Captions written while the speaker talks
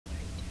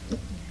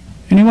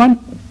Anyone?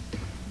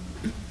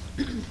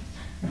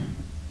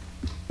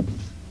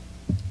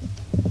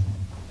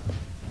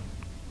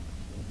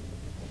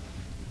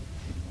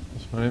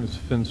 My name is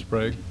Finn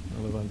Sprague.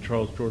 I live on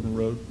Charles Jordan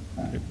Road,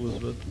 Cape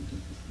Elizabeth,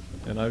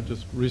 and I've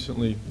just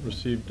recently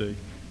received a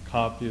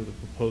copy of the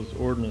proposed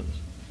ordinance.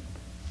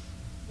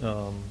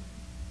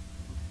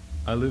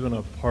 I live in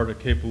a part of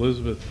Cape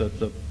Elizabeth that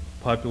the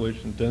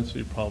population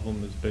density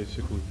problem is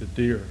basically the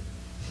deer.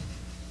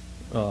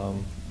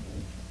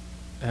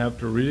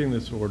 After reading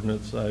this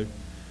ordinance, I've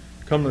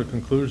come to the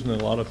conclusion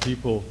that a lot of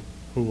people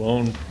who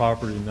own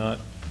property not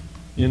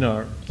in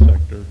our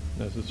sector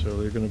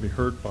necessarily are going to be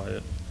hurt by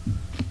it.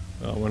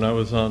 When I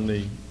was on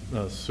the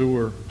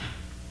sewer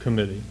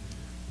committee,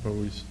 where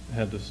we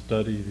had to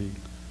study the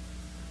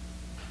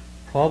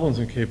problems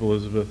in Cape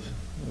Elizabeth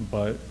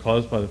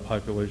caused by the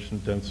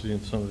population density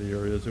in some of the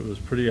areas, it was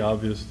pretty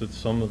obvious that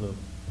some of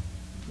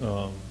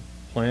the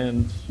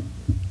plans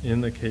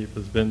in the Cape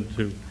has been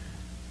to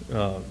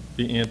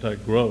be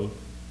anti-growth.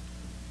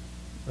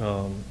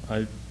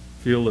 I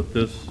feel that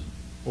this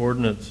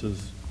ordinance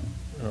is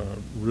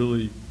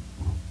really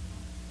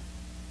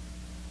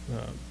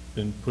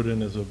been put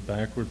in as a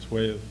backwards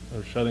way of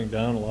shutting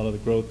down a lot of the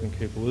growth in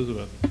Cape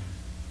Elizabeth.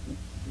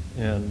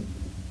 And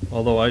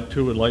although I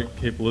too would like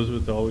Cape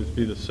Elizabeth to always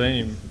be the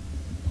same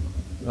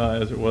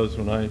as it was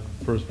when I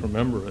first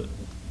remember it,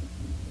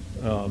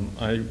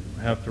 I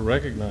have to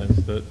recognize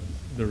that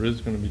there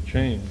is going to be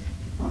change.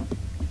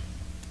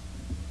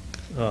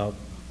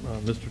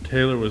 Mr.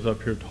 Taylor was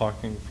up here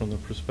talking from the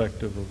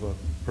perspective of a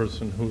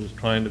person who is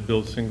trying to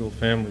build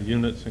single-family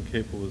units in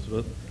Cape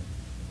Elizabeth.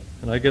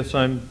 And I guess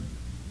I'm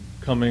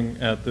coming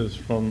at this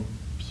from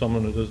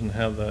someone who doesn't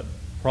have that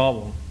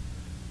problem,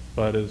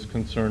 but is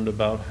concerned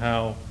about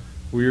how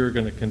we are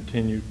going to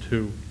continue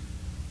to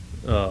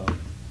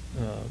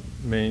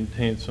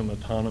maintain some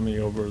autonomy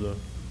over the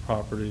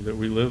property that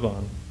we live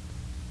on.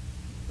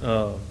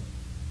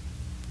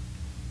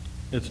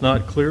 It's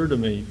not clear to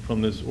me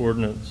from this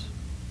ordinance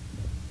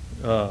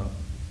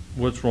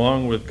what's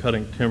wrong with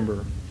cutting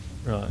timber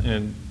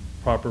and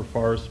proper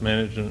forest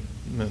management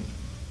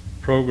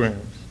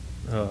programs.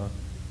 A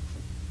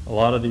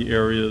lot of the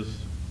areas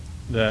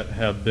that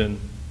have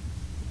been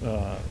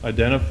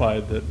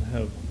identified that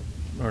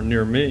are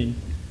near me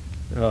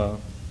are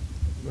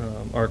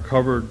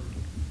covered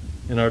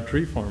in our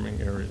tree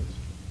farming areas.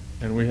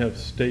 And we have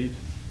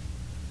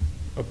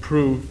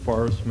state-approved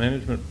forest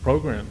management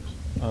programs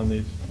on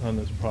this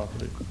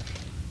property.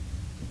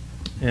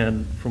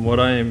 And from what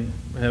I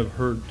have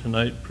heard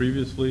tonight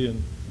previously,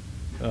 and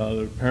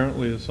there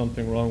apparently is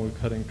something wrong with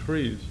cutting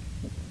trees.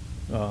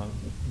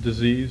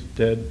 Diseased,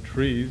 dead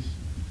trees,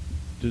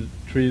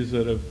 trees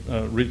that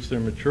have reached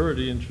their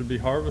maturity and should be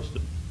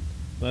harvested.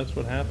 That's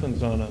what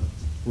happens on a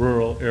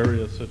rural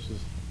area such as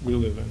we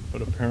live in.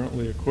 But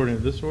apparently, according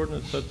to this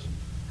ordinance, it's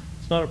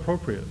not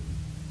appropriate.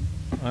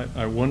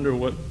 I wonder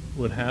what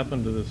would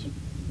happen to this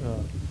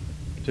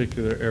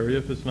particular area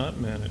if it's not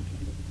managed.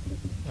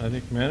 I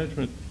think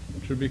management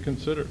should be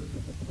considered.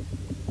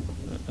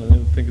 I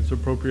don't think it's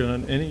appropriate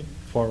on any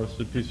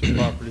forested piece of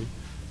property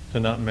to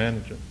not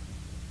manage it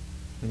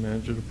and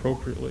manage it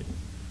appropriately.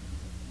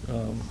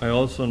 I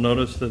also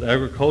noticed that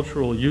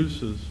agricultural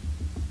uses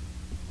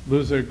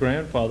lose their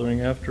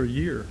grandfathering after a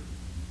year.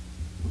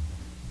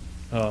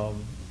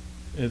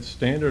 It's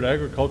standard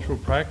agricultural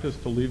practice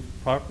to leave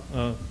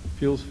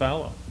fields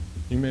fallow.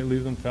 You may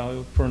leave them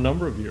fallow for a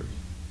number of years.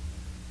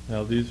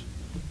 Now these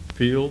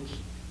fields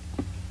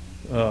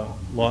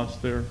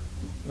lost their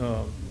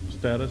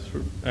status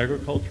for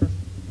agriculture.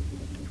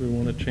 Do we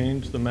want to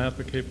change the map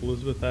of Cape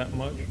Elizabeth that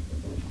much?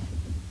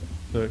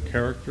 The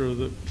character of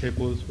the Cape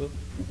Elizabeth?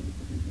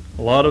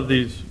 A lot of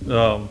these,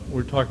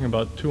 we're talking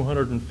about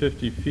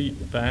 250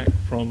 feet back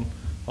from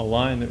a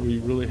line that we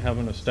really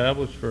haven't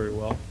established very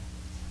well.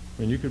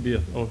 I mean, you could be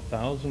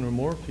 1,000 or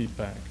more feet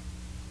back.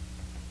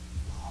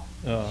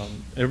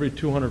 Every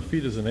 200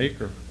 feet is an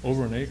acre,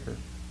 over an acre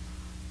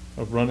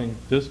of running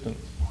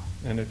distance.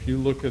 And if you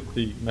look at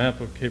the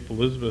map of Cape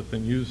Elizabeth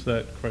and use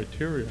that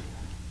criteria,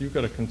 you've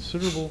got a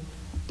considerable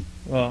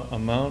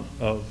amount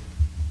of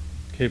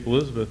Cape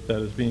Elizabeth that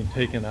is being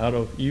taken out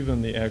of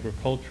even the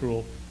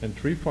agricultural and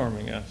tree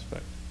farming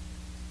aspect.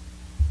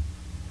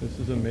 This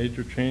is a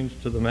major change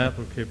to the map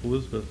of Cape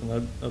Elizabeth,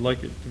 and I'd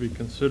like it to be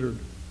considered.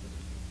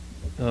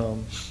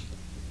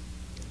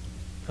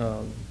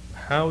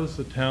 How is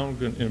the town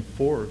going to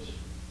enforce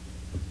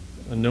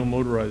no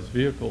motorized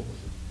vehicles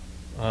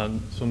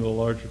on some of the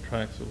larger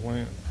tracts of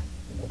land?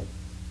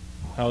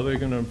 How are they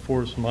going to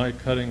enforce my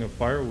cutting of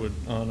firewood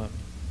on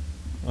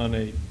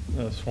a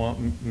swamp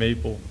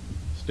maple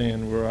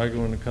stand where I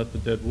go in and cut the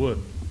dead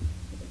wood?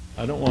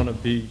 I don't want to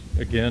be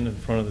again in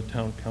front of the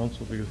town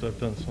council because I've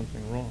done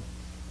something wrong.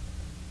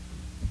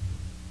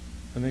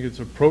 I think it's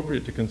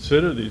appropriate to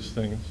consider these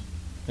things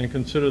and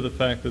consider the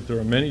fact that there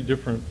are many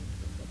different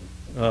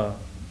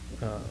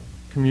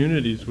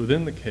communities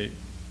within the Cape,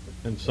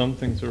 and some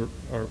things are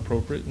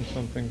appropriate and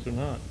some things are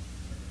not.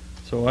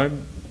 So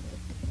I'm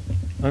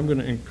going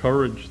to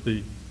encourage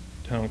the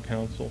town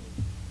council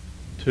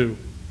to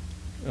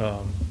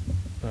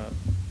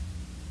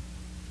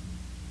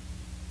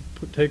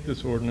take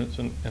this ordinance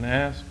and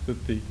ask that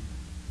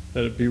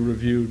it be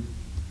reviewed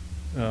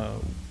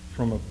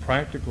from a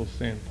practical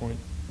standpoint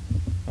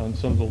on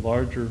some of the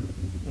larger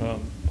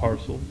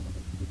parcels,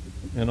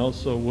 and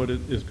also what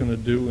it is going to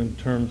do in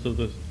terms of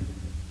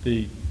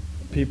the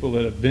people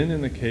that have been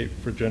in the Cape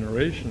for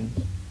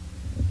generations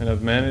and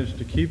have managed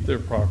to keep their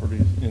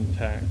properties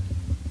intact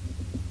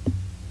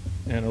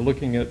and are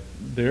looking at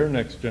their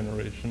next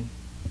generation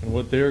and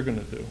what they're going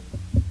to do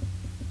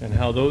and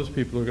how those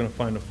people are going to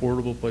find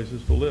affordable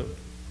places to live.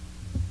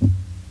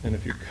 And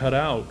if you cut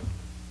out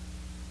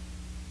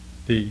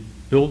the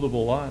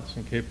buildable lots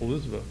in Cape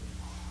Elizabeth,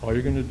 all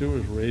you're going to do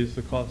is raise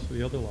the cost of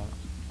the other lots.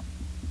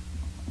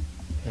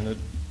 And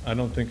I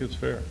don't think it's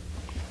fair.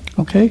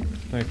 Okay.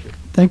 Thank you.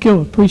 Thank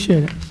you.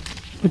 Appreciate it.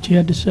 What you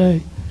had to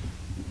say.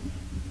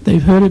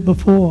 They've heard it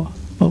before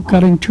about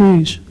cutting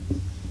trees.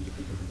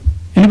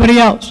 Anybody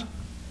else?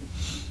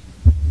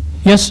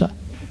 Yes, sir.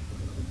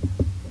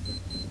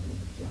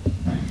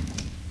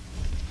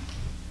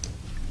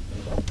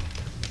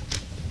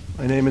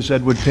 My name is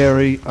Edward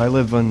Perry. I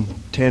live on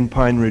 10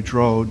 Pine Ridge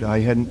Road.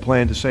 I hadn't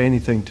planned to say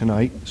anything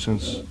tonight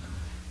since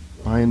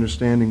my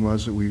understanding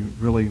was that we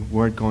really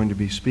weren't going to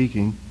be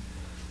speaking.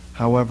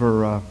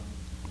 However,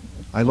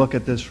 I look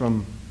at this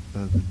from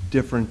a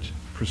different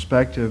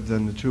perspective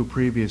than the two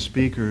previous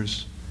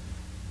speakers.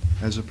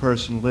 As a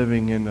person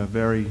living in a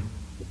very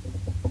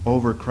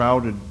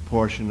overcrowded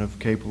portion of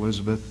Cape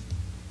Elizabeth,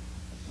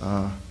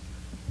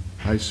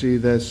 I see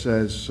this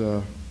as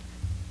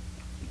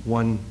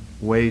one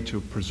way to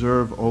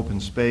preserve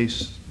open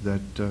space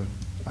that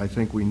I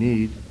think we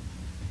need.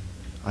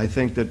 I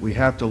think that we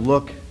have to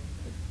look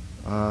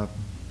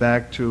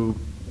back to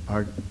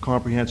our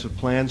comprehensive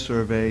plan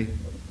survey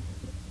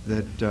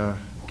that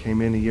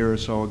came in a year or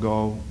so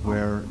ago,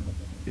 where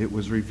it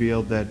was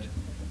revealed that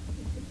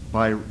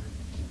by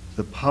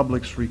the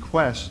public's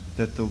request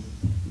that the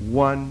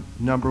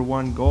number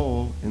one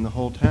goal in the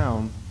whole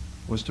town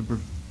was to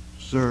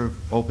preserve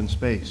open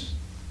space.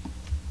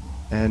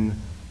 And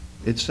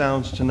it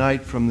sounds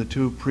tonight from the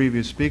two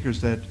previous speakers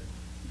that,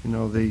 you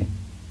know, the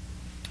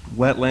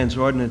wetlands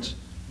ordinance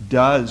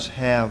does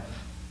have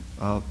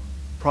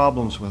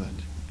problems with it.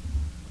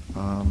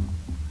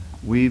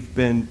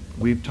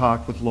 We've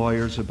talked with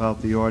lawyers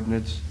about the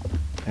ordinance,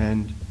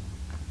 and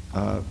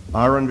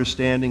our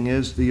understanding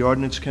is the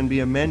ordinance can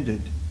be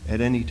amended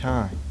at any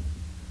time.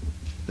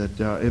 That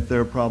if there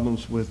are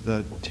problems with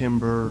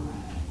timber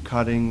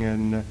cutting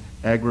and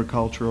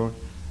agriculture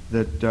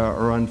that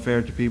are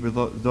unfair to people,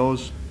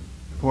 those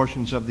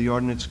portions of the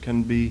ordinance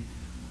can be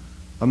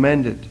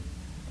amended.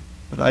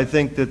 But I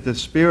think that the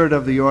spirit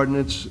of the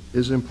ordinance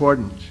is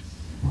important.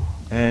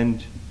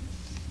 And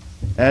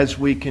as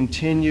we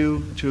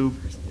continue to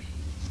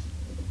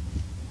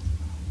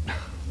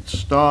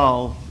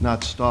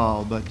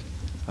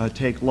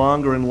take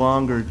longer and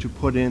longer to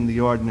put in the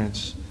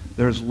ordinance,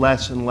 there's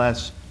less and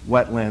less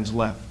wetlands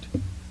left.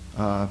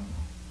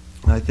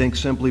 I think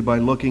simply by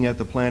looking at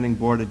the planning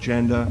board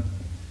agenda,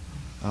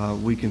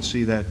 we can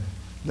see that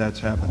that's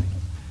happening.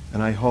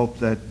 And I hope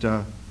that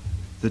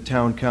the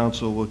town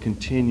council will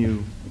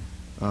continue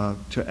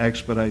to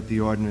expedite the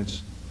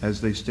ordinance as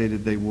they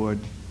stated they would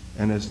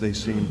and as they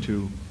seem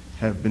to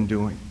have been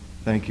doing.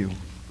 Thank you.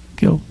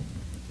 Thank you.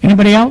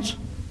 Anybody else?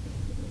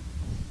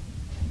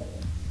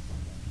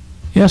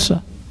 Yes,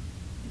 sir.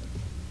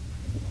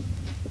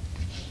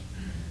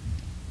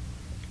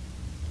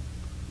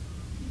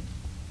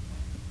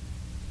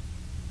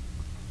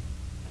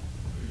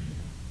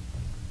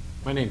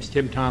 My name's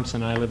Tim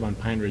Thompson. I live on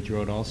Pine Ridge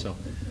Road also.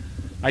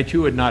 I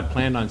too had not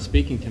planned on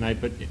speaking tonight,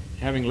 but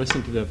having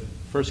listened to the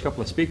first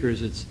couple of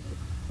speakers,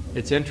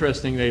 it's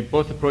interesting. They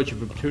both approach it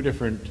from two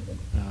different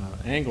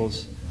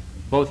angles,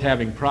 both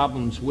having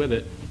problems with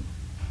it,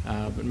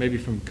 but maybe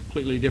from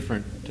completely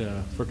different,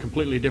 for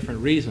completely different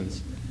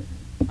reasons.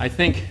 I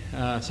think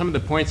some of the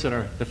points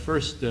that the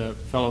first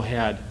fellow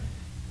had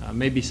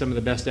may be some of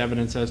the best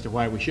evidence as to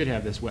why we should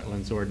have this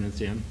wetlands ordinance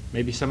in.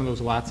 Maybe some of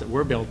those lots that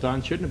were built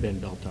on shouldn't have been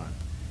built on.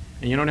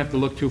 And you don't have to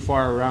look too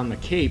far around the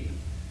Cape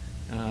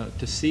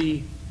to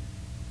see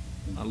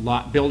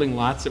building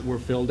lots that were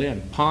filled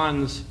in.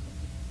 Ponds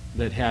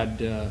that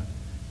had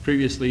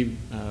previously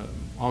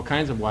all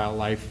kinds of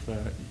wildlife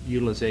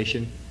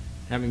utilization,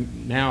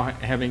 now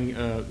having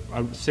a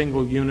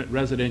single unit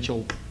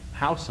residential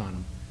house on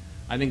them.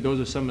 I think those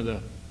are some of the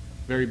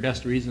very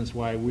best reasons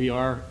why we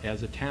are,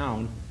 as a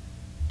town,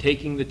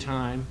 taking the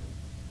time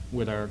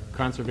with our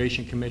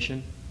Conservation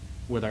Commission,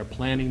 with our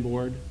planning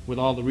board, with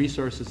all the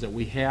resources that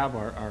we have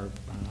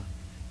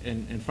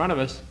in front of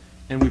us,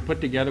 and we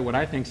put together what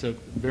I think is a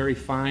very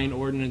fine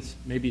ordinance.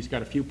 Maybe it's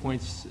got a few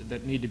points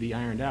that need to be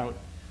ironed out.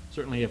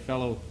 Certainly a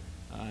fellow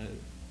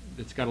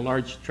that's got a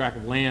large tract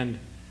of land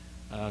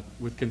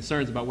with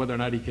concerns about whether or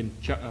not he can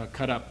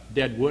cut up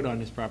dead wood on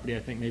his property,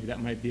 I think maybe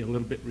that might be a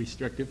little bit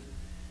restrictive.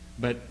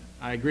 But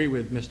I agree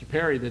with Mr.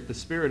 Perry that the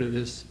spirit of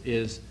this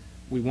is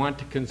we want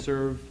to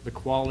conserve the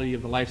quality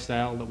of the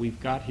lifestyle that we've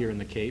got here in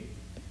the Cape.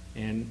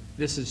 And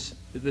this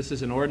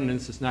is an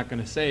ordinance that's not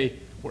going to say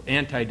we're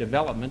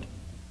anti-development.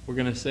 We're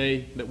going to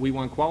say that we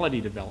want quality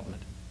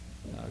development.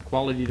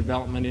 Quality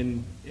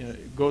development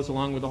goes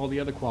along with all the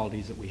other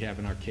qualities that we have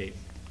in our Cape.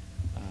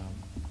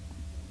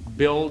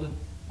 Build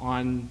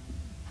on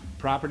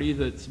property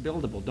that's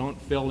buildable.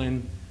 Don't fill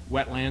in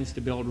wetlands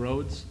to build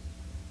roads.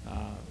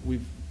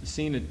 We've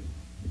seen it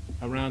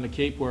around the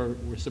Cape where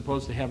we're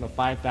supposed to have a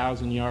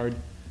 5,000-yard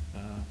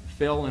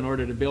fill in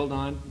order to build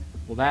on.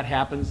 Well, that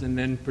happens, and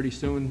then pretty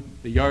soon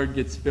the yard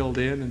gets filled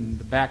in and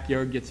the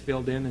backyard gets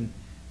filled in,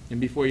 and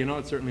before you know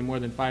it, certainly more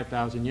than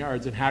 5,000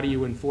 yards. And how do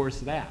you enforce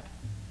that?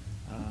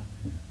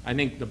 I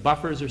think the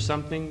buffers are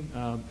something.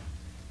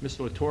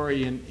 Mr. Latore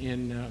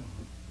in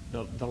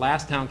the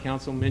last town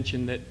council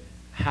mentioned that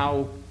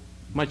how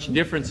much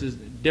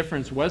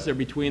difference was there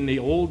between the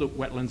old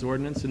wetlands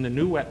ordinance and the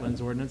new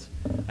wetlands ordinance.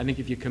 I think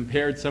if you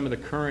compared some of the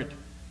current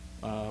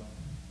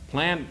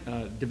plan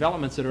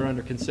developments that are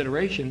under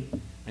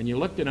consideration, and you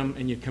looked at them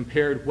and you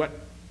compared what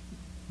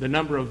the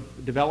number of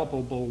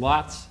developable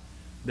lots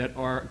that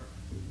are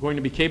going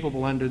to be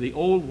capable under the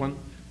old one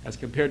as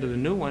compared to the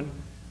new one,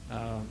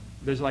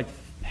 there's like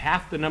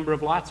half the number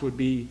of lots would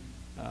be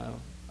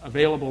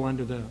available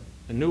under the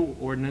new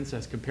ordinance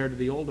as compared to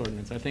the old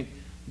ordinance. I think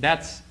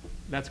that's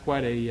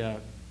quite a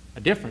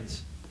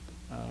difference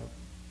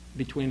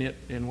between it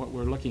and what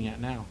we're looking at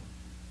now.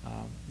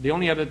 The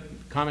only other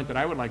comment that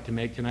I would like to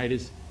make tonight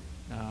is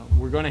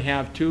we're going to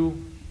have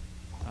two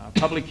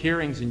public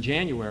hearings in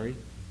January,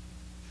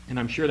 and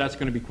I'm sure that's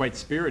going to be quite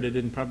spirited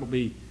and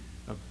probably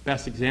the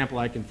best example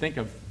I can think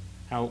of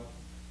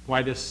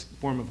why this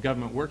form of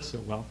government works so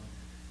well.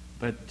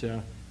 But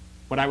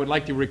what I would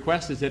like to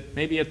request is that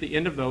maybe at the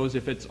end of those,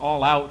 if it's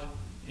all out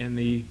and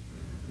the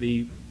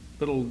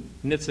little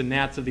nits and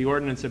gnats of the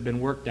ordinance have been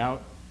worked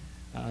out,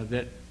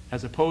 that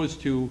as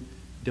opposed to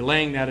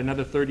delaying that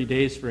another 30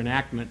 days for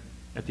enactment,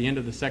 at the end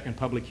of the second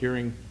public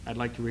hearing, I'd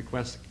like to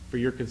request for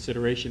your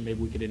consideration,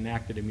 maybe we could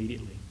enact it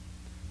immediately.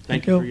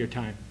 Thank you for your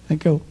time.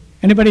 Thank you.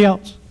 Anybody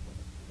else?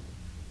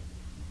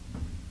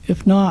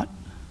 If not,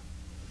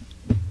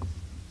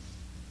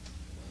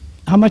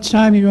 how much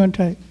time are you going to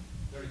take?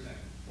 30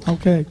 seconds.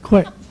 Okay,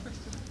 quick.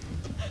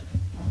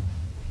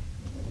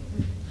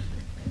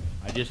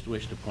 I just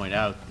wish to point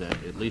out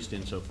that, at least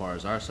insofar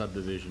as our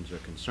subdivisions are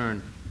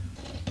concerned,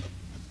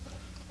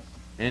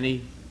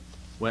 any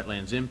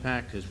wetlands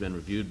impact has been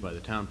reviewed by the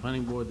Town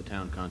Planning Board, the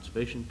Town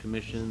Conservation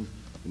Commission,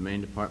 the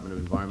Maine Department of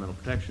Environmental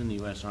Protection, the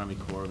U.S. Army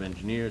Corps of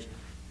Engineers,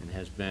 and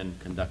has been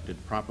conducted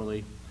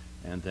properly,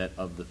 and that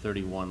of the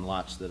 31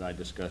 lots that I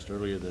discussed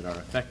earlier that are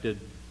affected,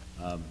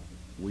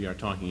 we are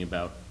talking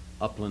about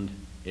upland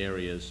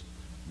areas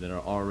that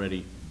are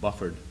already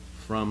buffered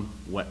from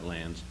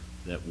wetlands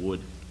that would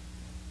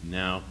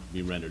now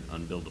be rendered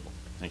unbuildable.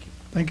 Thank you.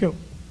 Thank you.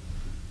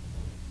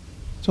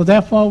 So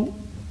therefore,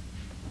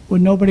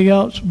 with nobody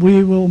else,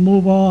 we will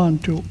move on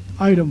to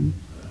item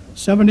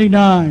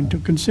 79, to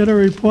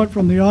consider a report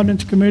from the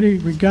Ordinance Committee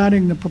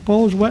regarding the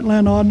proposed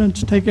wetland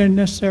ordinance, take any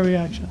necessary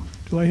action.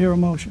 Do I hear a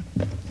motion?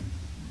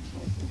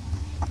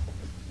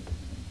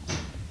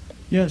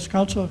 Yes,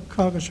 Councilor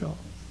Coggeshall.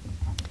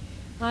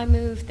 I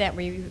move that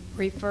we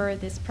refer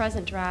this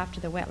present draft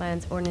of the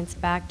wetlands ordinance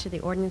back to the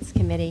Ordinance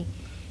Committee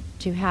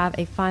to have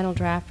a final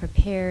draft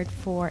prepared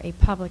for a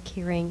public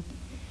hearing,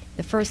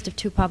 the first of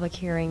two public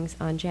hearings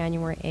on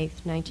January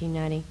 8th,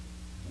 1990.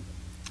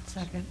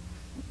 Second.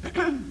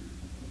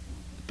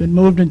 Been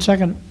moved and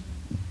seconded.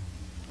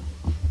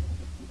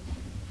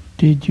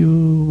 Did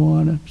you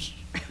want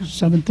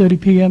 7:30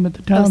 p.m. at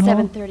the town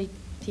hall? 7:30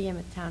 p.m.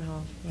 at Town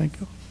Hall. Yes. Thank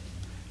you.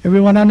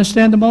 Everyone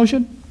understand the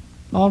motion?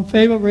 All in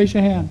favor, raise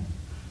your hand.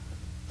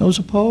 Those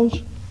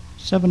opposed?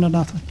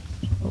 7-0.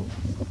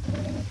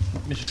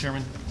 Mr.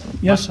 Chairman?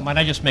 Yes, sir. Might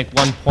I just make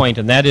one point,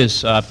 and that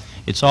is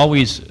it's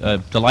always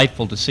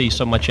delightful to see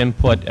so much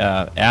input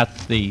at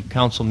the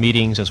council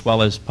meetings as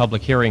well as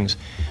public hearings.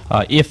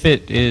 If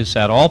it is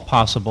at all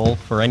possible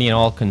for any and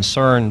all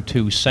concerned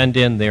to send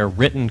in their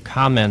written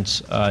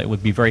comments, it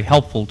would be very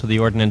helpful to the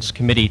Ordinance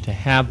Committee to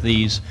have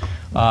these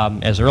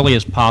as early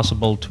as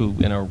possible to,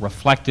 in a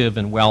reflective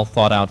and well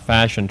thought out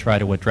fashion, try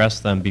to address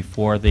them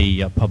before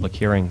the public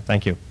hearing.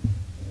 Thank you.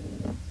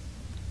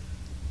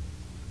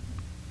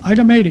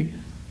 Item 80,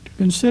 to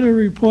consider a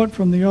report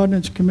from the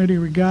Ordinance Committee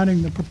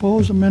regarding the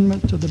proposed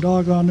amendment to the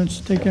dog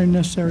ordinance, take any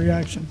necessary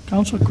action.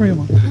 Councilor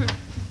Creamer.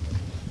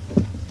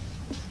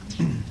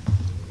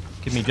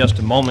 Give me just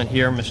a moment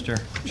here,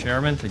 Mr.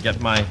 Chairman, to get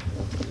my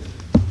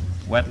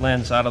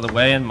wetlands out of the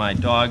way and my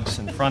dogs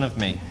in front of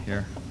me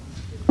here.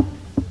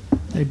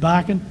 They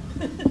barking?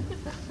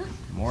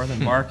 More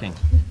than barking.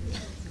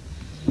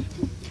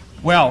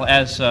 Well,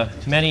 as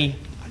many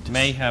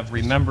may have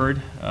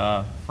remembered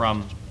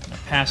from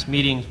past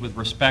meetings with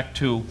respect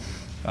to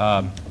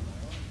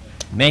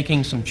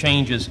making some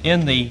changes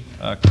in the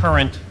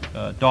current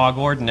dog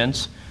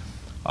ordinance,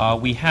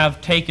 we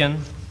have taken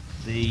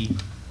the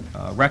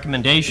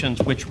recommendations,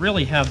 which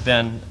really have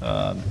been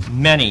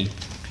many.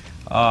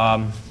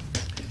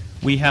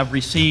 We have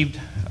received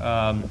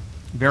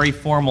very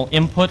formal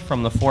input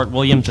from the Fort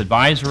Williams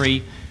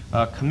Advisory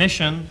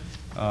Commission.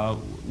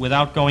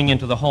 Without going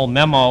into the whole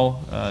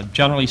memo,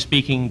 generally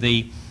speaking,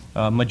 the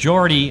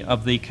majority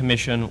of the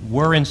commission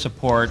were in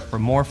support for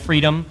more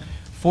freedom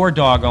for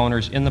dog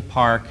owners in the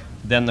park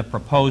than the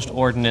proposed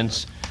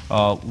ordinance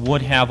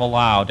would have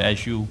allowed.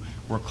 As you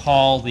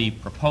recall, the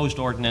proposed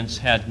ordinance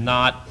had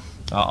not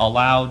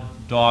allowed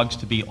dogs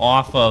to be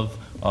off of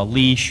a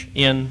leash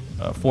in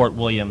Fort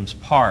Williams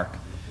Park.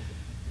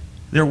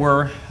 There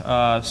were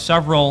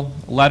several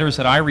letters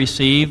that I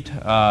received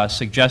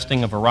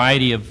suggesting a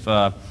variety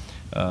of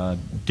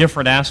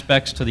different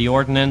aspects to the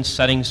ordinance,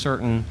 setting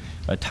certain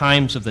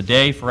times of the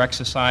day for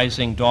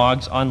exercising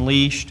dogs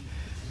unleashed.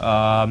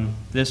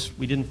 This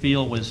we didn't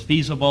feel was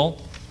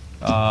feasible.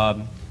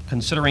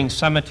 Considering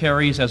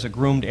cemeteries as a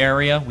groomed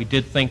area, we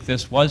did think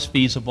this was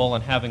feasible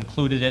and have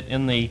included it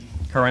in the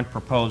current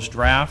proposed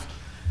draft.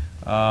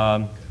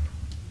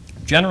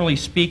 Generally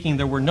speaking,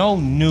 there were no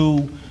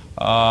new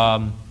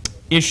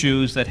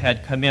issues that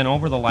had come in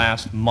over the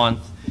last month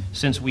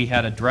since we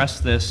had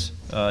addressed this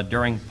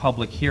during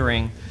public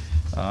hearing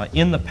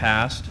in the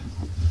past,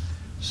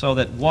 so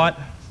that what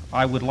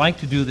I would like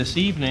to do this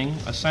evening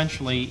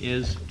essentially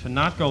is to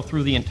not go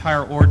through the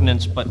entire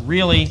ordinance, but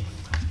really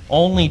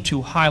only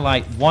to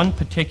highlight one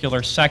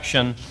particular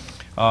section,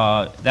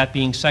 that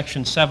being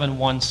section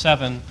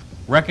 717,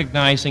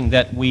 recognizing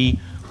that we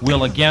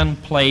will again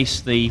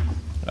place the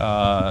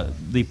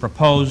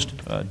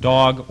proposed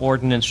dog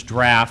ordinance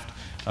draft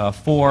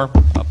for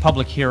a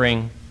public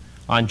hearing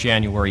on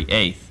January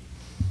 8th.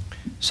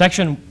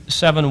 Section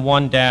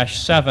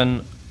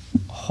 71-7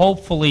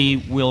 hopefully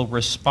will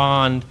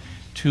respond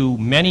to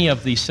many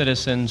of the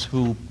citizens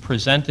who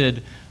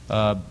presented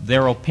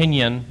their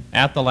opinion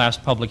at the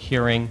last public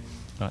hearing,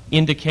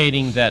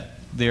 indicating that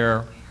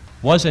there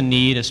was a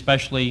need,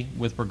 especially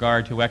with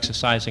regard to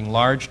exercising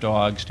large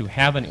dogs, to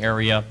have an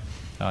area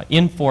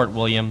in Fort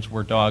Williams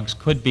where dogs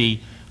could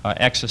be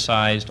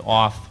exercised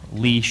off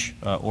leash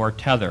or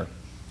tether,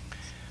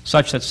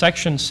 such that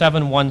section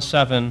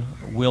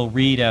 717 will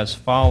read as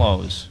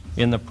follows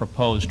in the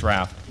proposed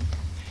draft.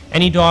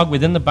 Any dog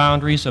within the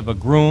boundaries of a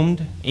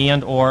groomed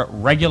and/or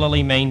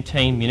regularly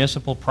maintained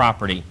municipal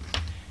property,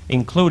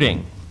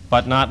 including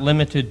but not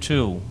limited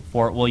to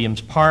Fort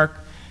Williams Park,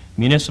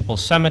 municipal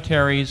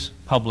cemeteries,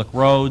 public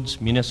roads,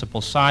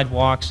 municipal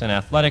sidewalks, and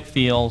athletic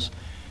fields,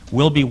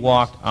 will be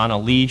walked on a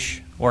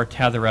leash or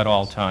tether at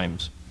all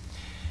times.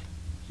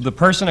 The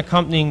person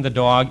accompanying the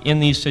dog in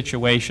these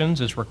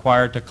situations is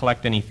required to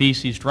collect any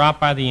feces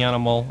dropped by the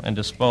animal and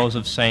dispose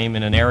of same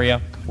in an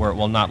area where it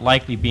will not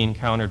likely be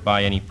encountered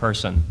by any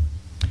person.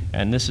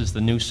 And this is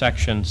the new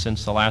section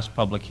since the last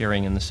public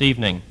hearing in this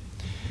evening.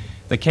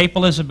 The Cape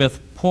Elizabeth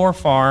Poor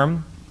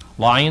Farm,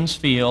 Lions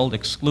Field,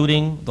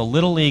 excluding the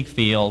Little League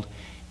Field,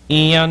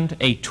 and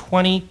a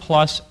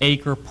 20-plus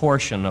acre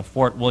portion of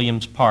Fort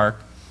Williams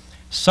Park,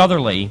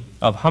 southerly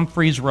of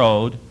Humphreys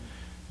Road,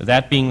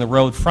 that being the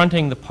road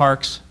fronting the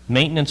park's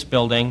maintenance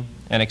building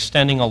and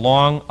extending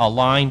along a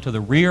line to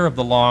the rear of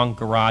the long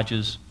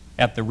garages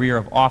at the rear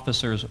of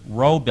officers'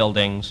 row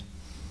buildings,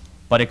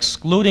 but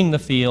excluding the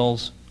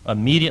fields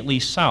immediately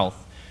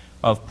south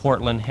of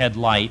Portland Head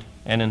Light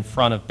and in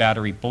front of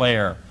Battery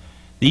Blair.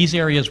 These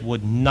areas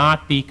would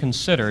not be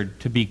considered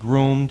to be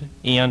groomed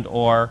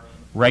and/or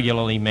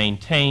regularly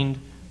maintained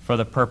for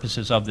the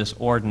purposes of this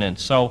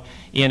ordinance. So,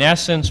 in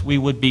essence, we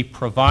would be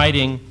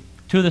providing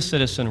to the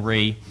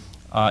citizenry,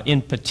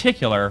 in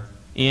particular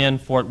in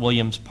Fort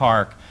Williams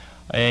Park,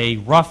 a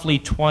roughly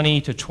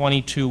 20 to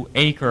 22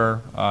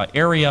 acre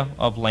area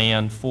of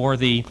land for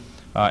the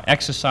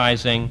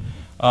exercising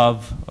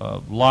of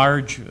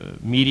large,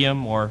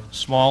 medium, or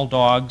small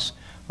dogs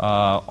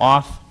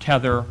off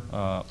tether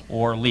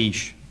or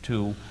leash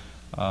to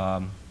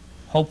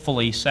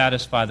hopefully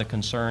satisfy the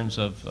concerns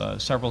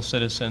of several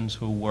citizens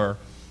who were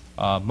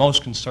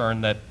most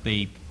concerned that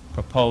the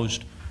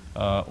proposed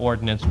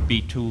ordinance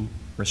be too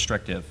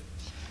restrictive.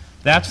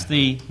 That's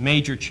the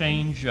major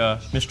change,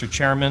 Mr.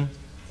 Chairman.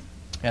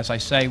 As I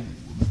say,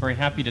 very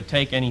happy to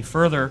take any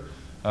further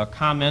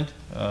comment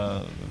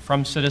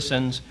from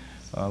citizens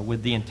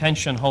with the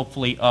intention,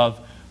 hopefully,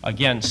 of,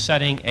 again,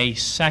 setting a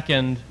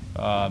second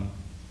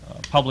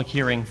public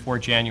hearing for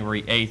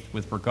January 8th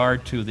with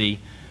regard to the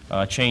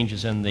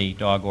changes in the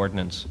dog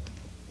ordinance.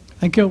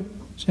 Thank you.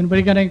 Has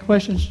anybody got any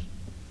questions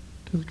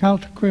to the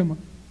Council Creamer?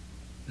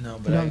 No,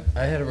 but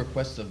I had a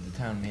request of the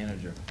town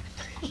manager,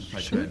 if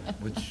I could,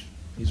 which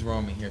he's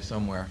roaming here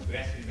somewhere. We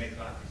asked you to make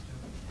copies,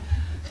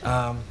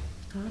 too.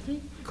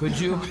 Coffee? Could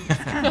you,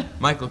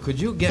 Michael,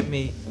 could you get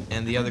me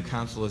and the other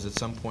councilors at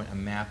some point a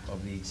map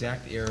of the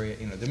exact area,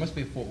 you know, there must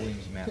be a Fort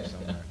Williams map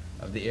somewhere,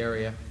 of the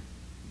area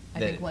I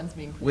that, think one's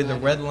being with a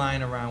provided. red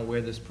line around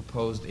where this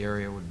proposed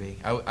area would be.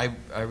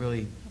 I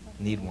really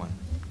need one.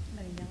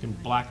 You can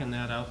blacken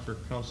that out for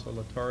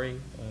Councilor Latore.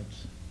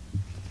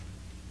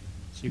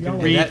 You Yellow.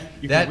 can read. That-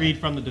 You that- can read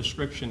from the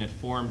description. It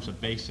forms a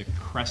basic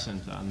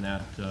crescent on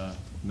that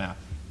map.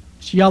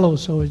 It's yellow,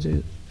 so is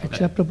it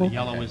acceptable? The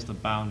yellow is the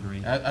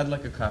boundary. I'd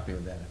like a copy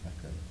of that if I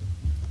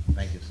could.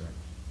 Thank you, sir.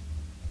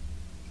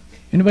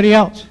 Anybody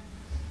else?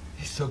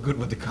 He's so good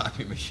with the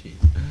copy machine.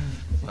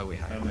 That's why we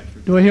hired him.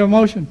 Do I hear a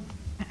motion?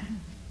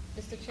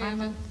 Mr.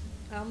 Chairman,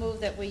 I'll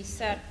move that we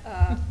set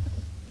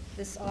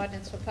this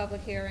ordinance for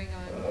public hearing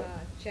on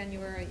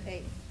January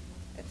 8th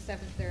at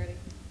 7:30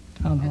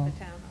 Town at Hall. the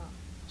Town Hall.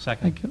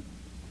 Second. Thank you.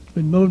 It's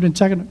been moved and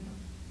seconded.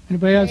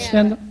 Anybody else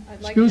stand up? And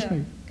I'd like Excuse to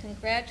me.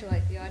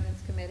 congratulate the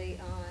ordinance committee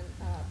on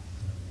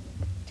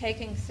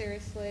taking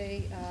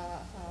seriously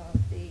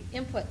the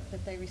input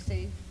that they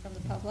received from the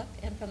public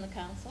and from the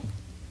council,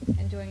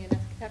 and doing an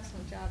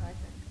excellent job, I think,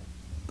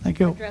 Thank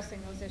you. addressing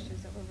those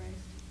issues that were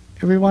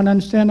raised. Everyone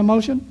understand the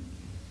motion?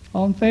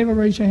 All in favor,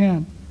 raise your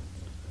hand.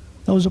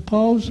 Those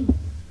opposed?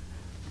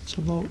 It's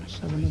a vote,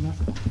 7-0.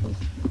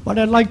 What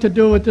I'd like to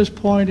do at this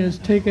point is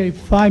take a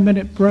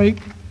 5-minute break,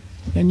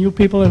 and you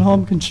people at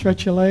home can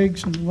stretch your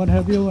legs and what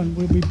have you, and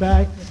we'll be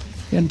back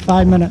in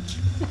 5 minutes.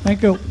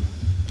 Thank you.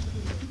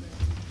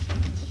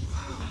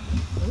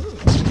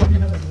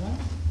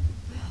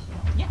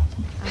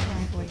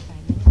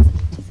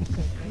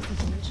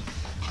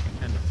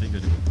 Kind of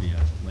figured it would be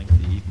a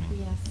lengthy evening.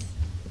 Yes.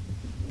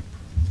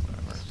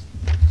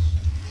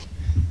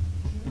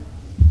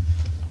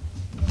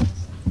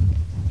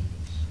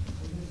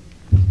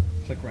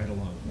 Click right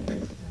along.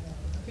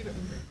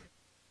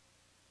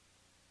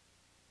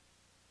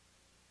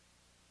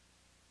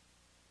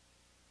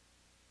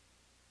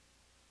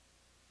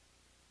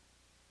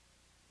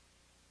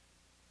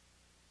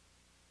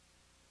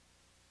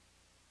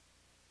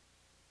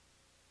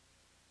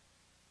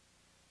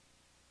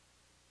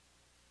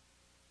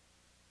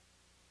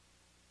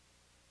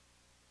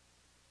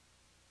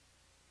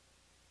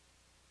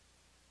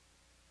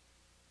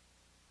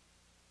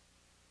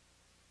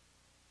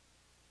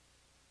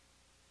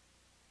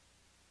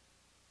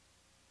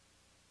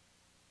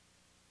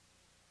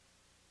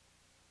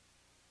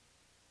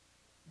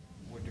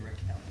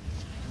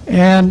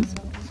 And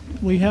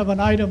we have an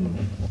item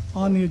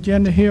on the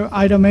agenda here,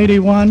 item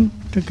 81,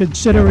 to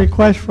consider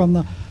request from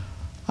the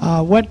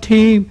WET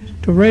team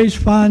to raise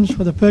funds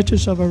for the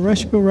purchase of a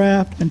rescue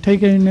raft and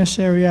take any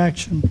necessary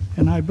action.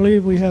 And I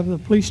believe we have the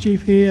police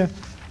chief here,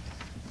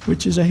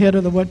 which is ahead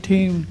of the WET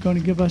team, going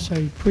to give us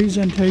a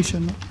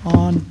presentation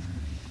on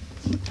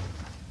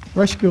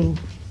rescue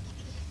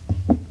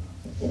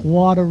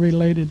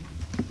water-related.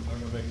 I'm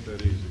going to make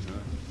that easy,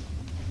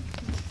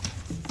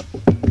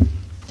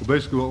 Well,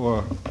 basically what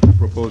we're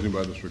proposing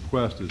by this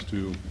request is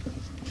to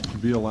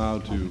be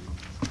allowed to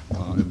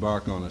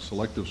embark on a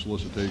selective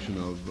solicitation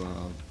of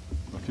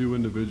a few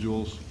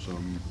individuals,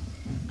 some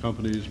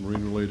companies,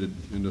 marine-related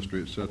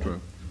industry, et cetera,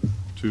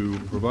 to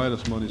provide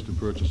us monies to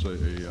purchase a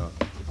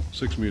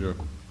 6-meter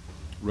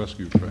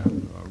rescue craft,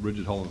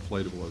 rigid hull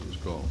inflatable as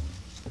it's called.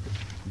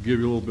 To give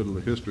you a little bit of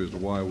the history as to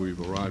why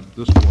we've arrived at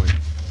this point.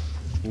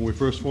 When we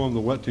first formed the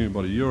WET team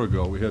about a year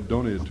ago, we had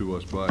donated to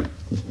us by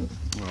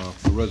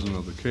a resident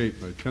of the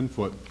Cape a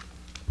 10-foot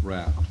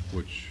raft,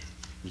 which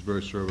was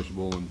very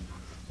serviceable and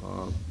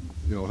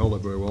held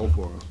up very well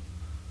for us.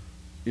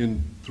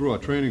 Through our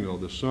training, though,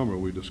 this summer,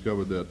 we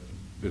discovered that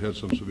it had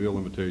some severe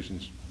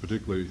limitations,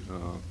 particularly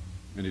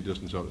any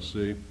distance out at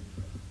sea.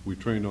 We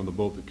trained on the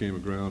boat that came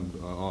aground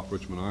off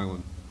Richmond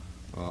Island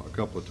a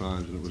couple of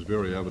times, and it was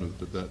very evident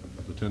that the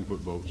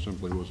 10-foot boat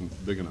simply wasn't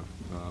big enough.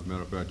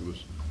 Matter of fact, it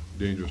was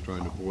dangerous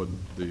trying to board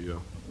the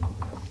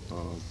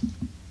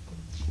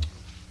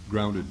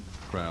grounded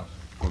craft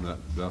from that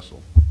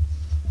vessel.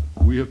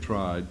 We have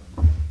tried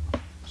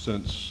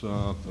since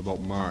about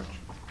March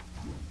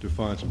to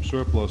find some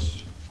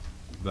surplus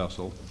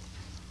vessel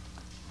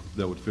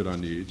that would fit our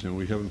needs, and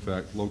we have in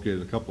fact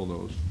located a couple of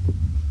those,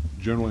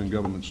 generally in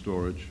government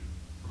storage.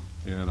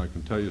 And I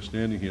can tell you,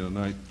 standing here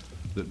tonight,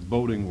 that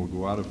boating will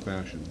go out of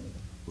fashion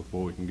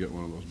before we can get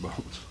one of those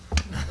boats.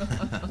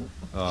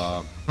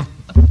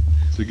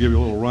 To give you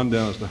a little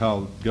rundown as to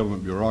how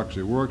government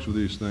bureaucracy works with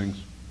these things,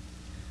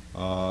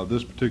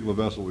 this particular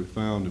vessel we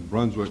found in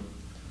Brunswick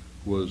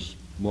was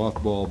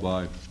mothballed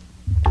by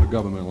a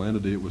governmental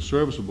entity. It was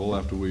serviceable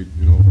after we,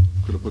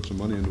 could have put some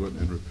money into it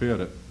and repaired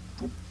it.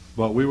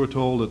 But we were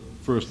told that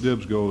first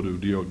dibs go to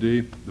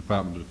DOD,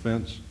 Department of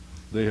Defense.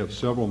 They have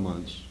several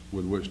months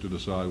with which to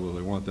decide whether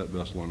they want that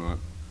vessel or not.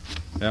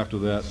 After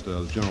that,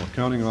 the General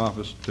Accounting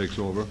Office takes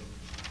over,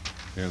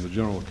 and the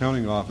General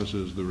Accounting Office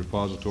is the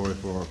repository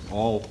for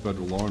all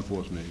federal law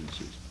enforcement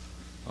agencies.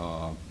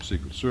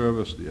 Secret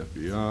Service, the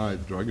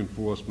FBI, Drug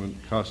Enforcement,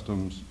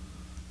 Customs,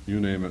 you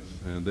name it,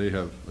 and they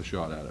have a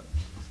shot at it.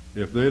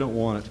 If they don't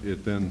want it,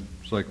 it then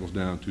cycles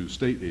down to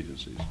state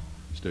agencies,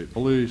 state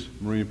police,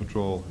 Marine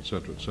Patrol, et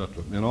cetera, et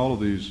cetera. And all of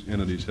these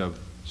entities have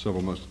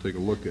several months to take a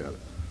look at it.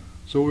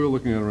 So we were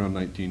looking at around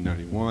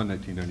 1991,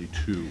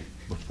 1992,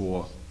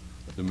 before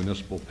the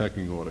municipal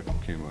pecking order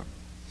came up.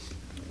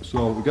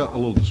 So we got a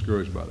little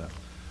discouraged by that.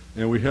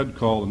 And we had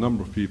called a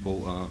number of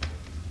people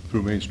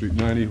through Main Street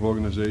 90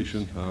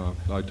 organization.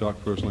 I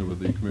talked personally with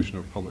the Commissioner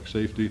of Public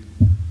Safety,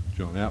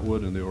 John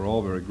Atwood, and they were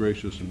all very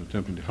gracious in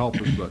attempting to help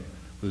us, but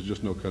there's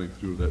just no cutting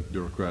through that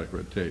bureaucratic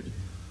red tape.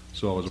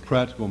 So as a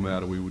practical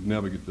matter, we would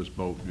never get this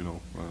boat, you know,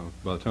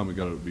 by the time we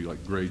got it, it would be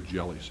like gray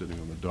jelly sitting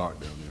on the dock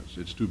down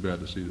there. It's too bad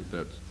to see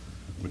that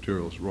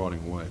material is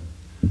rotting away.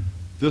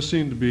 This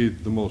seemed to be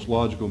the most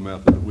logical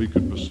method that we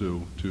could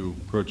pursue to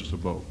purchase a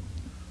boat.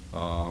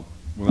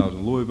 When I was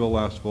in Louisville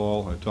last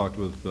fall, I talked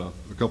with a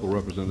couple of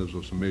representatives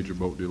of some major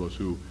boat dealers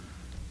who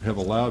have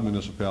allowed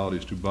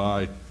municipalities to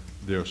buy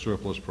their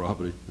surplus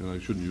property, and I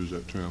shouldn't use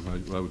that term,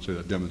 I would say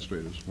that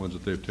demonstrators, ones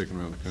that they've taken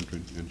around the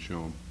country and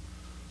shown,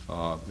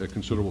 at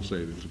considerable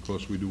savings. Of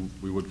course, we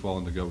would fall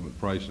into government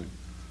pricing.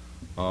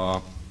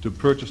 To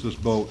purchase this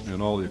boat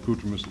and all the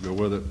accoutrements that go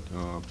with it,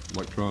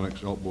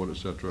 electronics, outboard, et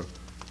cetera,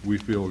 we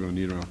feel we're going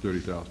to need around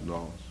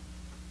 $30,000.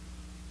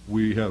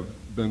 We have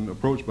been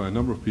approached by a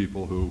number of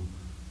people who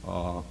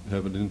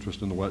have an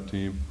interest in the wet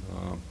team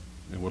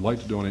and would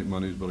like to donate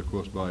monies, but of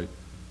course by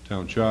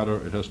town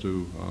charter it has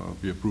to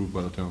be approved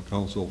by the town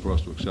council for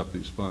us to accept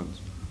these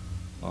funds.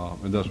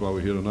 And that's why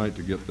we're here tonight,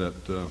 to get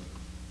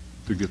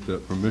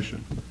that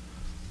permission.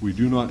 We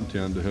do not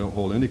intend to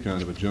hold any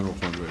kind of a general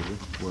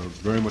fundraiser. We're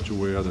very much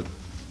aware that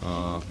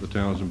the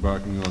town is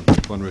embarking on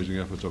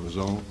fundraising efforts of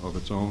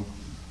its own.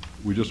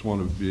 We just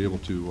want to be able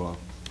to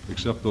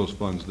accept those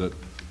funds that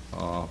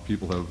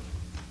people have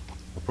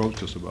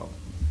approached us about.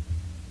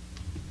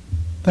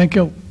 Thank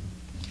you.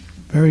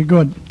 Very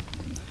good.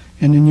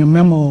 And in your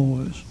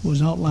memo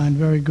was outlined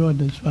very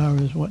good as far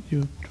as what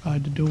you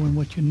tried to do and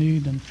what you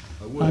need, and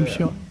I'm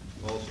sure.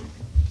 Also,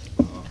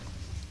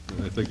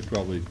 I think it's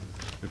probably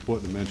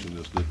important to mention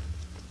this,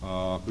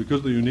 that because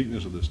of the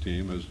uniqueness of this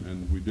team,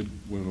 and we did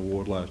win an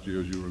award last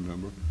year, as you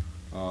remember,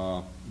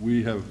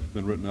 we have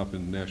been written up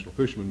in National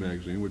Fisherman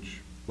magazine,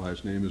 which by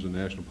its name is a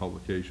national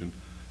publication.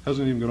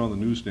 Hasn't even got on the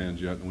newsstands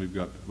yet, and we've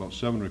got about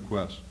 7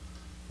 requests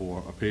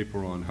for a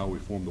paper on how we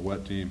formed the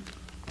wet team.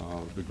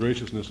 The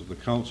graciousness of the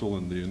council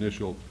and the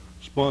initial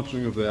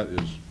sponsoring of that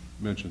is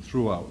mentioned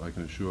throughout, I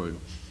can assure you.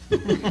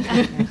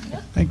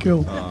 Thank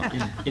you. Are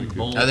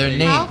there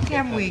How names?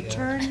 can we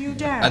turn you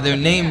down? Are there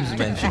names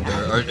mentioned,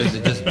 or is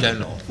it just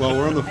general? Well,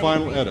 we're on the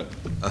final edit,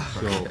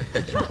 so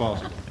it's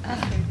impossible.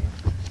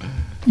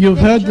 You've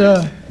heard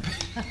the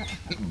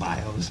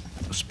Bios.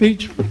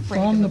 speech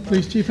from the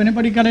police chief.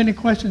 Anybody got any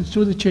questions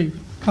to the chief?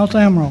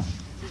 Councilor Emerald.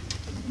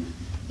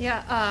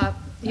 Yeah,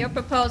 you're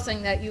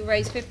proposing that you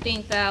raise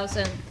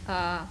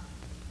 $15,000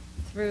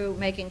 through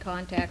making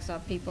contacts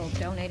of people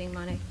donating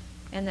money,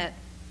 and that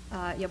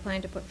you're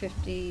planning to put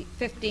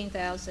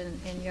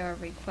 $15,000 in your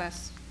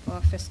request for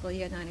fiscal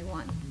year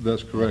 '91.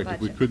 That's correct.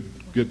 If we could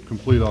get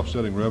complete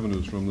offsetting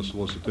revenues from the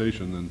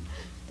solicitation,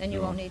 then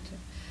you won't need to.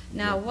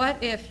 Now, what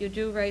if you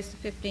do raise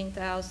the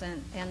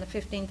 $15,000 and the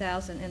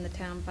 $15,000 in the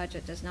town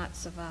budget does not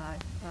survive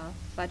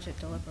budget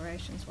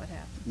deliberations? What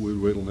happens? we'd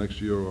wait till next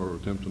year or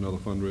attempt another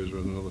fundraiser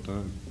at another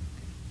time.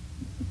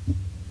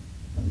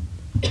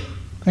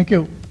 Thank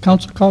you.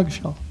 Councilor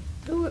Coggeshall.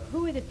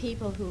 Who are the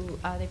people who,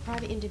 are they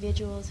private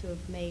individuals who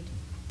have made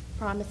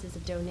promises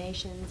of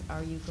donations?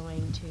 Are you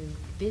going to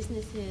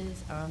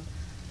businesses?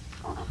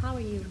 How are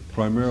you?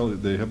 Primarily,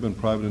 they have been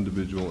private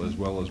individual as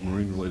well as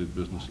marine-related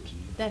businesses.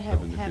 That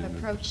have indicated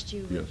approached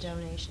you with Yes.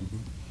 donations?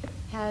 Mhm.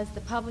 Has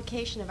the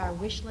publication of our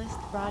wish list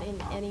brought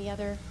in any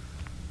other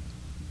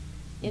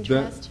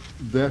interest?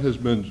 That has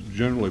been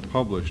generally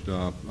published.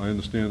 I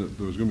understand that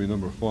there was going to be a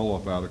number of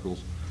follow-up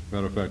articles.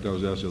 Matter of fact, I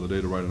was asked the other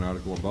day to write an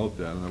article about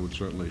that, and I would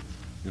certainly,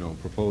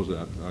 propose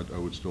that. I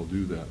would still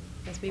do that.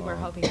 Because we were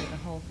hoping for the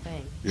whole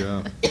thing.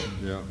 Yeah,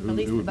 yeah. At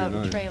least it would be about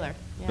the nice. trailer.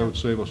 That Yeah. would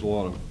save us a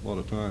lot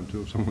of time,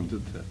 too, if someone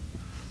did that.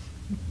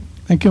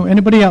 Thank you.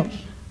 Anybody else?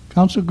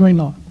 Councilor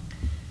Greenlaw.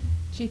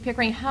 Chief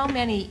Pickering, how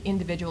many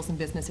individuals and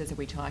businesses are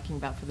we talking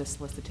about for this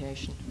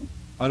solicitation?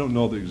 I don't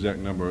know the exact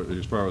number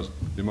as far as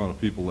the amount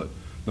of people that,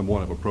 number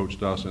one, have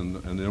approached us and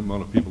the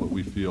amount of people that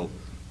we feel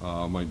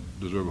might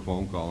deserve a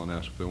phone call and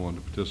ask if they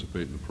wanted to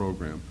participate in the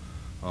program.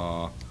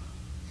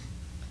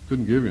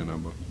 Couldn't give you a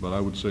number, but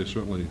I would say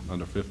certainly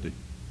under 50. Okay.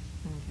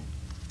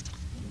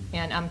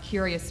 And I'm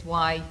curious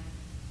why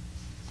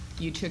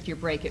you took your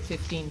break at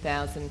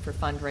 $15,000 for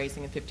fundraising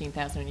and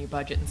 $15,000 in your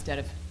budget instead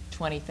of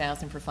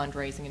 $20,000 for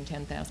fundraising and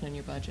 $10,000 in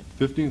your budget.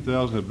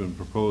 $15,000 had been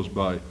proposed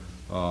by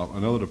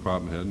another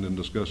department head, and in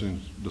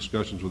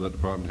discussions with that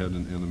department head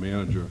and the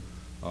manager,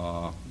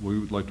 we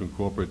would like to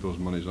incorporate those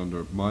monies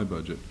under my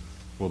budget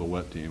for the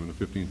wet team, and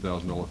the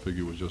 $15,000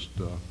 figure was just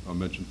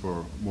mentioned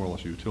for more or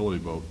less a utility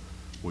boat,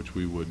 which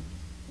we would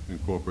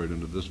incorporate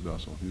into this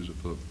vessel, use it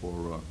for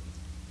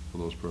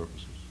those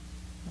purposes.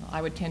 I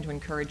would tend to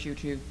encourage you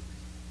to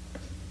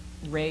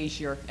raise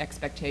your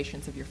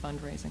expectations of your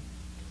fundraising.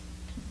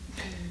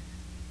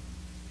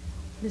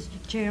 Mr.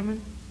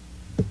 Chairman,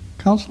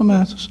 Councilor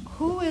Matheson.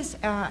 who is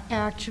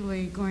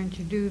actually going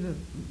to do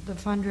the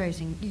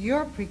fundraising?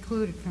 You're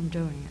precluded from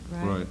doing it,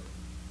 right?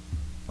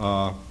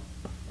 Right.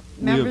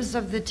 Members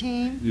of the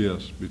team?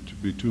 Yes,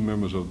 be 2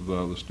 members of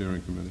the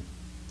steering committee.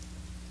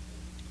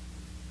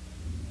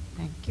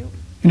 Thank you.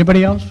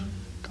 Anybody else?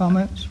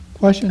 Comments?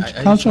 Questions? I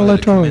just Councilor wanted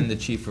to commend Latorre. the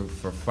chief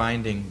for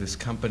finding this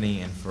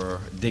company and for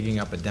digging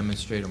up a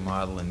demonstrator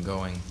model and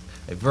going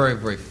a very,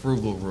 very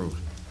frugal route.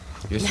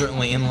 You're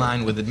certainly in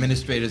line with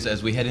administrators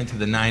as we head into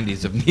the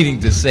 90s of needing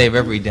to save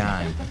every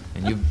dime.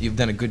 And you've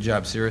done a good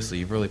job, seriously.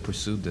 You've really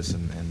pursued this,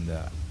 and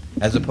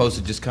as opposed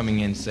to just coming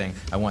in saying,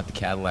 I want the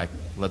Cadillac,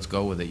 let's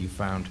go with it. You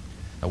found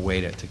a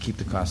way to keep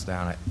the cost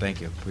down.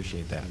 Thank you.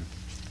 Appreciate that.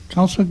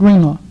 Councilor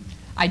Greenlaw.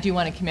 I do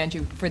want to commend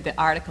you for the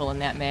article in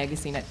that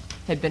magazine. It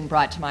had been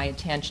brought to my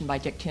attention by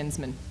Dick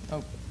Tinsman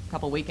a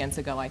couple weekends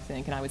ago, I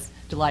think, and I was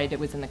delighted it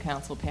was in the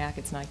council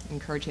packets, and I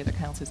encourage the other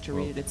councilors to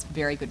read it. It's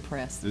very good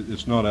press.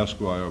 It's not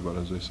Esquire, but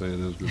as they say, it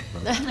is good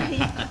press.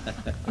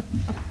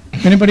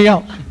 Anybody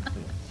else?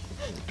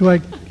 Do I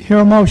hear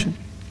a motion?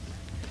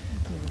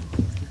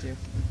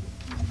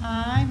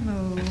 I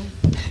move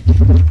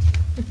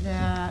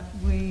that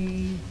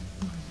we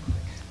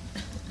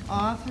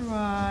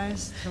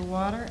authorize the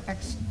water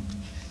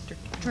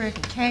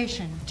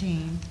extrication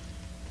team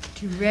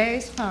to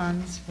raise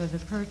funds for the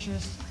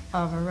purchase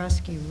of a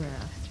rescue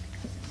raft.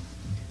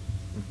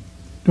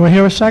 Do I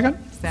hear a second?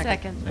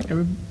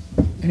 Second.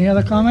 Any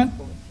other comment?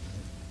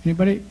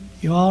 Anybody?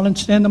 You all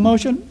understand the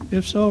motion?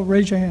 If so,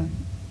 raise your hand.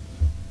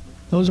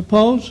 Those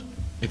opposed?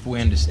 If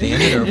we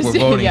understand it or if we're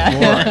voting for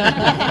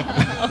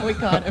it. We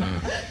got him.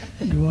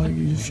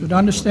 You should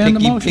understand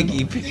the motion.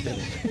 Picky.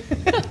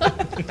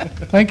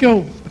 Thank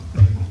you.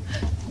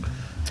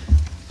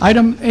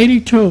 Item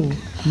 82.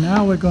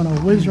 Now we're going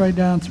to whiz right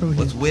down through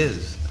here. Let's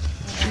whiz.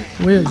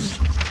 Whiz.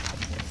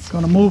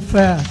 Going to move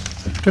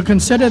fast. To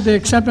consider the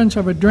acceptance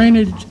of a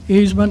drainage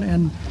easement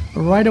and a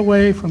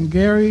right-of-way from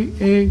Gary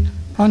A.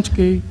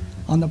 Punske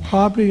on the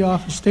property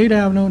off of State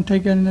Avenue and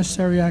take any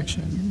necessary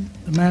action.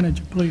 The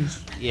manager,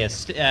 please. Yes,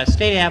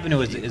 State Avenue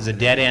is a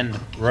dead-end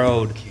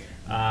road.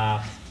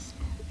 At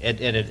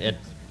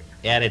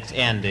its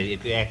end,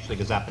 it actually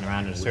goes up and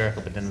around in a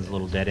circle, but then there's a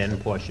little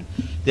dead-end portion.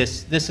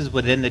 This is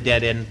within the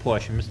dead-end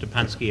portion. Mr.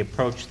 Punske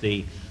approached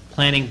the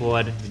planning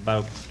board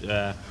about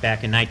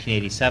back in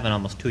 1987,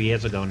 almost 2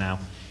 years ago now,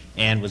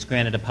 and was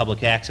granted a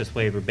public access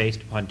waiver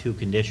based upon two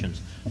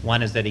conditions.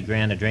 One is that he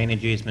grant a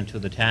drainage easement to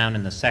the town,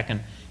 and the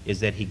second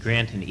is that he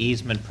grant an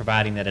easement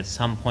providing that at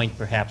some point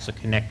perhaps a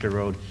connector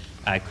road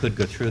could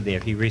go through there.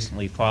 He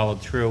recently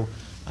followed through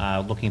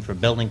looking for a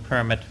building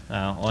permit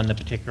on the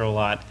particular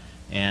lot,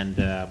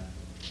 and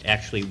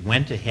actually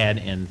went ahead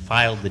and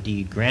filed the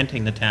deed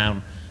granting the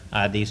town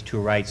these two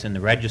rights in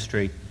the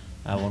registry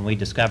when we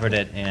discovered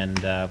it, and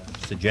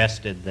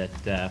suggested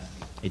that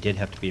it did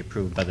have to be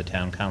approved by the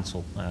town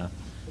council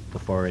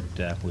before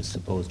it was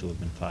supposed to have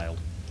been filed.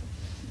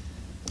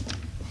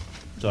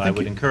 So I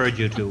would encourage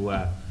you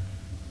to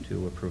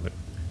approve it.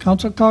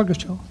 Councilor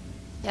Cargachow.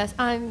 Yes,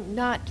 I'm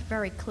not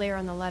very clear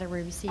on the letter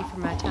we received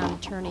from our town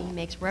attorney. He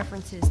makes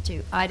references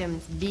to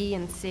items B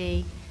and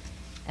C,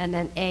 and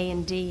then A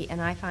and D,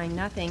 and I find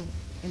nothing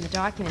in the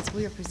documents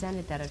we were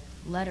presented that a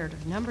letter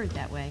numbered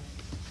that way.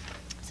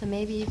 So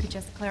maybe you could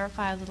just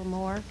clarify a little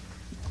more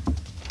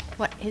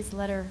what his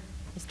letter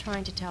is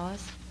trying to tell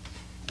us.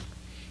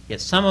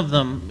 Yes, some of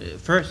them,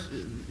 first,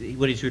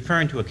 what he's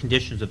referring to are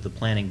conditions of the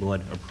planning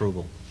board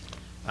approval.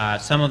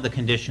 Some of the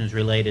conditions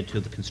related to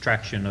the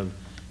construction of,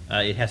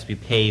 it has to be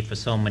paved for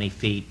so many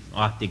feet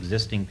off the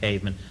existing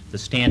pavement. The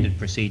standard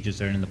procedures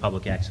are in the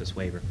public access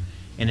waiver.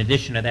 In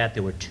addition to that,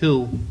 there were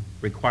two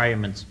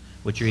requirements,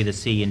 which are either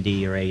C and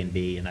D or A and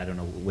B, and I don't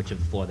know which of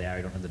the four they are.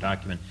 I don't have the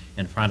document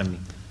in front of me,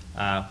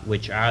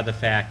 which are the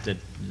fact that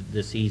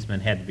this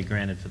easement had to be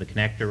granted for the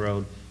connector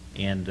road,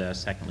 and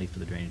secondly for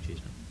the drainage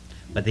easement.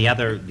 But the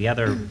other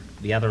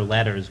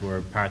letters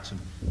were parts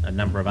of a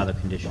number of other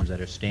conditions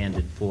that are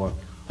standard for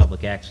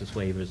public access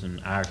waivers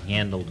and are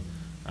handled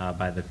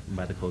by the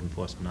code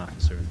enforcement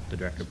officer and the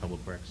director of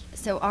public works.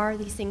 So are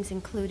these things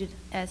included,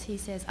 as he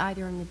says,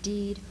 either in the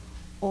deed,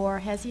 or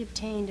has he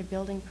obtained a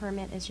building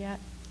permit as yet?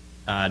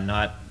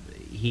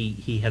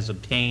 He has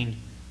obtained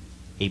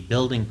a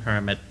building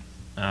permit,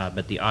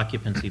 but the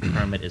occupancy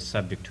permit is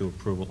subject to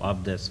approval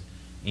of this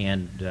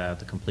and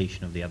the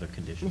completion of the other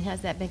conditions. And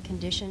has that been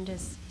conditioned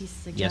as he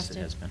suggested? Yes, it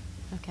has been.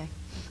 Okay.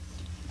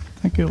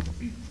 Thank you.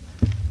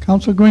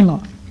 Councilor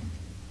Greenlaw.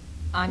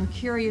 I'm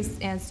curious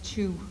as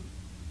to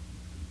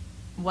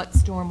what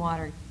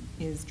stormwater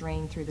is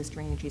drained through this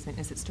drainage easement.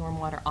 Is it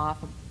stormwater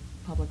off a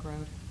public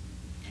road?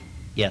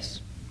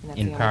 Yes, And that's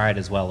in the only- part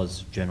as well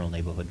as general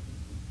neighborhood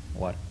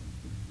water.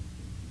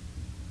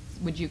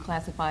 Would you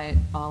classify it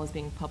all as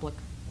being public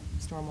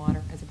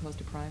stormwater as opposed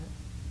to private?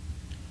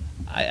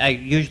 I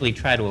usually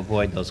try to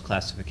avoid those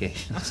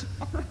classifications.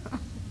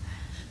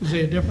 Is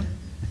there a difference?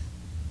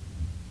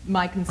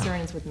 My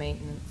concern is with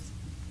maintenance,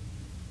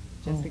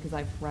 just because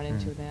I've run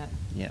into that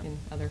Yeah. in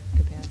other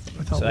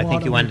capacities. So I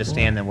think you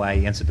understand then why I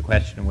answered the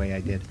question the way I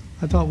did.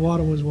 I thought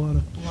water was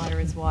water. Water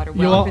is water. You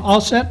Well, if it's-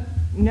 all set?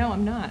 No,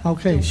 I'm not.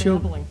 Okay, Still sure.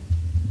 babbling.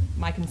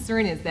 My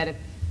concern is that if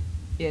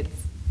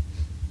it's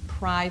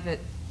private,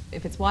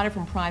 if it's water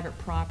from private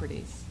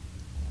properties,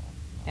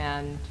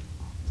 and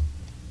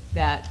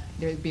that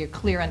there'd be a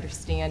clear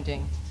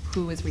understanding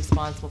who is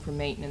responsible for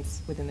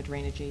maintenance within the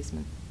drainage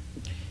easement.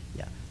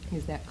 Yeah.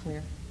 Is that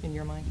clear in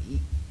your mind?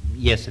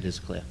 Yes, it is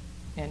clear.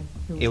 And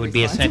who It is would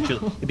be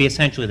responsible?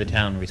 essentially the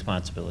town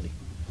responsibility,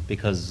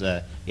 because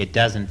it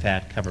does in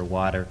fact cover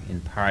water in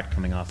part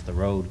coming off the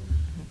road,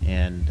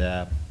 and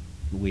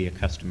we are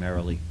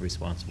customarily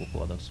responsible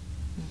for those.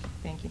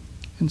 Thank you.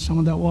 And some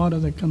of that water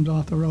that comes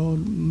off the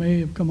road may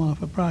have come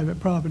off a private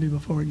property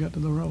before it got to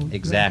the road. Is that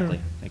Exactly,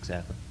 correct?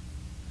 exactly.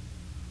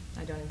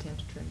 I don't intend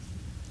to trace.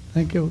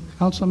 Thank you.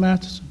 Councilor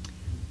Matheson?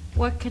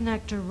 What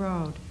connector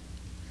road?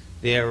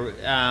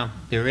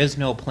 There is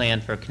no plan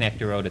for a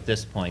connector road at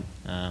this point.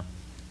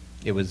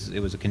 It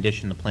was a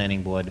condition the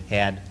planning board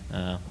had,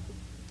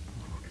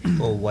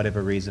 for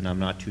whatever reason, I'm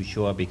not too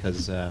sure,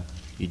 because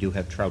you do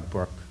have Trout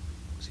Brook,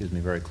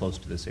 very close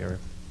to this area.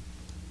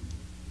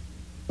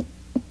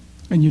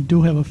 And you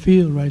do have a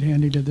field right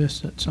handy to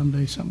this that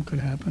someday something could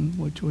happen,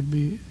 which would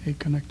be a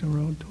connector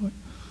road to it.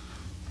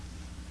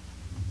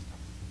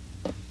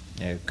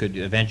 It could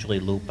eventually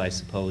loop, I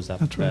suppose, up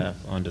That's right.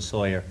 onto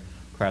Sawyer,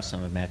 across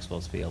some of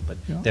Maxwell's field.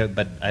 Yeah.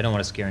 But I don't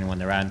want to scare anyone.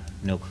 There are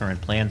no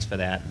current plans for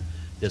that.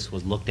 This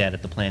was looked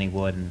at the planning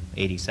board in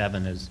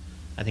 '87 as,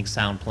 I think,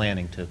 sound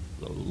planning to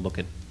look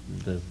at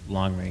the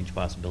long-range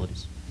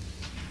possibilities.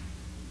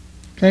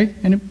 Okay,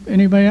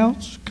 anybody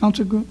else?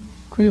 Councilor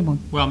Cleveland?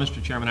 Well,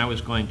 Mr. Chairman, I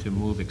was going to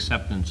move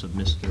acceptance of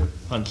Mr.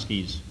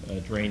 Punsky's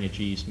drainage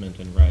easement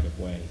and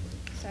right-of-way.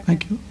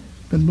 Thank you.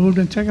 Been moved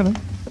and seconded.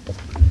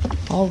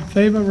 All in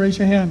favor, raise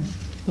your hand.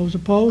 Those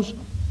opposed?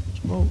 Let's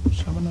vote,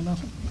 7-0.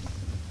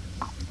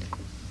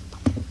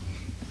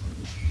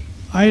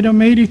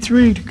 Item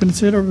 83, to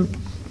consider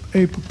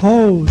a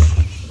proposed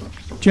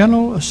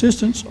general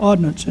assistance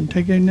ordinance and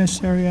take any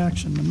necessary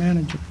action. The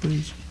manager,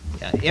 please.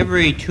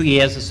 Every 2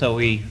 years or so,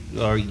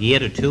 or a year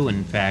to two,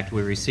 in fact,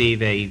 we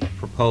receive a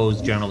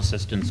proposed general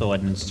assistance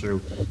ordinance through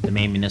the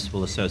Maine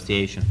Municipal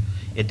Association.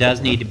 It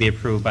does need to be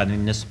approved by the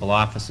municipal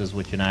offices,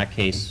 which in our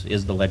case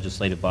is the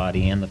legislative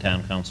body and the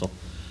town council.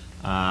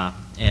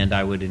 And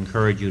I would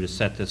encourage you to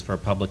set this for a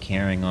public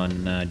hearing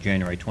on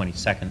January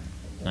 22nd,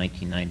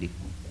 1990.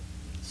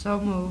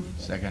 So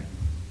moved. Second.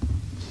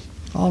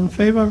 All in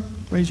favor,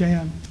 raise your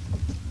hand.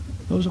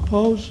 Those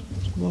opposed?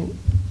 Let's vote,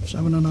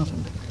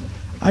 7-0.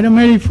 Item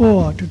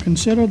 84, to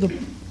consider the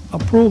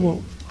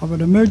approval of an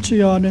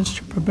emergency ordinance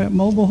to prevent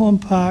mobile home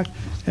park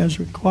as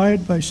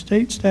required by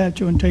state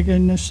statute and take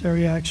any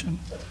necessary action.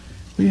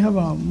 We have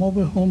a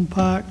mobile home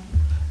park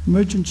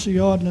emergency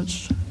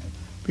ordinance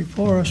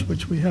before us,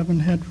 which we haven't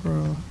had for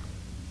a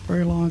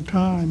very long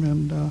time,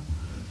 and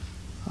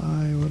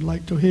I would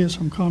like to hear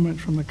some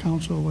comments from the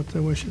council what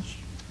their wishes.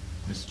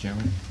 Mr.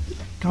 Chairman?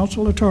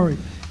 Councilor Torrey.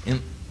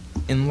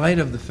 In light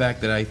of the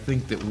fact that I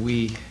think that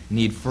we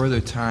need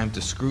further time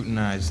to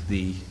scrutinize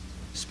the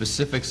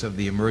specifics of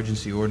the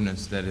emergency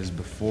ordinance that is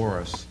before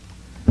us,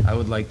 I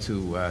would like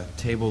to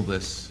table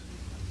this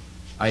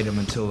item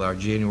until our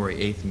January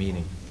 8th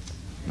meeting,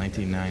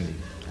 1990.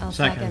 I'll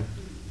second.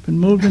 Been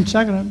moved and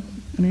seconded.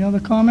 Any other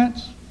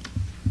comments?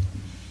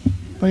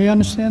 Everybody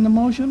understand the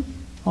motion?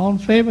 All in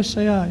favor,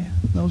 say aye.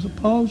 Those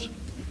opposed?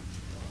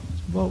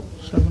 Let's vote,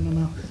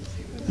 7-0.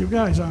 You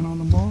guys aren't on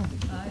the ball.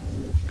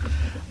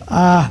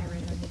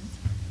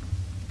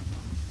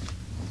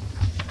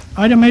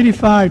 Item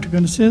 85, to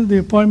consider the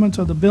appointments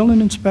of the building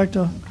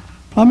inspector,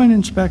 plumbing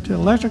inspector,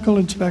 electrical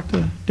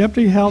inspector,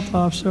 deputy health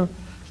officer,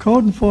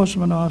 code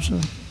enforcement officer,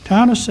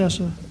 town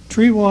assessor,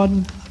 tree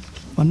warden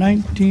for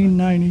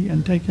 1990,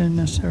 and take any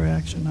necessary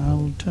action.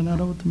 I'll turn that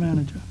over to the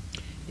manager.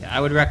 I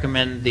would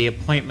recommend the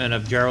appointment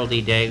of Gerald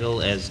E.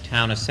 Daigle as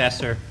town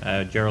assessor,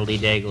 Gerald E.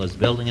 Daigle as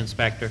building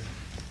inspector,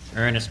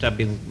 Ernest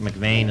W.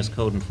 McVeigh as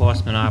code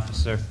enforcement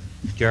officer,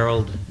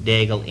 Gerald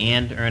Daigle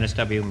and Ernest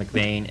W.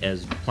 McVeigh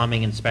as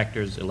plumbing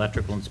inspectors,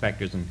 electrical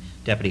inspectors, and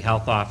deputy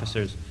health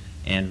officers,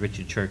 and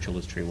Richard Churchill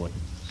as tree warden.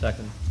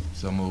 Second.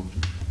 So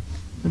moved.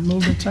 Been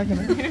moved and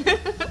seconded.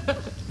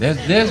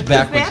 There's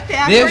backwards.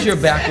 backwards? There's your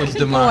backwards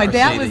democracy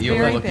that that was you were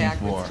very looking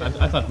backwards. for.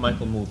 I thought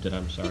Michael moved it,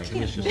 I'm sorry. He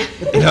was just,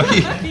 No,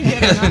 he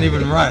hasn't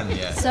even run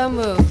yet. So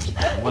moved.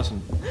 I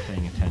wasn't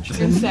paying attention.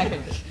 And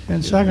seconded.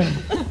 And seconded.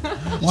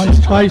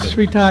 Once, twice,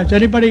 3 times.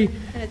 Anybody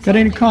got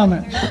any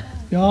comments?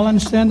 You all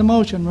understand the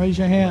motion? Raise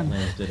your hand.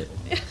 Lance did it.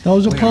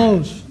 Those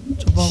opposed?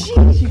 It's a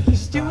vote.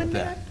 He's doing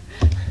that?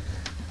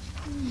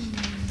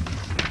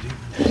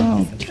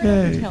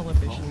 Okay.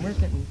 Television, we're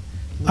getting...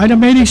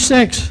 Item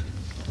 86,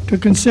 to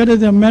consider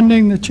the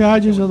amending the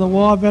charges of the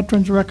War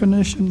Veterans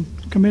Recognition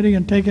Committee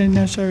and take any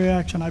necessary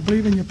action. I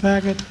believe in your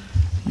packet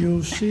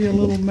you see a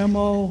little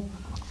memo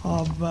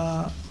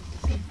of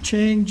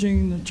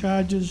changing the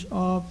charges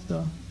of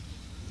the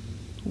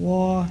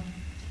War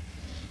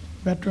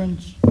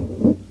Veterans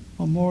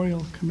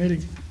Memorial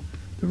Committee.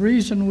 The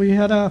reason we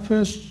had our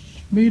first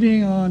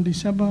meeting on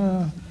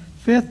December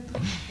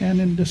 5th, and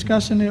in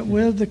discussing it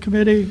with the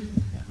committee,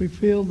 we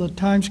feel the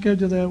time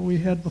schedule that we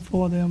had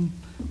before them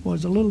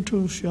was a little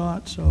too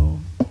short, so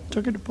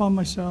took it upon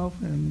myself,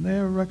 and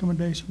their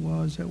recommendation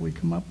was that we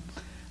come up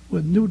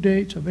with new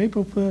dates of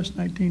April 1st,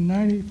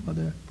 1990 for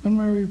the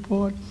preliminary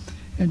report,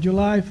 and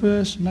July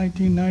 1st,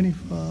 1990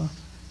 for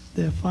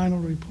their final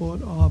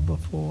report or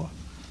before.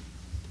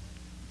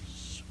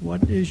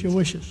 What is your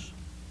wishes?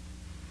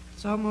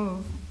 So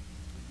moved.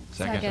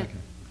 Second.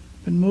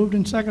 Been moved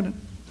and seconded.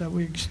 that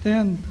we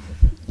extend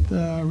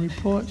the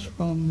reports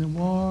from the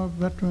War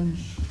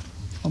Veterans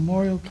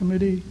Memorial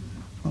Committee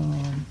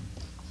from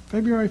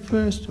February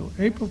 1st to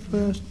April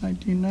 1st,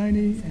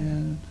 1990,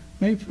 and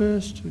May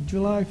 1st to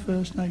July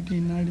 1st,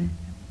 1990.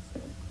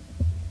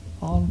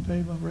 All in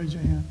favor, raise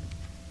your hand.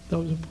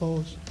 Those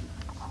opposed?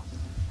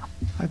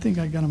 I think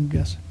I got them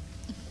guessing.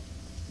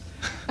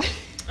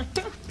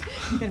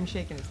 You got him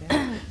shaking his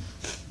head.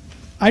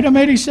 Item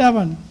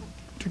 87,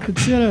 to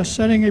consider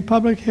setting a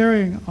public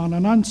hearing on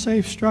an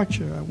unsafe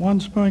structure at 1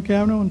 Spurwink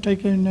Avenue and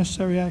take any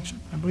necessary action.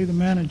 I believe the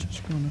manager's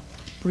going to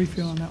brief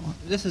you on that one.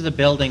 This is a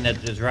building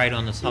that is right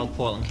on the South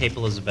Portland Cape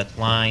Elizabeth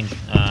line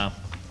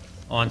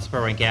on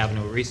Spurwink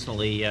Avenue. It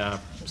recently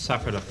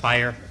suffered a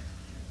fire,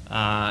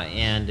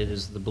 and it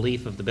is the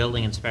belief of the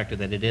building inspector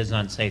that it is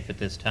unsafe at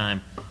this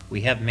time.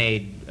 We have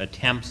made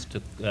attempts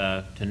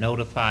to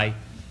notify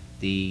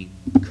the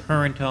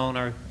current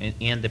owner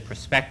and the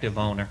prospective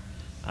owner.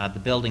 The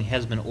building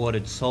has been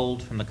ordered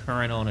sold from the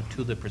current owner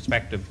to the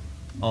prospective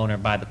owner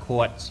by the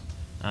courts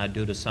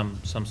due to some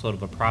sort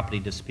of a property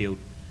dispute.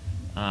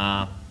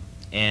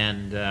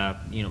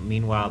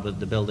 Meanwhile,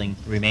 the building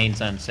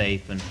remains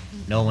unsafe and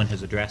no one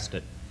has addressed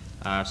it.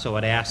 So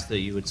I'd ask that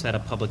you would set a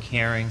public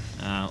hearing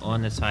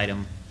on this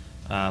item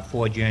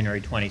for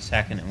January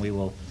 22nd, and we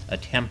will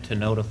attempt to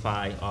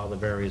notify all the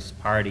various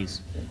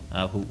parties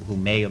who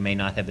may or may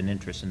not have an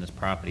interest in this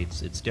property.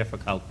 It's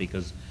difficult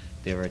because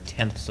there are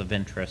tenths of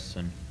interests,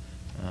 and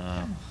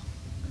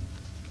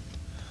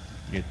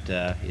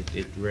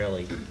it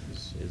really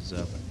is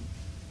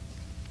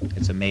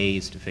it's a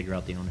maze to figure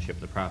out the ownership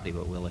of the property,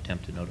 but we'll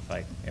attempt to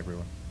notify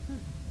everyone.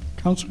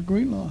 Councilor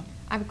Greenlaw.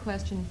 I have a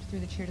question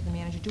through the chair to the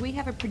manager. Do we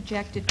have a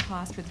projected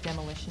cost for the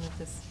demolition of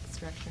this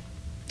structure?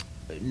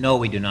 No,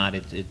 we do not.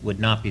 It would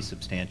not be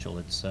substantial.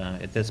 It's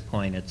at this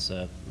point, it's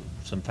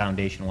some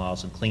foundation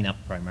walls and cleanup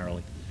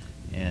primarily,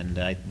 and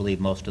I believe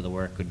most of the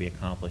work could be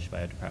accomplished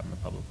by a Department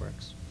of Public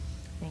Works.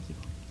 Thank you.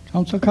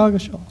 Councilor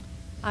Coggeshall.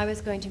 I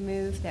was going to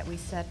move that we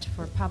set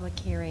for public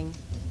hearing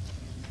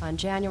on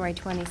January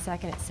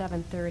 22nd at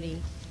 7:30,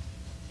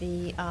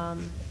 the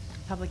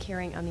public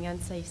hearing on the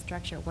unsafe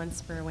structure at 1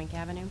 Spurwink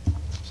Avenue.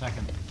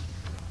 Second.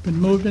 Been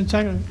moved and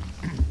seconded.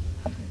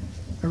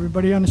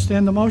 Everybody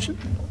understand the motion?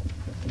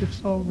 If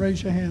so,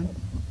 raise your hand.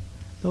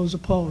 Those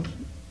opposed?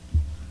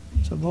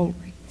 It's a vote,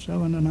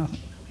 7-0.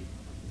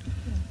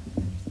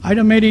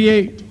 Item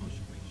 88,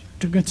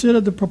 to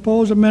consider the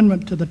proposed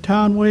amendment to the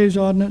Town Ways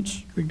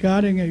Ordinance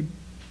regarding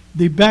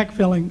the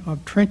backfilling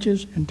of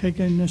trenches and take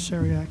any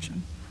necessary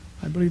action.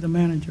 I believe the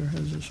manager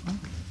has this one.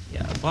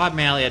 Yeah, Bob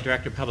Malley, our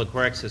Director of Public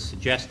Works, has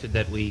suggested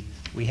that we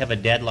have a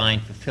deadline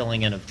for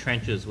filling in of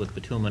trenches with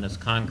bituminous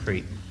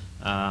concrete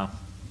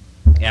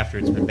after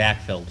it's been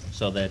backfilled,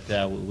 so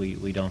that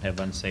we don't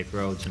have unsafe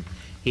roads. And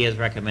he has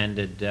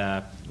recommended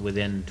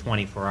within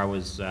 24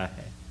 hours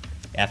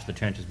after the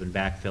trench has been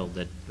backfilled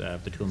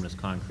that bituminous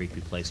concrete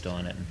be placed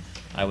on it. And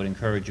I would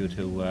encourage you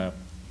to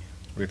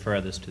refer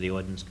this to the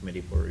Ordinance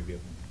Committee for review.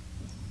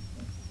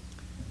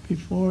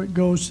 Before it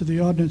goes to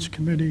the Ordinance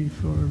Committee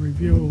for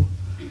review,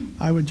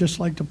 I would just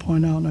like to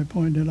point out, and I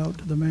pointed out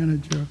to the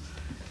manager,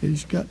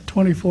 he's got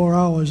 24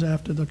 hours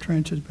after the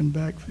trench has been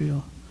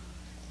backfilled.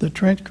 The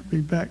trench could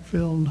be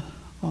backfilled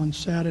on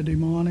Saturday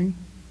morning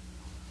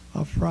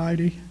or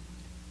Friday,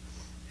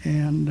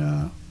 and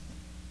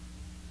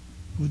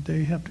would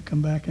they have to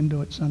come back and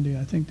do it Sunday?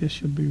 I think this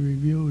should be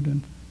reviewed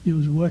and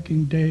use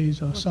working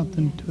days or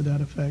something to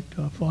that effect,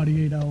 or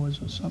 48 hours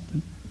or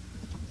something,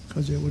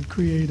 because it would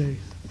create a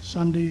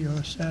Sunday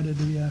or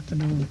Saturday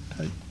afternoon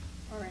type.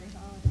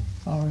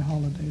 Or a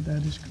holiday,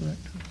 that is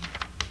correct.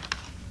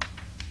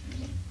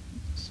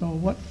 So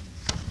what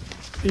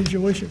is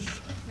your wishes?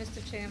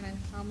 Mr. Chairman,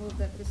 I'll move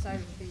that this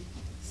item be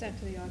sent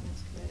to the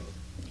Ordinance Committee.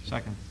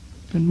 Second.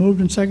 Been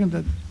moved and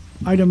seconded that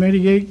item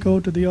 88 go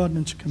to the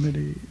Ordinance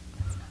Committee.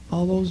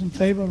 All those in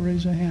favor,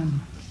 raise your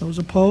hand. Those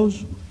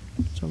opposed?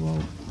 It's a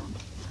vote.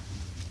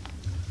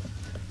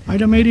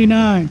 Item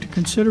 89, to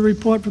consider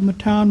report from the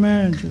town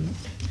manager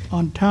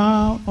on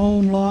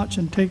town-owned lots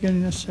and take any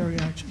necessary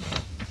action.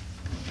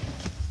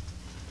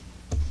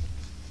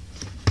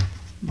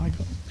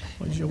 Michael,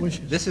 what is your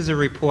wishes? This is a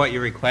report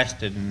you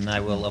requested, and I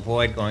will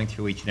avoid going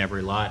through each and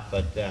every lot,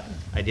 but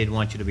I did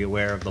want you to be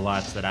aware of the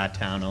lots that are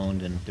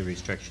town-owned and the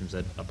restrictions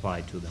that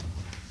apply to them.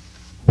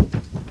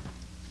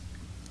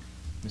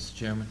 Mr.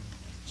 Chairman,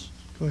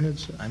 Go ahead,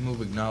 sir. I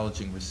move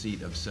acknowledging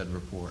receipt of said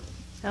report.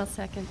 I'll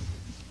second.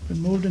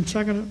 Been moved and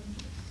seconded.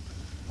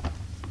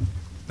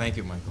 Thank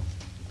you, Michael,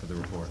 for the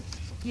report.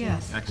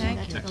 Yes, That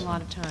thank you. took a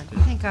lot of time.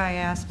 I think I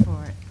asked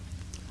for it.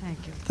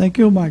 Thank you. Thank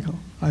you, Michael.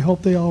 I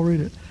hope they all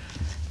read it.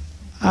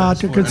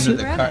 To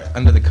consider,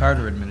 Under the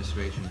Carter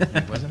administration,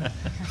 wasn't it?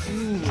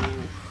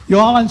 you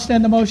all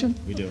understand the motion?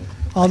 We do.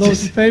 All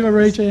those in favor,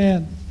 raise your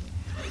hand.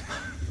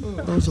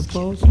 Those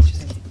opposed?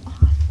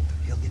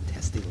 He'll get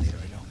testy later,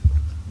 I know.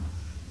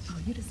 Oh,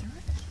 you deserve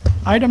it.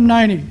 Item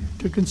 90,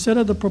 to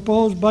consider the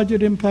proposed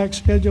budget impact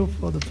schedule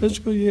for the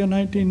fiscal year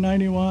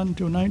 1991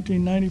 to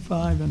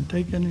 1995 and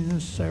take any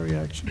necessary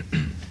action.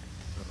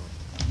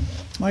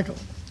 Michael.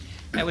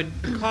 I would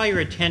call your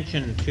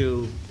attention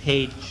to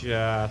page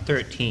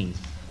 13.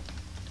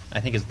 I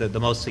think is the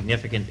most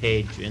significant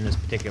page in this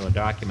particular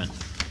document.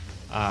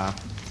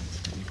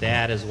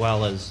 That as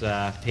well as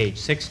page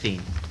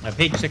 16.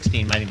 Page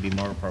 16 might even be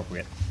more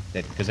appropriate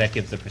because that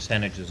gives the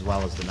percentage as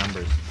well as the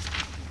numbers.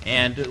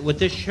 And what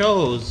this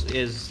shows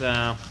is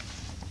for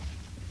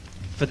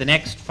the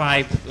next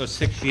 5 or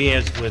 6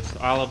 years with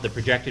all of the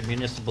projected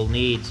municipal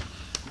needs,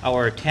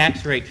 our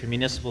tax rate for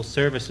municipal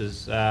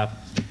services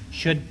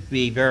should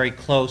be very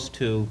close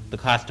to the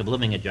cost of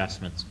living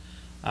adjustments.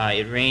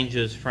 It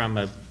ranges from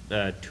a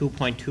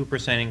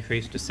 2.2%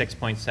 increase to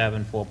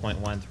 6.7,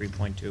 4.1,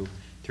 3.2,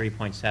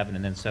 3.7,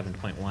 and then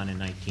 7.1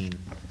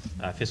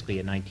 in fiscal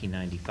year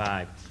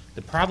 1995.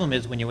 The problem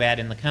is when you add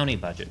in the county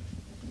budget.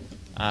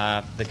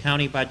 The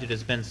county budget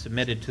has been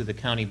submitted to the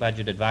County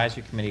Budget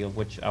Advisory Committee, of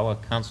which our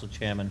council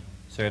chairman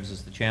serves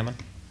as the chairman.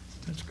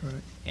 That's correct.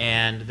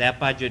 And that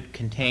budget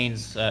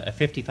contains a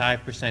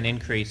 55%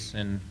 increase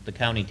in the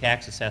county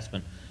tax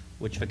assessment,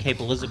 which for Cape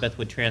Elizabeth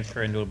would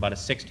transfer into about a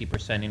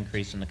 60%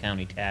 increase in the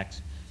county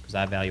tax, because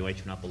our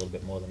valuation went up a little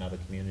bit more than other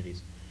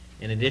communities.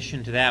 In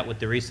addition to that, with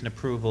the recent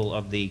approval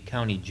of the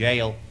county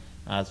jail,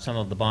 some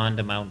of the bond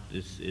amount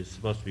is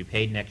supposed to be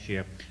paid next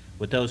year.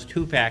 With those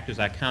two factors,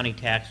 our county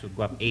tax would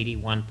go up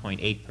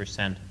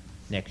 81.8%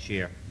 next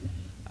year.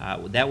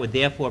 That would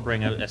therefore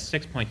bring a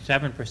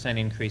 6.7%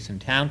 increase in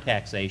town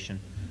taxation,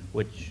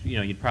 which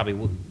you'd probably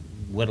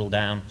whittle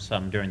down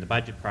some during the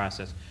budget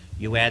process.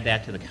 You add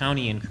that to the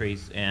county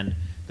increase, and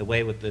the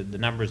way with the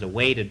numbers are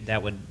weighted,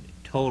 that would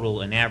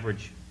total an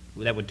average.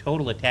 That would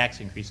total a tax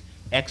increase,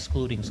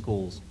 excluding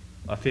schools,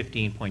 of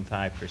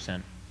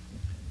 15.5%.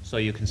 So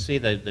you can see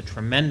the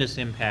tremendous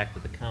impact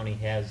that the county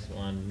has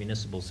on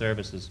municipal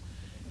services.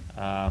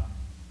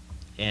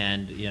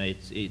 And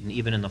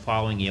even in the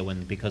following year,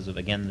 when because of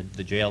again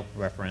the jail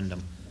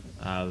referendum,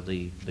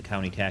 the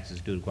county tax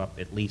is due to go up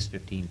at least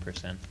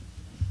 15%.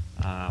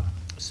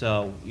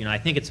 So I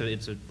think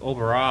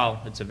overall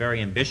it's a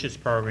very ambitious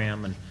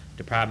program, and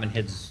department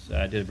heads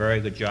did a very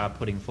good job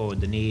putting forward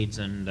the needs.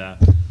 And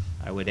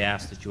I would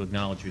ask that you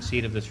acknowledge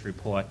receipt of this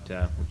report,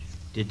 which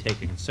did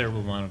take a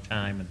considerable amount of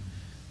time,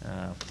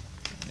 and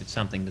it's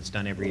something that's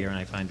done every year, and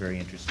I find very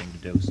interesting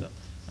to do. So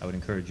I would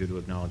encourage you to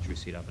acknowledge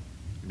receipt of it.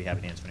 I'd be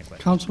happy to answer any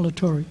questions. Councilor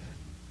Torrey.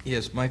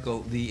 Yes,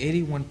 Michael, the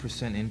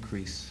 81%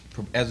 increase,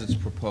 as it's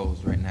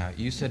proposed right now,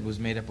 you said was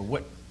made up of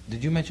what?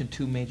 Did you mention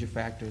two major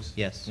factors?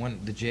 Yes. One,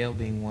 the jail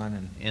being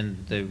one,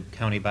 and the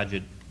county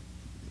budget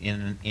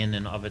in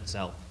and of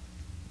itself.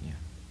 Yeah.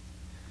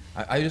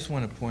 I just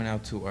want to point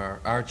out to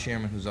our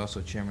chairman, who's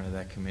also chairman of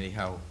that committee,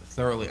 how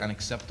thoroughly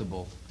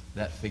unacceptable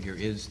that figure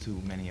is to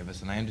many of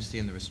us. And I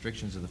understand the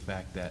restrictions of the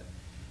fact that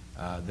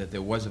that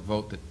there was a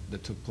vote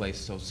that took place,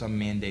 so some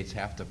mandates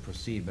have to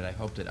proceed, but I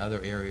hope that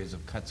other areas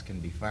of cuts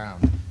can be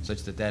found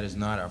such that that is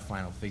not our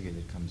final figure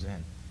that comes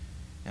in.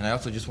 And I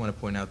also just want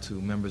to point out to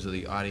members of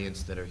the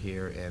audience that are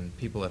here and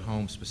people at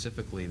home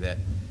specifically that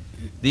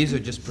these are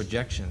just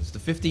projections. The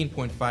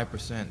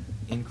 15.5%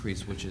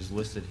 increase which is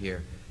listed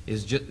here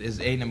is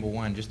number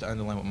one, just to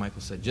underline what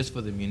Michael said, just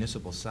for the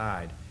municipal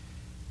side.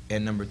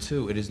 And number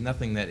two, it is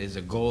nothing that is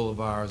a goal of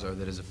ours or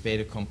that is a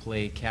fait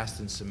accompli, cast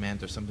in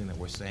cement, or something that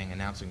we're saying,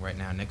 announcing right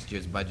now, next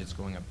year's budget's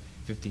going up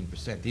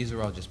 15%. These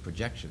are all just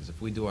projections.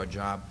 If we do our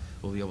job,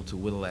 we'll be able to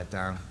whittle that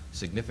down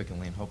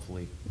significantly, and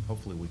hopefully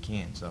we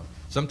can. So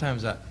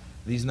sometimes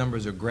these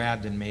numbers are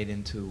grabbed and made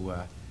into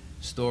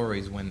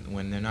stories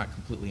when they're not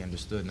completely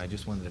understood, and I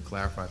just wanted to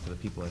clarify for the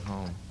people at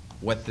home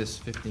what this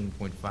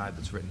 15.5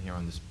 that's written here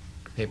on this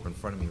paper in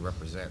front of me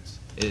represents.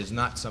 It is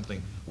not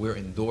something we're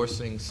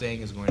endorsing,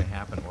 saying is going to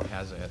happen, or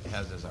has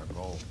as our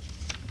goal.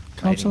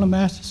 Councilor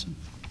Masterson.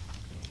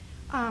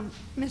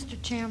 Mr.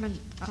 Chairman,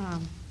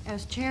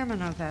 as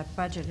chairman of that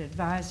Budget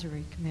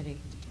Advisory Committee,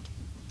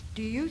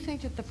 do you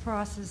think that the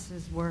process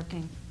is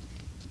working?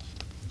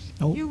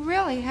 No. You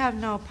really have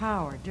no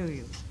power, do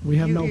you? We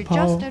have no you're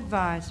power. Just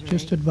advisory.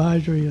 Just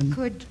advisory. And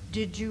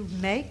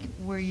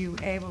were you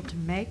able to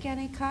make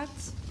any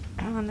cuts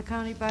on the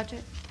county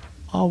budget?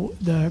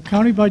 The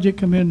county budget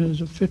come in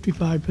as a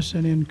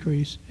 55%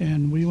 increase,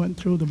 and we went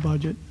through the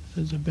budget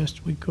as the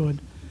best we could.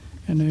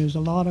 And there's a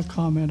lot of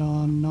comment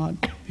on not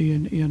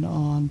being in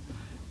on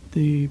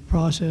the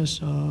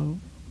process of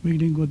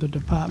meeting with the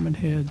department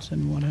heads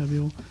and what have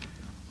you.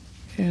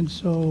 And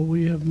so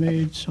we have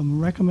made some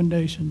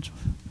recommendations.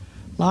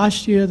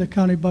 Last year, the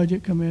county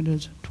budget come in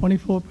as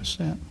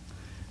 24%.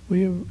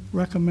 We have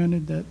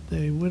recommended that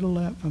they whittle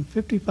that from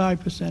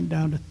 55%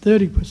 down to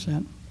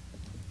 30%.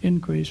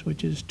 Increase,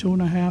 which is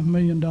 $2.5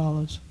 million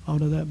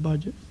out of that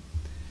budget.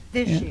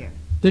 This year?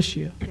 This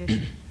year.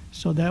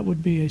 So that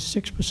would be a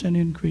 6%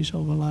 increase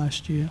over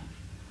last year.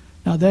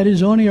 Now, that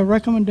is only a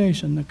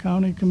recommendation. The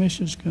county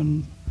commissioners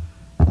can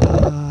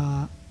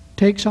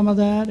take some of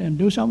that and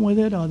do something with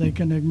it, or they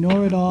can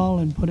ignore it all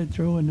and put it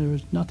through, and there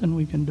is nothing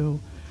we can do.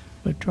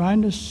 We're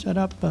trying to set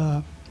up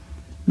a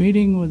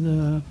meeting with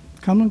the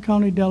Cumberland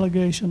County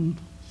delegation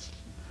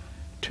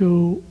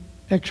to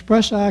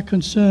express our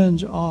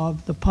concerns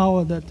of the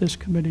power that this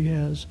committee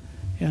has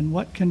and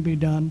what can be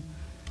done.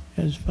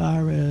 as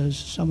far as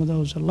some of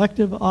those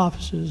elective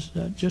offices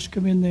that just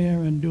come in there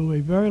and do a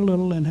very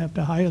little and have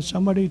to hire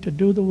somebody to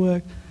do the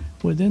work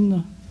within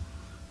the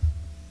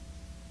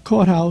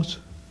courthouse,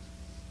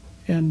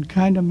 and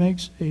kind of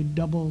makes a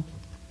double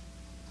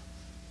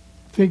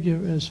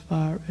figure as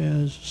far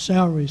as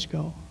salaries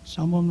go.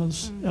 Some of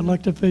the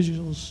elected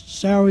officials'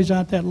 salaries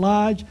aren't that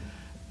large,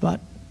 but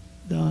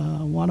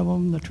one of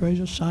them, the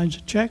treasurer, signs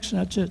the checks,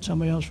 and that's it.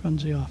 Somebody else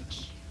runs the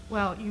office.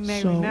 Well, you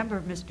may So-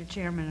 remember, Mr.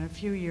 Chairman, a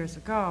few years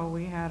ago,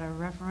 we had a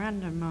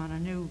referendum on a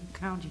new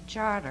county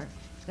charter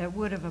that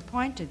would have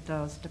appointed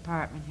those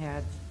department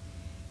heads,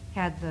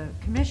 had the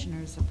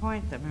commissioners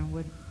appoint them, and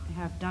would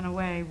have done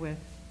away with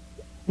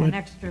an Would-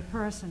 extra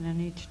person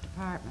in each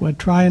department. We're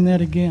trying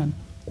that again,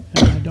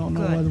 and I don't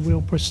know Good. whether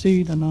we'll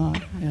proceed or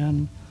not,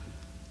 and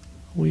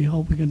we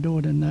hope we can do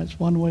it, and that's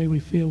one way we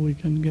feel we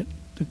can get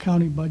the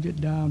county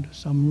budget down to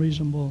some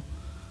reasonable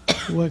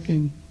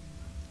working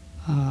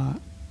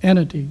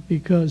entity,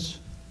 because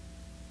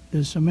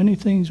there's so many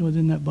things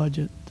within that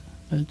budget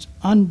that's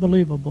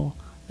unbelievable,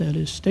 that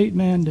is state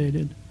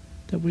mandated,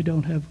 that we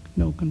don't have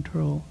no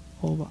control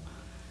over.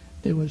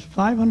 There was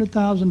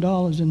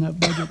 $500,000 in that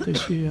budget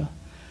this year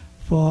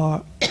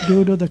for,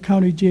 due to the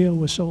county jail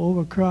was so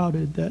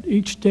overcrowded that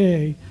each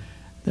day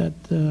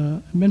that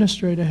the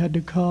administrator had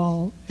to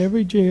call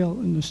every jail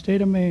in the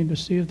state of Maine to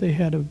see if they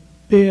had a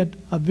bed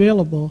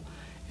available,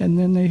 and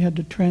then they had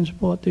to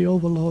transport the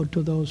overload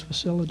to those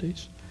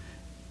facilities.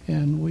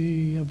 And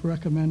we have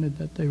recommended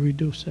that they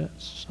reduce that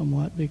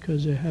somewhat,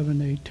 because they're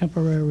having a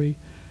temporary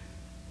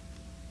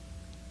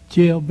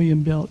jail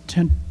being built,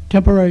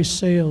 temporary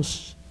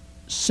cells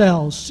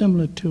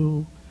similar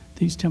to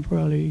these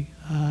temporarily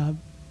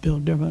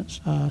built different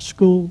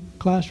school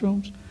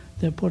classrooms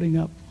they're putting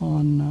up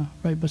on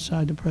right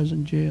beside the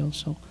present jail.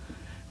 So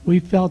we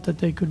felt that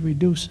they could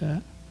reduce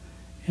that.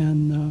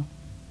 And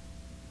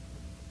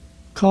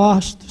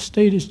cost, the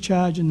state is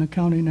charging the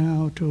county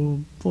now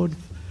to put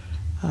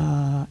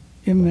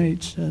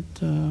inmates at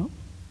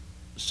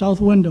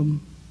South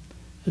Wyndham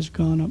has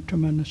gone up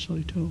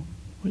tremendously too,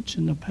 which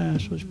in the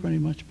past was pretty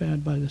much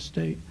bad by the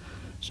state.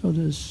 So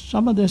there's,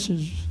 some of this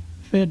is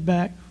fed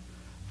back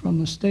from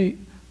the state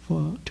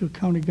to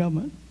county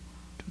government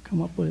to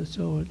come up with.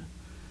 So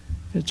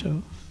it's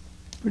a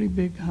pretty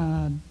big,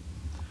 hard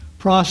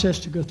process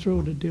to go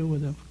through to deal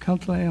with it.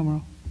 Councilor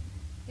Amaro.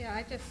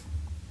 Yeah,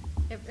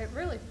 it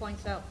really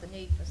points out the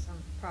need for some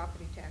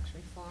property tax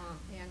reform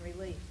and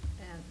relief.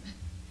 And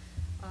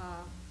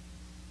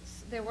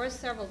there were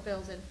several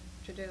bills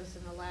introduced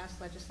in the last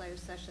legislative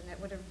session that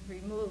would have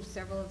removed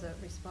several of the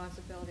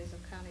responsibilities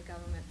of county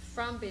government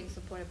from being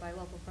supported by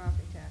local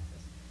property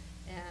taxes,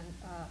 and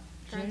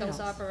turned those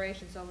Jails.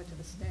 operations over to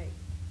the state.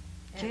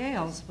 And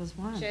Jails was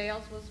one.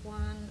 Jails was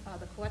one,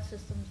 the court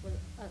systems was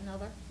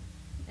another.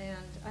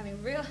 And, I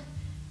mean, real,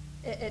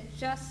 it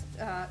just,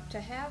 to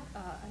have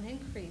an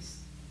increase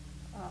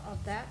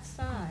of that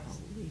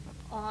size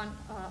on,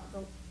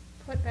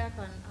 put back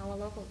on our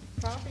local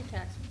property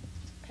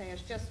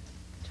taxpayers just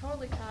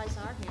totally ties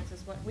our hands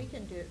as what we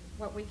can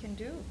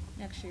do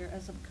next year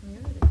as a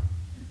community.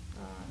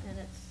 And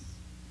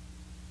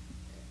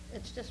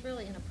it's just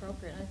really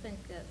inappropriate. I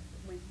think that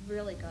we've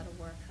really got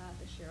to work hard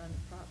this year on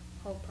the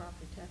whole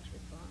property tax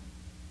reform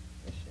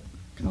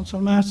issue.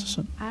 Councilor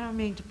Masterson. I don't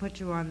mean to put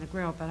you on the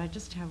grill, but I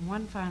just have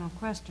one final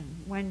question.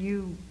 When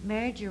you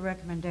made your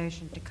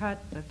recommendation to cut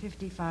the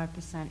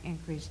 55%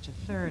 increase to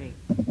 30,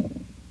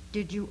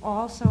 did you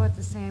also at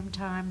the same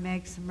time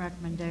make some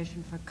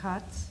recommendation for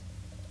cuts?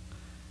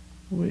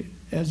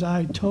 As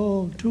I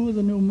told two of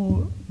the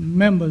new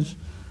members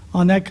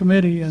on that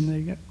committee, and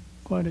they got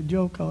quite a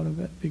joke out of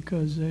it,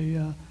 because they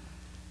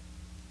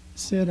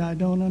said, I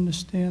don't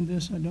understand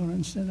this, I don't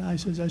understand that. I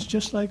said, that's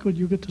just like when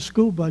you get the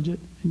school budget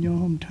in your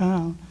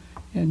hometown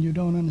and you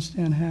don't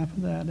understand half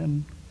of that.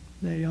 And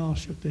they all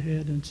shook their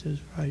head and says,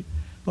 right.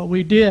 But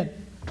we did.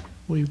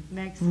 We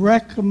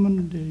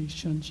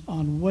recommendations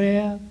on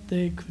where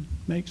they could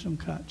make some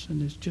cuts,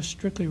 and it's just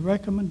strictly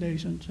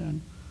recommendations,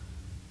 and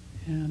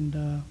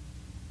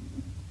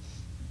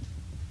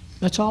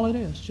that's all it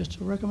is, just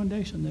a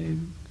recommendation. They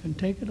can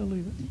take it or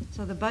leave it.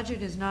 So the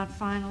budget is not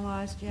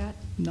finalized yet?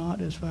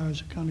 Not as far as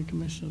the county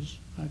commissioners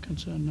are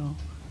concerned, no.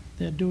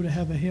 They're due to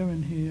have a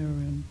hearing here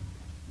in,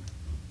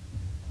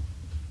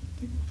 I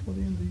think before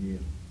the end of the year.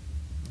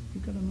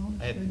 You got a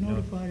notice? I had They no-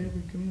 notify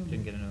every community.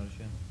 Didn't get a notice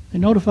yet. They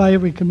notify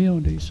every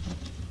community, so.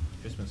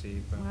 Christmas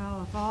Eve.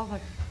 Well, if all the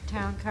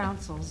town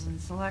councils and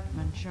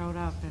selectmen showed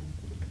up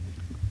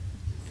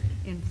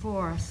in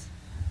force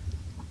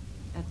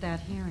at that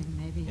hearing,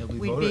 maybe It'll be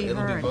we'd voted, be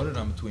it'll be heard. voted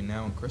on between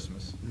now and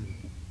Christmas.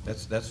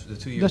 That's the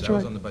 2 years That's I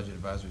was right. on the budget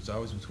advisory. It's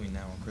always between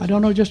now and Christmas. I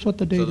don't know just what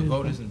the date So is. the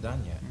vote but- isn't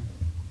done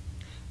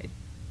yet.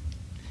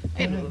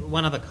 And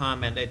one other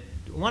comment.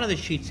 One of the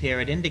sheets here,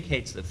 it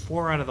indicates that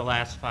 4 out of the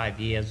last 5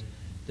 years,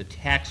 the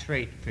tax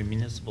rate for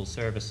municipal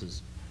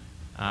services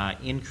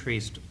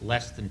increased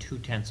less than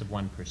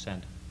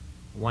 0.2%.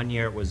 One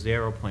year it was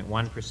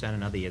 0.1%,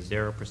 another year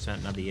 0%,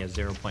 another year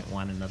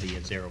 0.1, another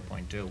year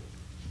 0.2.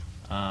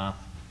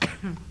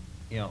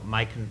 you know,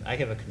 I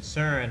have a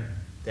concern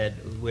that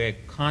we're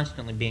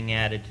constantly being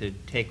added to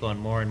take on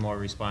more and more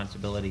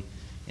responsibility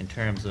in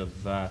terms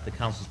of the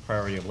council's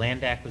priority of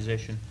land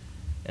acquisition,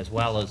 as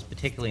well as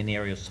particularly in the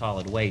area of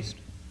solid waste.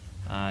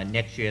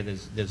 Next year,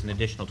 there's an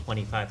additional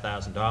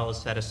 $25,000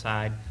 set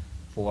aside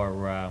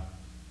for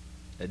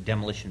a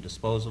demolition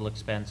disposal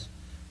expense.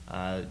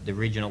 The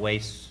regional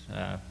waste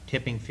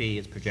tipping fee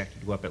is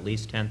projected to go up at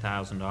least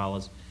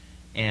 $10,000,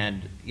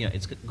 and you know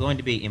it's going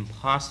to be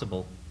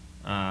impossible,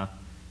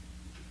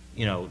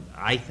 you know,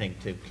 I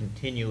think, to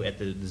continue at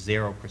the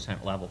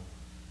 0% level.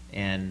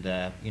 And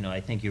you know,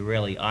 I think you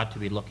really ought to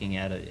be looking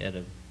at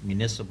a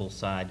municipal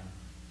side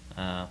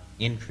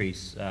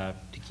increase to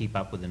keep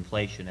up with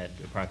inflation at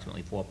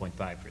approximately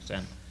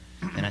 4.5%.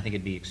 And I think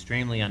it'd be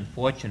extremely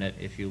unfortunate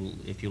if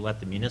you let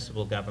the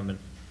municipal government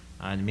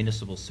and the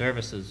municipal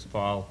services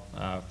fall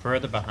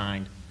further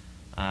behind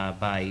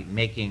by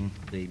making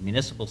the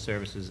municipal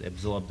services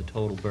absorb the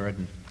total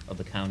burden of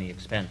the county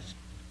expense.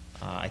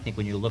 I think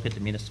when you look at the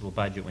municipal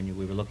budget,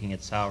 we were looking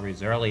at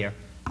salaries earlier,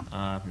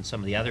 and some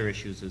of the other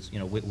issues is, you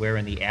know, we're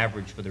in the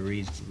average for the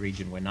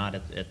region. We're not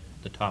at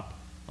the top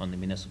on the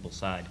municipal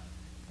side.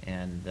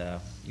 And,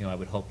 you know, I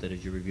would hope that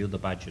as you review the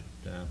budget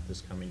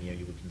this coming year,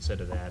 you would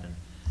consider that and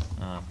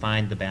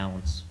find the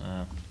balance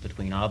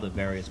between all the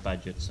various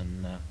budgets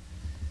and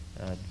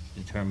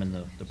determine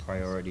the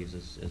priorities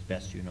as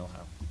best you know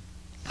how.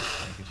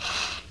 Thank you.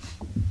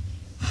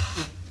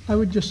 I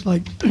would just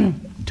like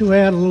to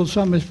add a little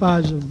something as far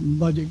as the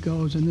budget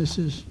goes, and this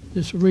is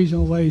this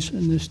regional waste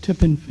and this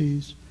tipping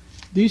fees.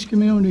 These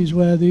communities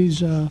where these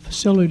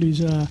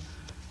facilities are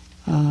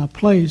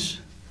placed,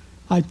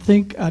 I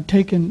think are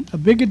taking a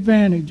big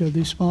advantage of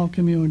these small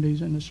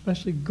communities, and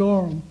especially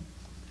Gorham,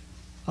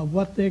 of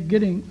what they're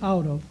getting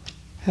out of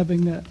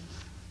having that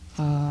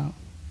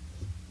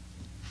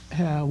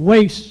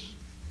waste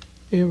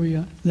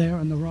area there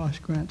on the Ross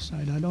Grant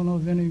site. I don't know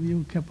if any of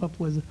you kept up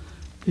with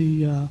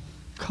the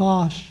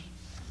cost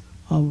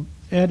of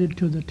added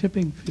to the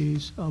tipping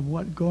fees of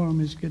what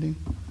Gorham is getting.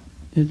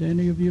 Did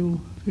any of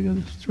you figure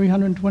this?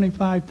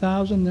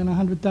 $325,000, then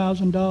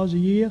 $100,000 a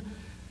year?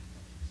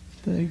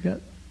 They got,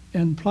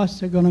 and plus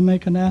they're going to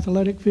make an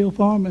athletic field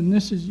for them, and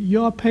this is,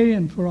 you're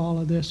paying for all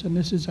of this, and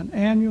this is an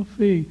annual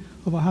fee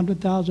of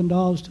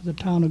 $100,000 to the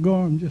town of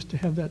Gorham just to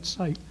have that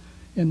site.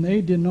 And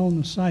they didn't own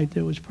the site,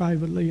 it was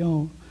privately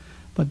owned,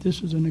 but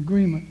this was an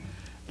agreement.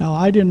 Now,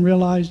 I didn't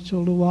realize till a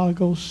little while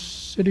ago,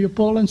 City of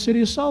Portland,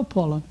 City of South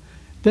Portland,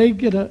 they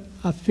get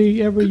a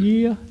fee every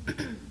year,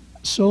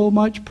 so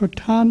much per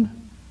ton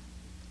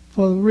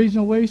for the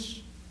regional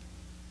waste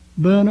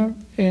burner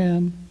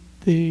and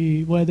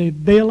where they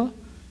baler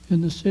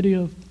in the City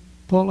of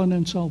Portland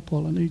and South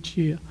Portland each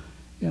year.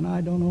 And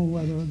I don't know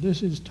whether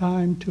this is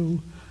time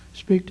to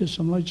speak to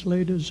some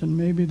legislators, and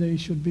maybe they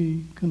should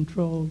be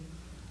controlled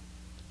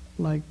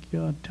like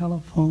your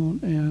telephone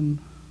and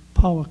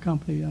power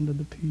company under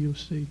the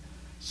PUC.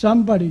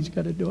 Somebody's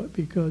got to do it,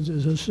 because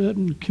there's a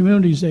certain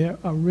communities there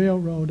are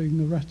railroading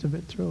the rest of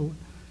it through.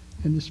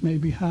 And this may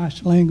be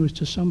harsh language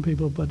to some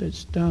people, but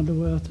it's down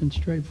to earth and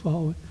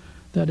straightforward.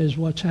 That is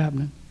what's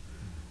happening.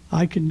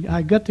 I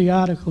got the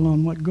article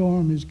on what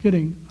Gorham is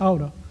getting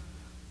out of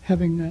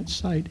having that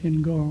site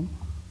in Gorham.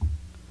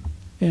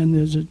 And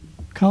there's a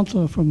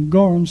counselor from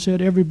Gorham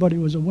said everybody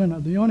was a winner.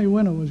 The only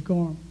winner was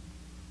Gorham,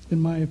 in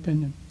my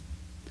opinion.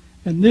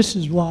 And this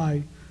is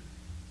why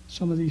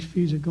some of these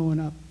fees are going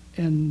up.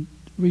 And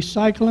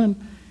recycling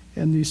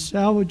and these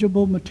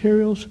salvageable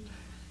materials,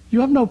 you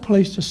have no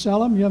place to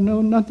sell them. You have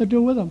nothing to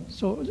do with them.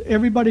 So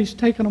everybody's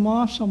taking them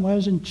off somewhere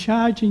and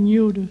charging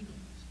you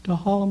to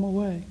haul them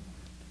away.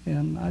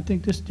 And I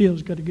think this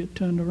deal's got to get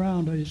turned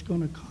around, or it's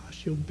going to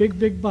cost you big,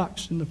 big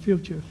bucks in the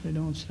future if they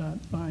don't start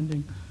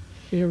finding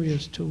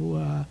areas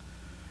to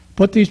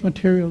put these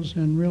materials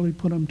and really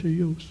put them to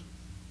use.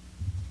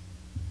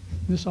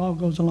 This all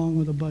goes along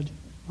with the budget,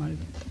 I think.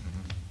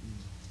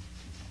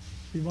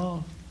 We've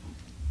all,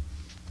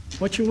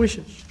 what's your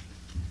wishes?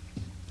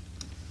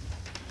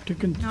 I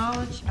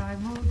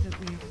move that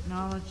we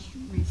acknowledge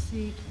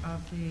receipt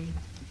of the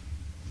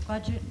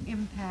budget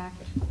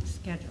impact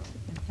schedule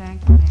and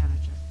thank the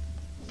manager.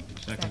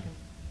 Second.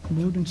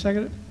 Moved and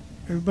seconded.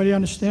 Everybody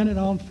understand it?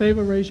 All in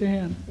favor, raise your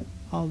hand.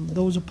 All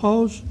those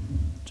opposed?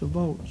 It's a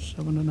vote,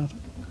 7-0.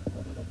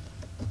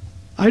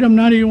 Item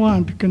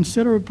 91, to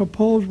consider a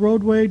proposed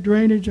roadway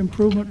drainage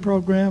improvement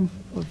program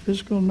for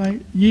fiscal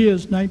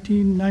years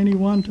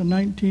 1991 to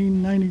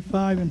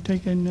 1995 and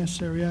take any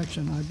necessary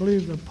action. I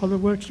believe the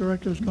Public Works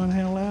Director is going to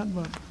handle that,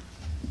 but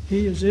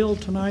he is ill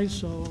tonight,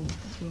 so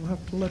we'll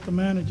have to let the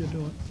manager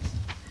do it.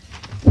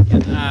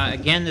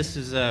 Again, this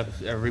is a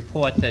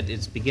report that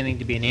is beginning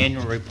to be an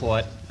annual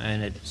report,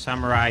 and it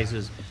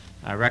summarizes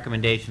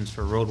recommendations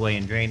for roadway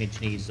and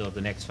drainage needs over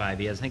the next 5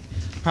 years. I think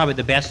probably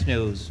the best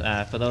news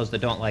for those that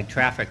don't like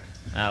traffic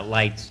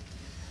lights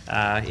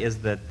is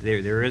that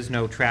there is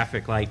no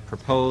traffic light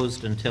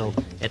proposed until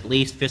at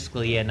least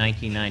fiscal year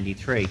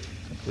 1993,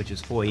 which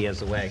is 4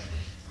 years away.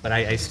 But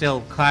I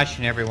still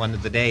caution everyone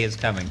that the day is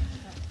coming.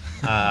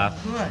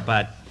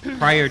 But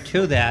prior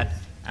to that,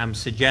 I'm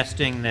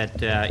suggesting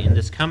that in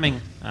this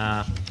coming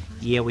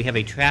year, we have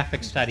a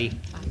traffic study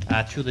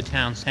through the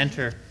town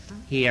center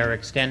here,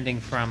 extending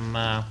from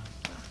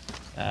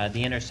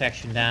the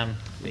intersection down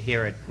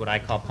here at what I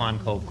call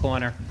Pond Cove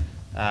Corner,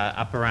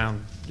 up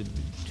around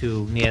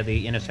to near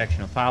the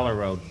intersection of Fowler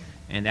Road,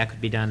 and that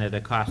could be done at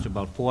a cost of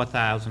about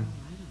 $4,000.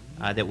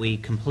 That we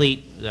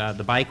complete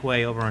the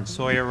bikeway over on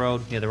Sawyer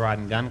Road near the Rod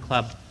and Gun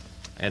Club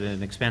at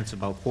an expense of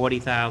about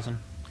 $40,000.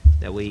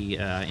 That we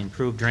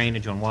improve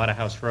drainage on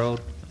Waterhouse Road,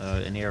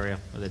 an area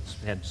that's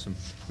had some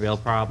real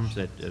problems,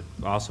 at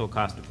also a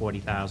cost of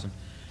 $40,000.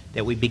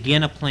 That we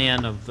begin a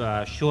plan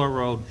of Shore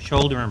Road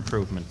shoulder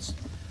improvements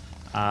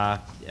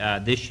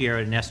this year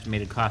at an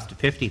estimated cost of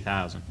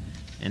 $50,000.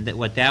 And that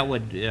what that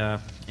would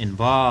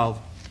involve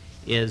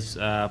is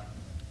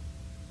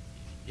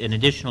an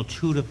additional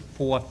 2 to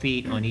 4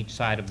 feet on each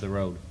side of the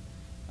road.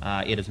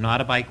 It is not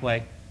a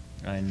bikeway,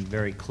 and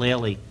very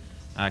clearly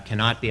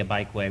cannot be a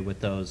bikeway with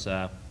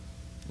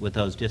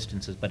those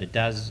distances, but it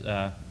does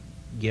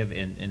give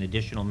an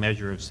additional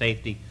measure of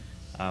safety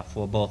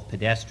for both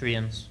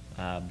pedestrians,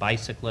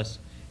 bicyclists,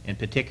 and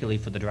particularly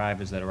for the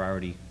drivers that are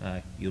already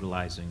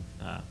utilizing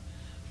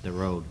the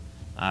road.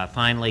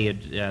 Finally,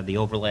 the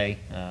overlay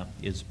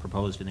is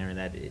proposed in there, and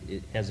that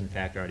it has in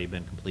fact already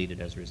been completed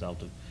as a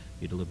result of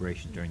your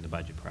deliberations during the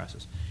budget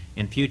process.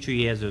 In future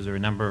years, there are a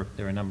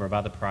number of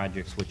other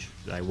projects which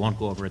I won't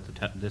go over at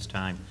this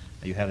time.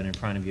 You have it in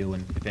front of you,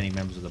 and if any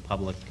members of the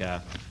public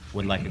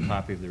would like a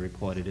copy of the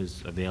report, it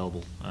is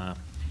available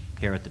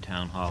here at the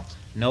town hall.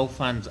 No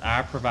funds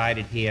are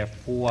provided here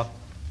for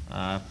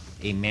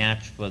a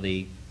match for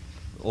the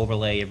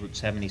overlay of Route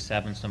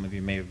 77. Some of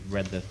you may have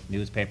read the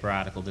newspaper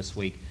article this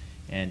week.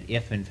 And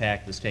if, in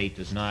fact, the state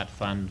does not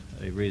fund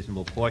a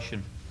reasonable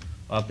portion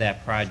of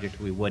that project,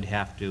 we would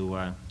have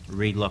to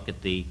relook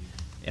at the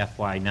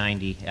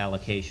FY90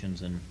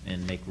 allocations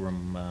and make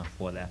room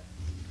for that.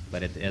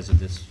 But as of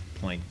this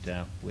point,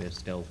 we're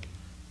still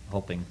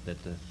hoping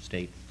that the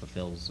state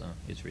fulfills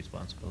its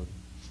responsibility.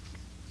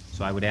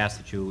 So I would ask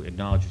that you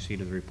acknowledge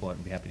receipt of the report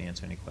and be happy to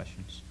answer any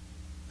questions.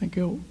 Thank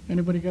you.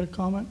 Anybody got a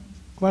comment,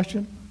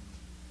 question?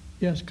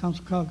 Yes,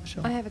 Council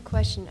Cogashaw. I have a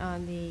question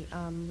on the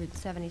Route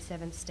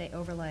 77 state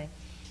overlay.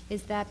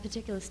 Is that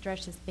particular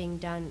stretch that's being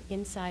done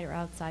inside or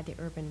outside the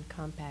urban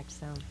compact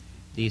zone?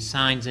 The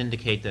signs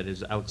indicate that it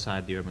is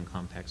outside the urban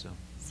compact zone.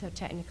 So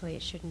technically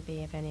it shouldn't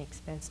be of any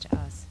expense to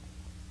us.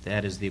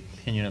 That is the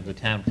opinion of the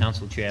town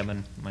council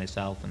chairman,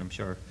 myself, and I'm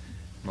sure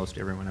most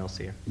everyone else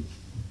here.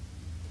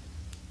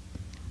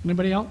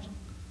 Anybody else?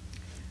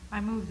 I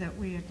move that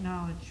we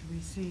acknowledge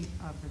receipt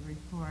of the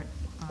report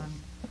on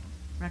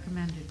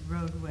recommended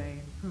roadway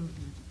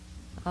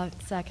improvement.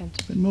 Second.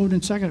 Been moved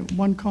and seconded.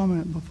 One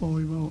comment before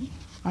we vote.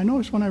 I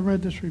noticed when I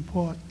read this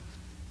report,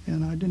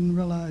 and I didn't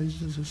realize,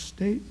 does the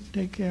state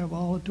take care of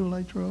all of Two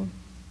Lakes Road?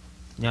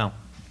 No.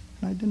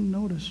 I didn't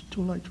notice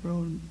Two Lakes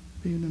Road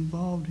being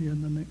involved here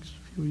in the next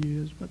few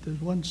years, but there's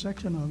one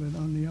section of it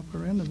on the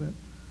upper end of it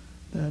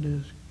that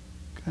is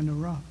kind of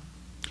rough.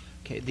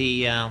 Okay,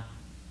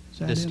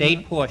 the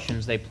state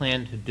portions they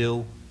plan to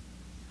do,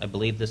 I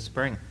believe, this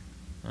spring,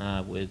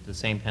 with the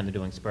same time they're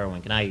doing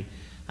Spurwink. And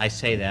I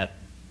say that,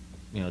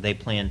 you know, they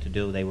plan to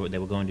do, they were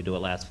going to do it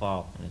last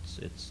fall, and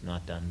it's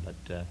not done,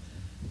 but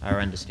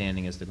our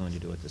understanding is they're going to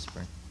do it this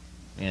spring.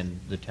 And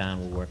the town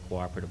will work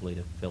cooperatively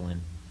to fill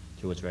in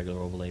through its regular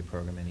overlay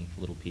program any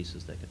little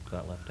pieces that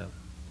got left out.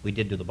 We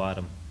did do the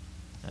bottom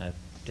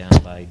down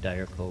by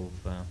Dyer Cove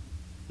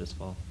this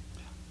fall.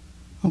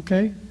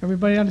 Okay,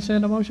 everybody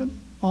understand the motion?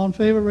 All in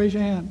favor, raise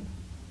your hand.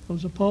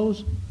 Those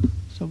opposed?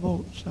 So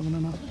vote,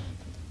 7-0.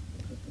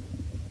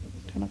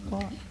 10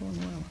 o'clock, going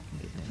well.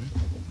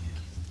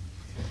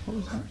 What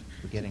was that?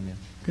 We're getting there.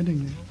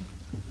 Getting there.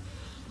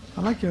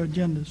 I like your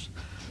agendas.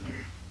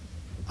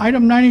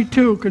 Item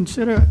 92,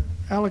 consider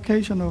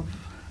allocation of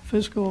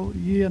fiscal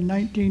year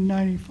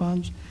 1990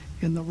 funds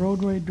in the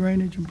roadway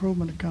drainage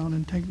improvement account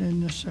and take any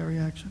necessary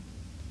action.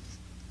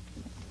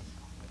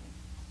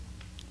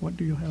 What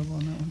do you have on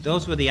that one?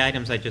 Those were the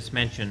items I just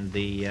mentioned,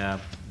 the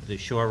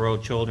Shore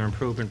Road Shoulder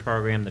Improvement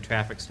Program, the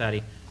traffic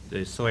study,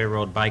 the Sawyer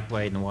Road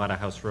Bikeway, and the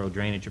Waterhouse Road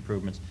drainage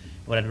improvements.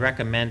 What I'd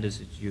recommend is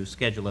that you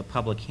schedule a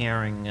public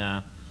hearing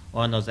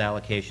on those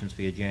allocations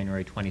for your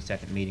January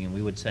 22nd meeting, and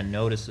we would send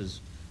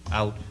notices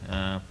out,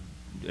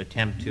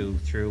 attempt to,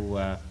 through,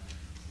 of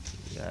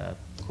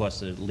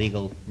course, a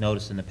legal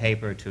notice in the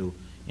paper to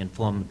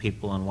inform the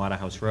people on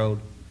Waterhouse Road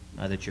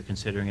that you're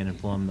considering and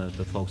inform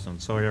the folks on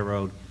Sawyer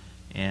Road,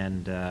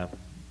 and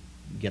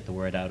get the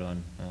word out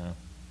on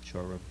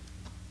Shore Road.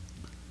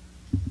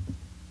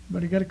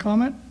 Anybody got a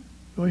comment?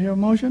 Do we hear a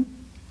motion?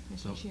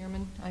 Mr.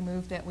 Chairman, I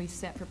move that we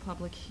set for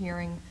public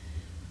hearing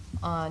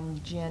on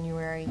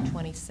January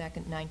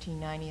 22nd,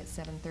 1990 at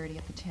 7:30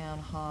 at the Town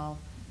Hall,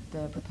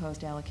 the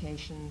proposed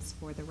allocations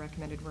for the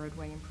recommended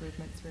roadway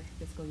improvements for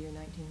fiscal year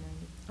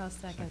 1990. I'll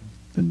second.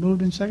 Been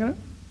moved and seconded.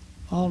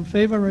 All in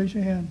favor, raise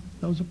your hand.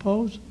 Those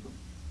opposed?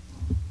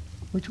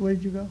 Which way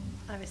did you go?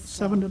 I was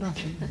 7-0.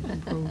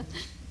 Approved.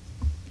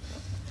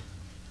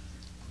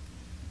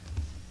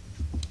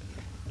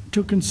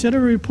 to consider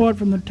a report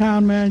from the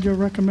town manager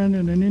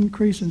recommending an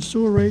increase in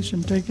sewer rates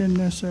and taking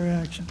necessary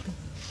action.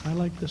 I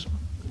like this one.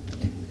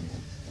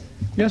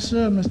 Yes,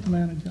 sir, Mr.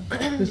 Manager.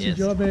 This is Yes.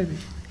 your baby.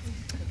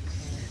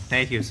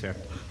 Thank you, sir.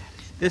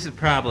 This is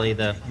probably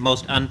the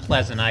most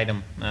unpleasant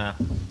item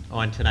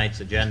on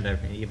tonight's agenda,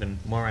 even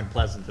more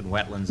unpleasant than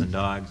wetlands and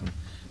dogs and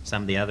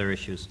some of the other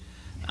issues.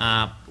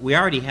 We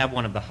already have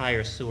one of the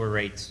higher sewer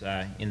rates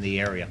in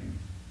the area.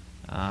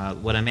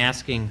 What I'm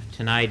asking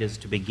tonight is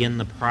to begin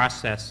the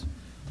process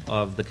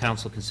of the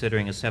council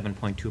considering a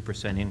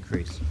 7.2%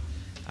 increase.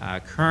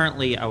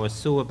 Currently, our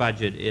sewer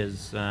budget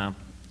is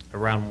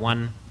around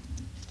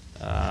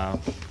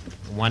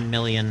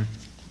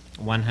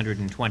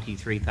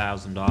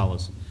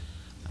 $1,123,000.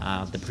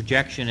 The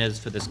projection is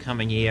for this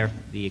coming year,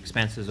 the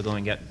expenses are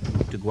going to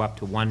go up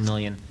to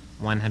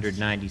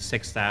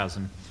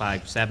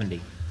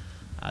 $1,196,570.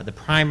 The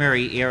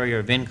primary area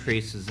of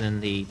increase is in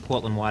the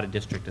Portland Water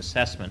District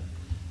assessment.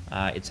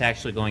 It's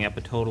actually going up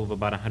a total of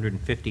about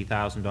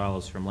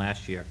 $150,000 from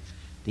last year.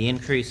 The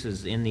increase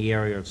is in the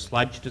area of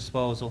sludge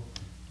disposal.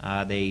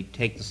 They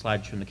take the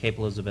sludge from the Cape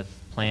Elizabeth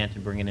plant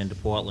and bring it into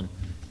Portland,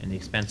 and the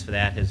expense for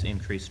that has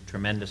increased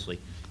tremendously,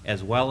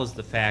 as well as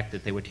the fact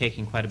that they were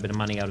taking quite a bit of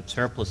money out of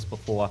surplus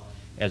before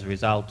as a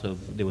result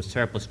of, there was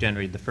surplus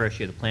generated the first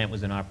year the plant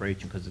was in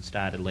operation because it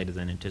started later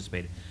than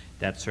anticipated.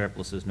 That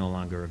surplus is no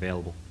longer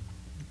available.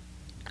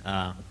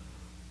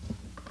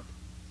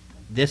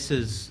 This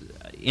is,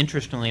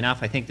 interestingly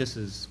enough, I think this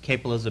is,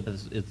 Cape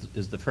Elizabeth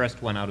is the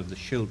first one out of the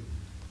chute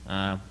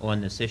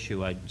on this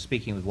issue.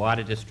 Speaking with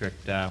Water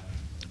District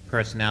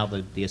personnel,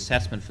 the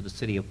assessment for the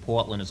city of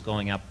Portland is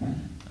going up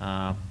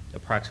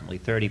approximately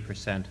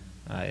 30%.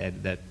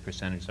 That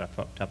percentage is off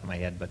the top of my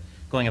head, but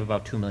going up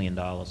about $2 million.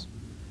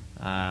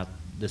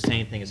 The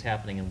same thing is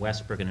happening in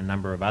Westbrook and a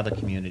number of other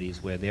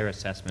communities where their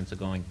assessments are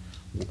going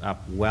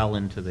up well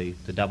into the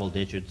double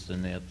digits,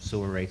 and their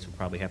sewer rates will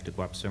probably have to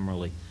go up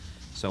similarly.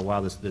 So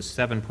while this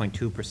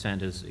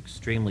 7.2% is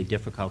extremely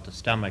difficult to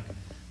stomach,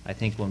 I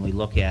think when we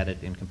look at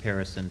it in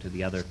comparison to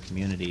the other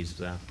communities,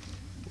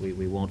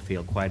 we won't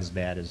feel quite as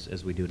bad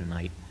as we do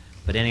tonight.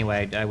 But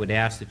anyway, I would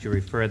ask that you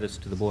refer this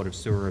to the Board of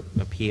Sewer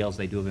Appeals.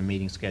 They do have a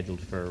meeting scheduled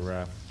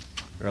for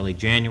early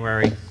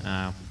January,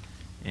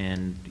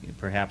 and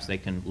perhaps they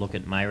can look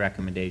at my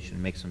recommendation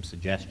and make some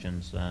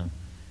suggestions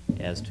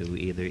as to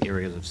either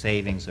areas of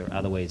savings or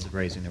other ways of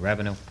raising the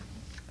revenue,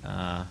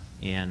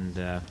 and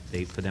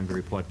for them to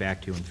report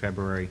back to you in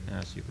February,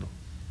 so you can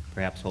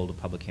perhaps hold a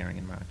public hearing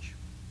in March.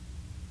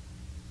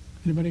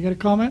 Anybody got a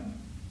comment?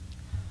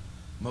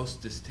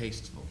 Most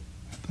distasteful.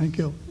 Thank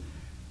you.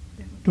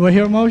 Do I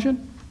hear a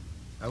motion?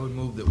 I would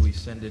move that we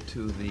send it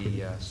to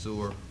the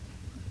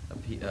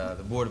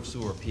the Board of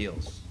Sewer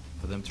Appeals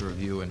for them to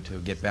review and to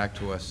get back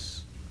to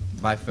us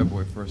by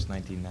February 1st,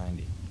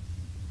 1990.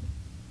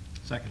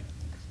 Second.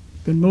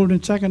 Been moved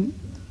and second.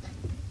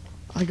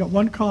 I got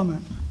one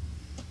comment,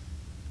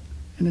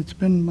 and it's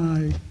been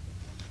my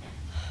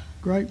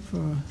gripe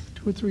for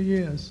 2 or 3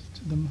 years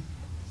to them.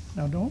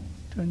 Now don't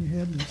turn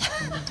your head.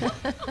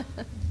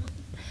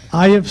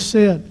 I have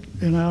said,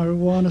 and I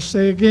want to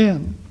say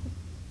again,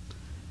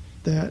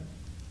 that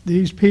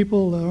these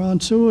people are on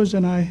sewers,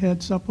 and I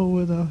had supper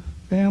with a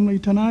family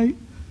tonight,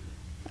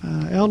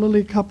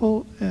 elderly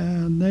couple,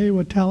 and they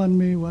were telling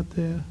me what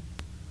their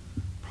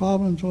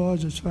problems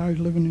was as far as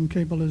living in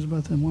Cape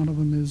Elizabeth, and one of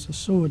them is a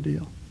sewer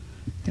deal.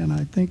 And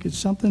I think it's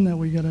something that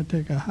we got to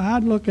take a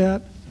hard look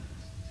at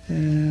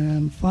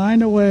and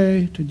find a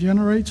way to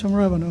generate some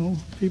revenue.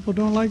 People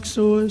don't like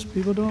sewers.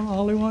 People don't,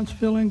 all they want is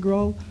fill and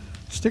grow.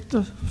 Stick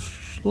the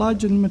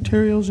sludge and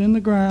materials in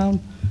the ground,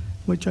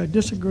 which I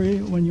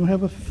disagree, when you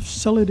have a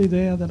facility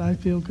there that I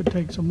feel could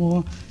take some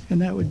more,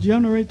 and that would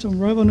generate some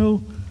revenue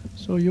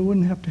so you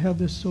wouldn't have to have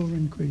this sewer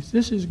increase.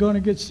 This is going to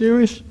get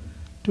serious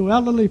to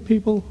elderly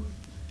people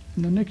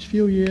in the next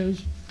few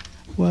years,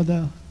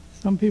 whether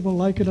some people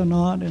like it or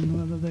not, and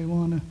whether they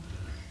want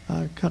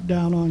to cut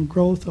down on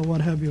growth or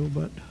what have you.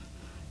 But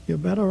you're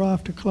better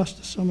off to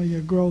cluster some of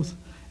your growth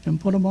and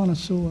put them on a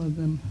sewer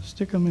than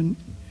stick them in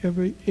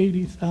every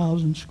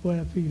 80,000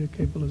 square feet of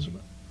Cape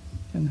Elizabeth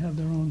and have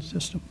their own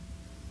system.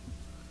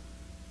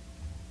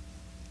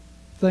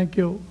 Thank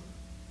you.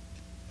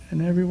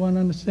 And everyone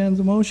understands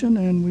the motion,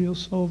 and we'll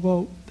so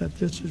vote that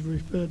this is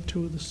referred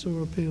to the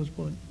Sewer Appeals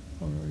Board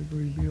for a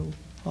review.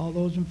 All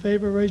those in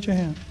favor, raise your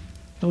hand.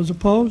 Those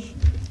opposed?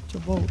 It's a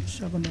vote,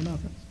 7-0.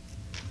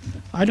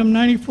 Item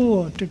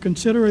 94, to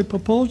consider a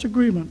proposed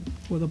agreement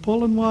with the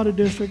Portland Water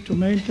District to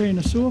maintain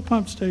a sewer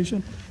pump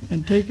station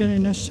and take any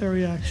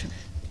necessary action.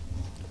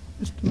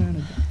 Mr.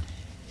 Manager.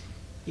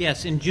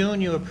 Yes, in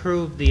June you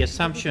approved the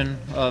assumption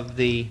of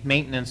the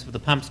maintenance of the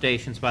pump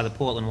stations by the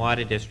Portland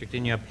Water District.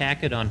 In your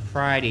packet on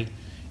Friday,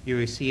 you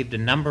received a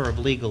number of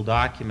legal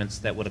documents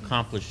that would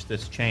accomplish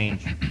this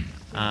change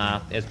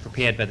as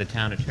prepared by the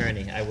town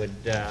attorney. I would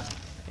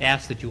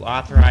ask that you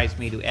authorize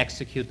me to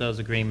execute those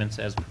agreements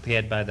as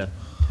prepared by the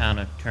town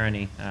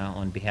attorney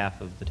on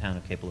behalf of the town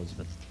of Cape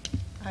Elizabeth.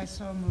 I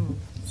so move.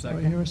 Do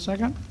I hear a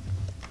second?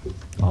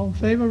 All in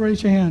favor,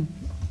 raise your hand.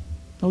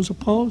 Those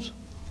opposed?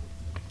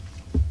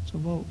 It's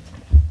a vote.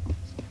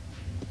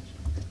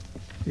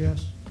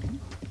 Yes.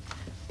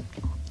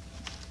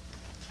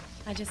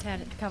 I just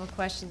had a couple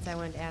questions I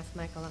wanted to ask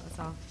Michael, that was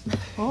all.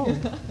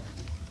 Oh.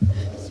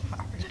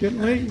 It's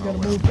getting late, you gotta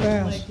move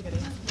fast.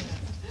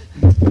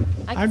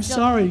 I'm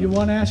sorry, you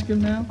want to ask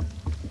him now?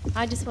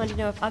 I just wanted to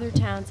know if other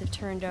towns have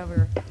turned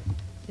over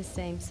the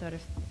same sort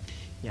of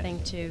Yes.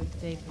 thing to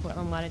the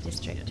Portland Water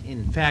District.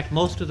 In fact,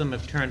 most of them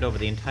have turned over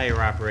the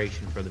entire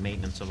operation for the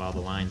maintenance of all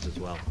the lines as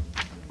well.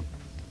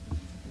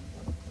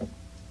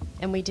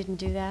 And we didn't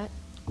do that?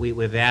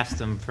 We've asked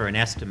them for an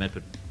estimate,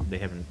 but they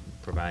haven't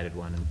provided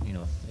one, and, you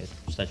know, at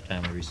such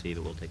time we receive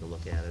it, we'll take a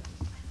look at it,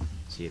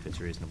 see if it's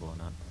reasonable or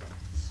not.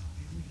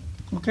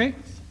 Okay.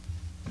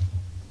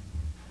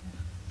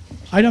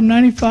 Item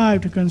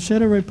 95, to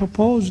consider a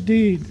proposed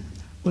deed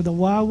with the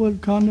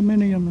Wildwood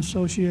Condominium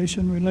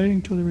Association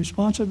relating to the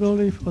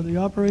responsibility for the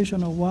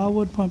operation of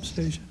Wildwood Pump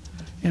Station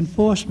and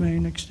force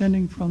main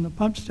extending from the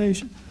pump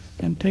station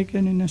and take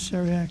any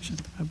necessary action.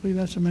 I believe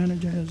that's the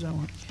manager has that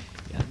one.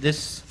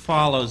 This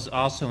follows,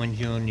 also in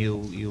June,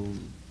 you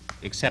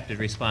accepted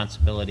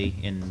responsibility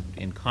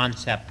in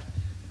concept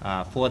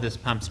for this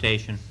pump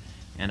station,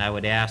 and I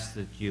would ask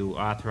that you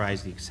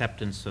authorize the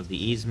acceptance of the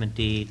easement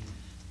deed,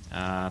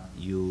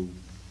 you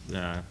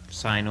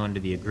sign on to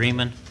the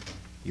agreement,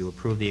 you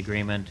approve the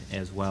agreement,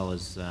 as well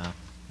as,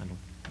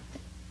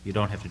 you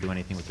don't have to do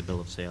anything with the bill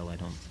of sale, I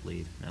don't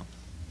believe, no.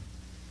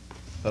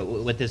 But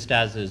what this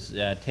does is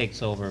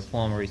takes over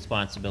former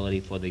responsibility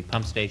for the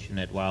pump station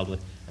at Wildwood,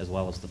 as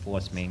well as the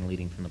force main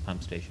leading from the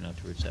pump station out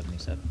to Route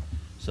 77,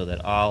 so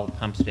that all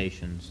pump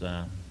stations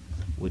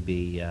would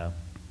be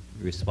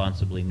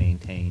responsibly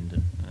maintained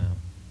and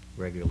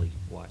regularly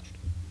watched.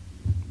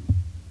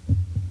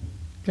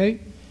 Okay,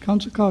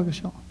 Council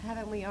Cogashaw.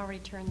 Haven't we already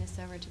turned this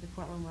over to the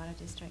Portland Water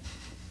District?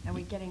 Are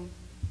we getting?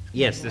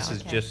 Yes, this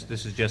is Okay.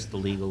 just the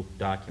legal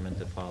document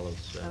that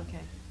follows Okay.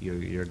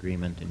 your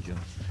agreement in June.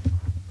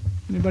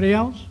 Anybody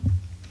else?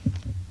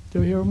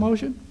 Do I hear a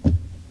motion?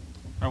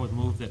 I would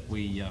move that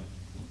we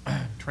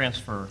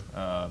transfer,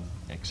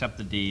 accept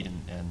the deed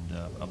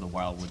of the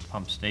Wildwood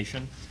Pump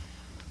Station.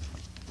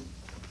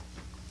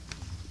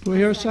 Do I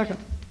hear a second?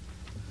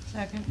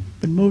 Second.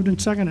 Been moved and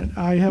seconded.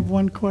 I have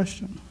one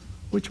question.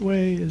 Which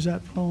way is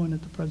that flowing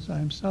at the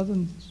present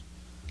time?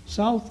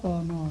 South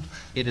or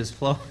north? It is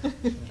flow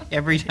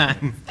every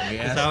time. We It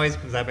ask- always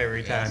comes up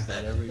every time. Ask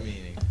that every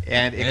meeting.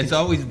 And And it's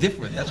always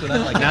different, that's what I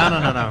like.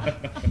 No.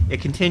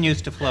 It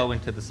continues to flow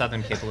into the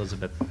Southern Cape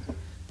Elizabeth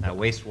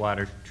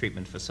wastewater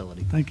treatment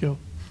facility. Thank you.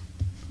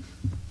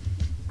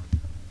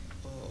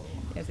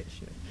 As it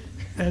should.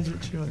 As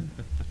it should.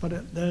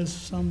 But there's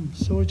some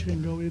sewage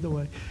can go either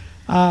way.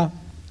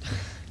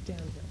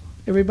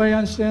 Everybody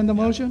understand the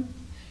motion?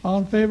 All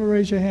in favor,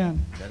 raise your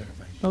hand.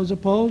 Those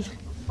opposed?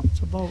 It's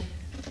a vote.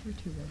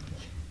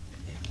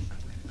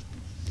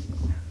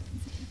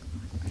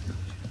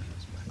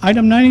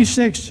 Item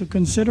 96, to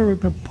consider a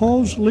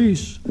proposed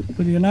lease with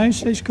the United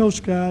States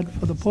Coast Guard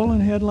for the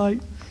Portland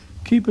Headlight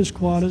Keepers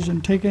Quarters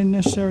and take any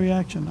necessary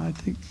action. I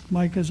think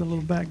Mike has a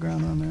little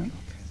background on that.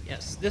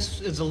 Yes, this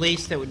is a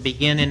lease that would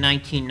begin in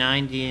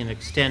 1990 and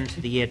extend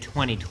to the year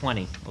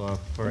 2020, or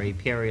for a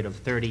period of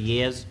 30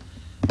 years.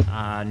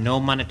 No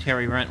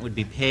monetary rent would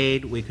be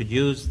paid. We could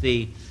use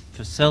the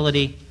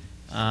facility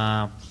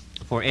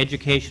for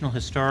educational,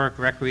 historic,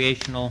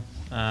 recreational,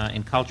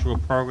 and cultural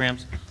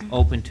programs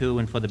open to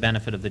and for the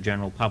benefit of the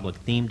general public.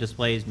 Theme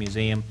displays,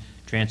 museum,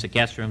 transit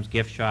guest rooms,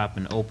 gift shop,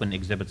 and open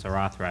exhibits are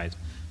authorized.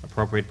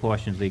 Appropriate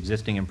portions of the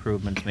existing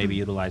improvements may be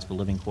utilized for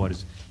living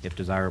quarters if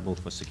desirable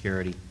for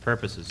security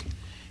purposes.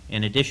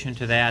 In addition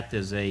to that,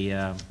 there's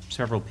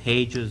several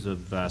pages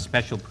of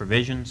special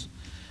provisions.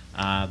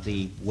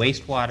 The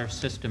wastewater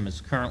system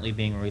is currently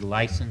being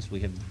relicensed.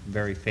 We have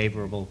very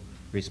favorable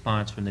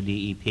response from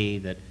the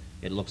DEP that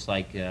it looks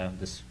like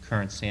this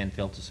current sand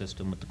filter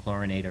system with the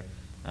chlorinator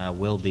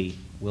will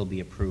be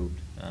approved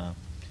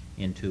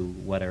into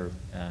what are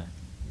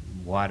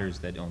waters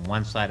that on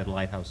one side of the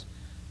lighthouse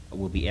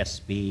will be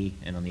SB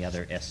and on the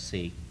other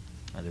SC.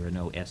 There are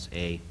no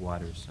SA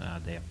waters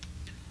there.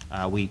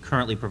 We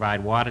currently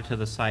provide water to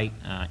the site.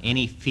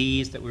 Any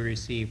fees that we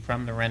receive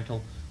from the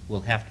rental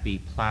will have to be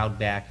plowed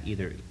back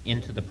either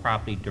into the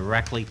property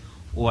directly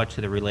or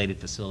to the related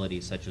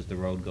facilities such as the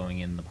road going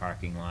in, the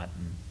parking lot,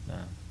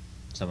 and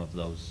some of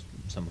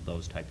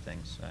those type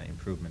things,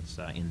 improvements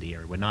in the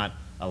area. We're not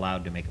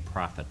allowed to make a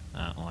profit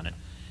on it.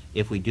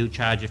 If we do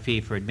charge a fee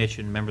for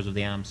admission, members of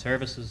the armed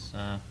services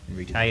and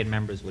retired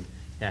members would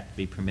have to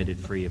be permitted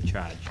free of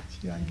charge.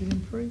 See, I can get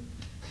in free?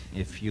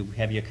 If you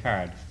have your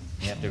card,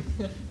 you have to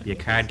be a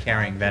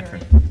card-carrying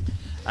veteran.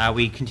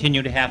 We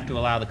continue to have to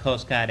allow the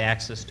Coast Guard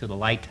access to the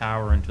light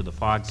tower and to the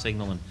fog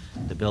signal and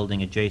the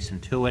building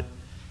adjacent to it.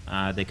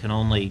 The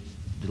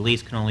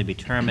lease can only be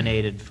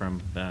terminated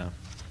from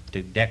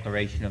the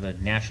declaration of a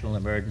national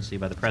emergency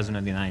by the President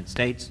of the United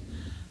States,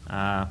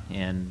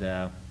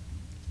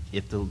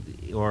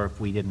 if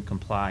we didn't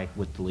comply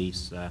with the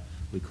lease,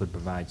 we could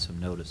provide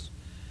some notice.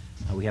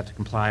 We have to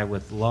comply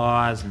with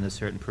laws, and there's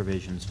certain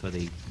provisions for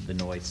the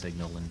noise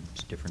signal and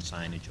different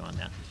signage on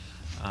that.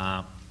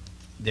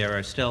 There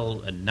are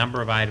still a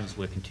number of items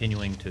we're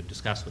continuing to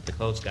discuss with the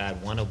Coast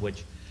Guard, one of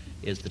which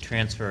is the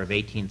transfer of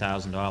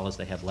 $18,000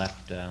 they have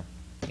left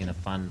in a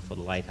fund for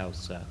the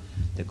lighthouse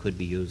that could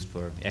be used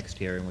for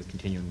exterior, and we're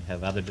continuing to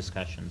have other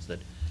discussions that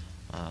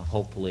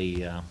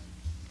hopefully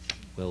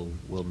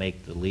will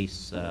make the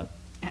lease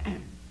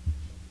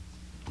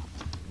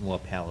more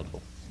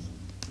palatable.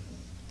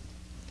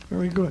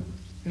 Very good.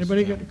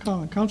 Anybody got a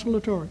comment? Councilor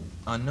Torrey.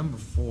 On number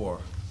 4,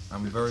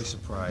 I'm very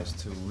surprised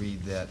to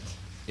read that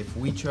if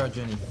we charge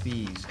any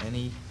fees,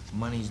 any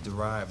monies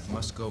derived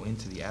must go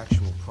into the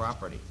actual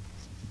property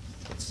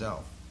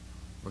itself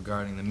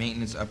regarding the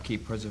maintenance,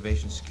 upkeep,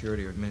 preservation,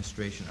 security, or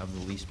administration of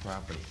the leased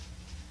property.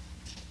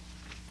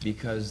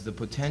 Because the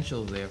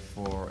potential there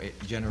for it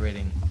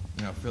generating,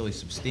 you know, a fairly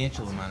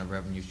substantial amount of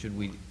revenue, should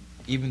we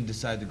even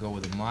decide to go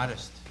with a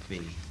modest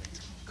fee,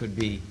 could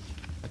be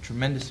a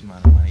tremendous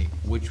amount of money,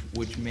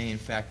 which may in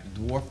fact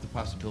dwarf the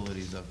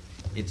possibilities of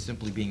it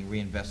simply being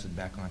reinvested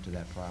back onto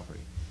that property.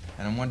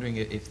 And I'm wondering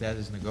if that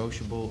is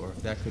negotiable, or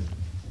if that could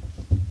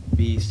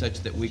be such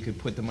that we could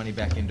put the money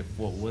back into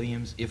Fort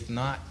Williams, if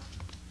not,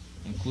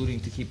 including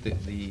to keep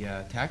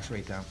the tax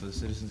rate down for the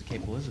citizens of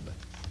Cape Elizabeth.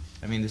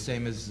 I mean, the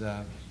same as,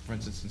 for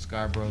instance, in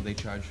Scarborough, they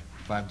charge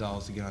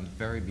 $5 to get on the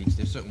ferry beach.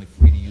 They're certainly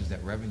free to use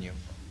that revenue,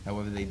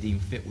 however they deem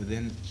fit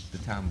within the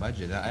town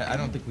budget. I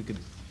don't think we could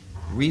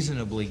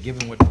reasonably,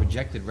 given what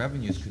projected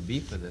revenues could be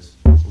for this,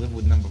 live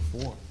with number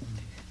 4.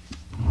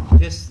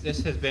 This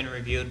has been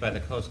reviewed by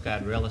the Coast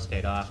Guard Real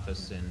Estate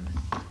Office in,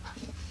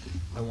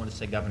 I want to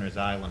say, Governor's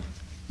Island,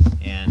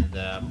 and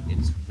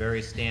it's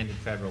very standard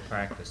federal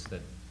practice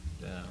that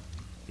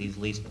these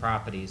leased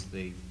properties,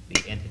 the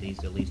entities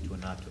they're leased to are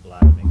not allowed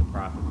to make a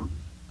profit.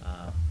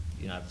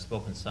 You know, I've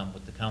spoken some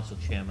with the council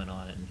chairman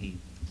on it, and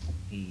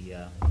he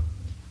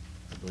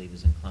I believe,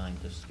 is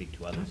inclined to speak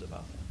to others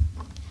about that.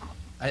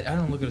 I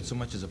don't look at it so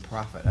much as a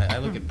profit. I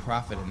look at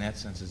profit in that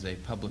sense as a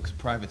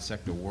private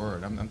sector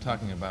word. I'm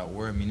talking about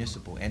we're a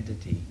municipal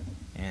entity,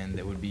 and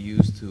that would be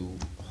used to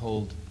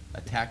hold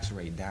a tax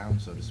rate down,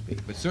 so to speak.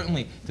 But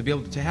certainly, to be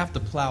able to have to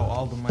plow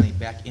all the money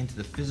back into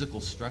the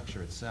physical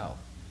structure itself.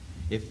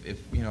 If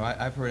you know,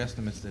 I've heard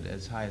estimates that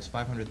as high as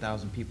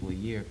 500,000 people a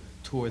year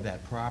tour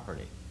that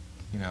property.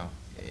 You know,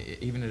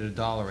 even at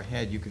 $1 a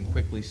head, you can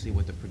quickly see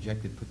what the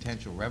projected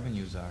potential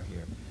revenues are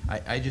here.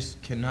 I just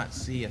cannot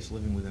see us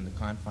living within the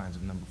confines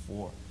of number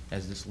 4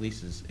 as this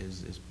lease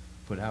is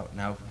put out.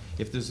 Now,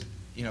 if there's,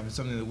 you know, if it's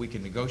something that we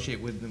can negotiate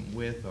with them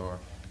with, or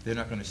they're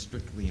not going to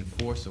strictly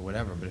enforce or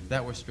whatever, but if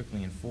that were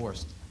strictly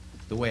enforced,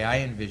 the way I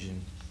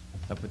envision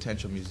a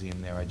potential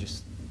museum there,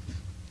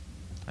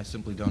 I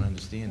simply don't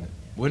understand it.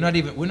 We're not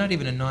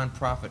even a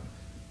non-profit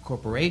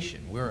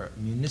corporation. We're a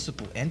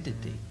municipal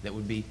entity that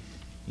would be,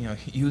 you know,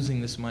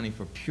 using this money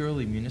for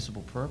purely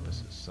municipal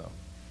purposes. So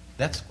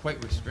that's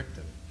quite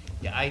restrictive.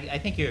 Yeah, I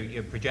think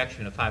your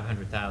projection of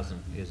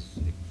 500,000 is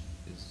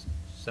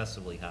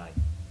excessively high.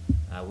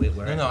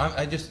 No,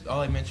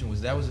 all I mentioned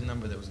was that was a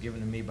number that was given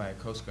to me by a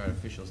Coast Guard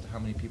official as to how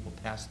many people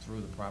passed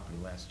through the property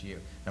last year.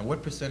 Now,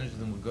 what percentage of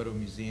them would go to a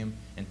museum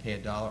and pay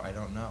 $1? I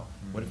don't know.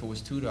 Mm-hmm. What if it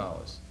was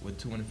 $2? Would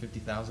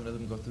 250,000 of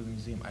them go through the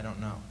museum? I don't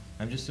know.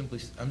 I'm just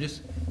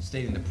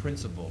stating the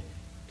principle,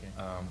 okay.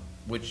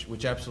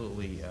 Which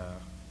absolutely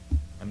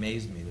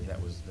amazed me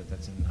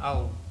that's in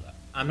there.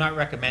 I'm not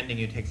recommending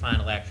you take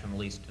final action on the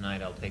lease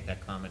tonight. I'll take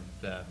that comment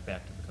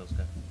back to the Coast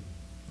Guard.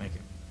 Thank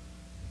you.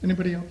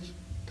 Anybody else?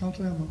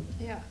 Councilor Emmer.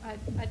 Yeah,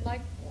 I'd like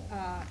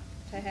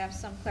to have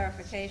some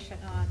clarification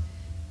on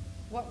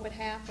what would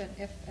happen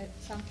if at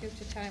some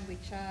future time we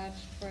charged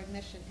for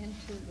admission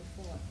into the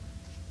fort.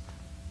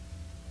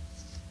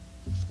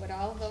 Would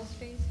all of those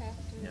fees have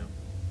to? No.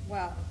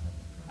 Well,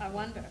 I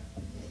wonder.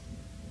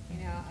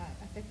 You know,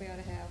 I think we ought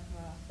to have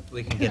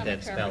we can get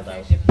that spelled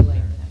out.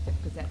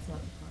 Because that's not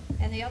the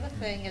problem. And the other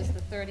thing is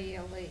the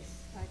 30-year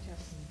lease. I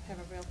just have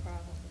a real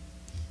problem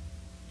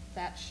with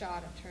that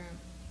shorter term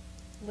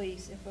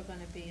lease if we're going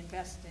to be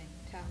investing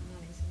town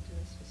monies into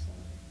this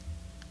facility.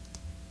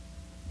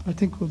 I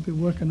think we'll be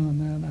working on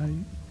that.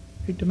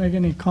 I hate to make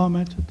any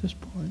comments at this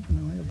point.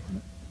 About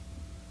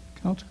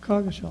it. Councilor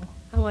Coggeshall.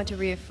 I want to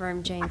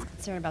reaffirm Jane's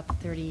concern about the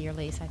 30-year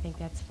lease. I think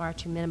that's far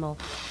too minimal.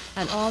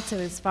 And also,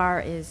 as far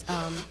as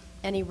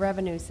any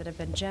revenues that have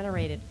been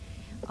generated,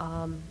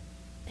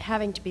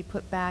 having to be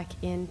put back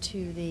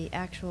into the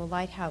actual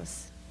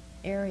lighthouse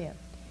area.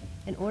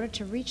 In order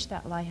to reach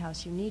that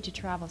lighthouse, you need to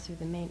travel through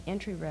the main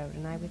entry road,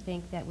 and I would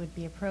think that would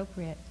be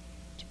appropriate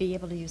to be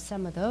able to use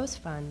some of those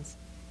funds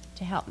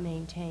to help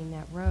maintain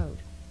that road.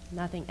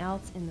 Nothing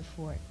else in the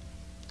fort.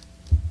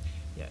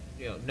 Yeah,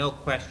 you know, no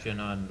question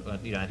on,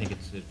 you know, I think it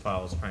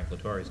follows Frank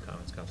Latoure's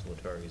comments, Councilor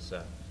Latoure's,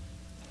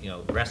 you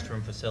know,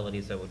 restroom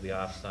facilities that would be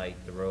off-site,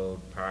 the road,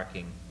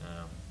 parking,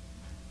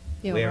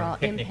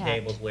 picnic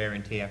tables, wear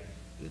and tear.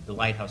 The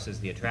lighthouse is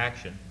the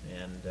attraction,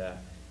 and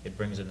it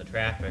brings in the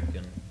traffic,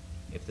 and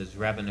if there's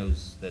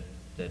revenues that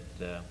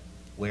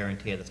wear and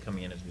tear that's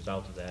coming in as a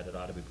result of that, it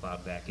ought to be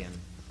plowed back in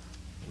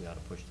we ought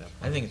to push that.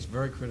 I think it's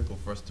very critical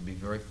for us to be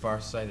very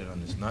far-sighted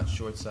on this, not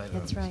short-sighted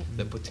on this. That's right.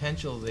 The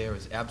potential there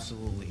is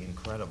absolutely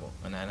incredible,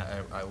 and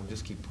I will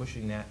just keep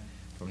pushing that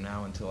from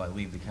now until I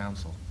leave the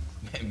council,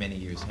 many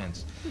years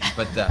hence.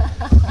 But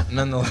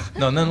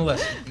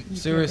nonetheless,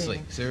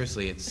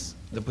 seriously, it's,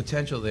 the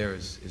potential there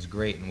is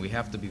great, and we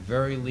have to be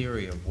very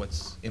leery of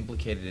what's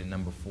implicated in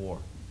number 4.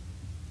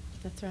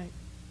 That's right.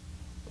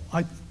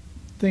 I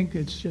think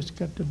it's just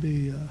got to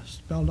be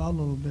spelled out a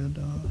little bit,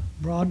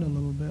 broadened a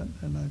little bit,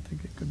 and I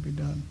think it could be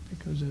done,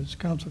 because as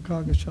Council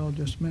Coggeshall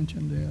just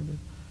mentioned there, that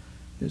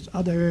there's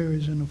other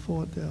areas in the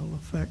fort that'll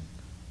affect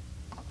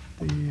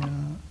the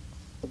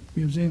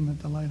museum at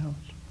the lighthouse.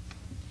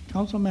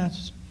 Council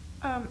Matheson.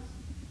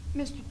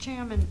 Mr.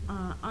 Chairman,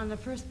 on the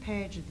first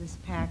page of this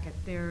packet,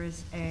 there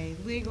is a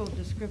legal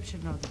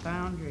description of the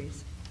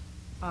boundaries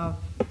of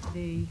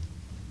the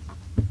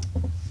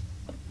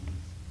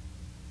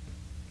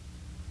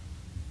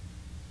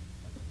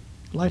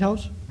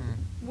Lighthouse?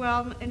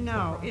 well,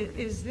 no,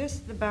 is this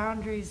the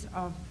boundaries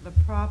of the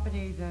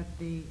property that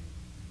the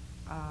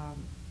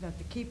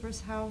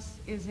keeper's house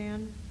is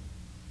in?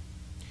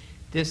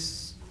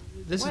 This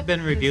has What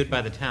been is reviewed by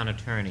it? the town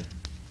attorney,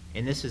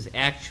 and this is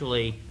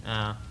actually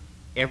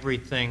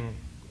everything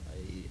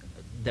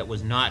that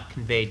was not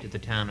conveyed to the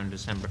town on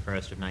December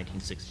 1st of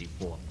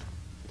 1964.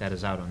 That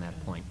is out on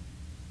that point.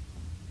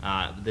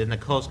 Then the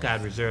Coast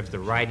Guard reserves the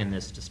right in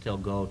this to still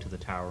go to the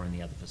tower and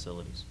the other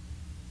facilities.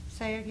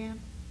 Say again?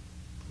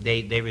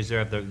 They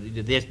reserve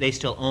they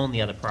still own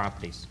the other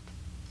properties,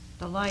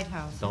 The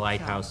lighthouse. the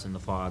lighthouse and the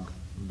fog,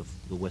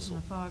 the whistle.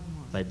 And the foghorn.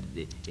 But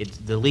it's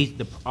the lease,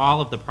 all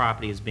of the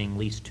property is being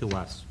leased to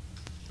us,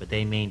 but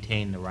they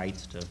maintain the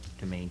rights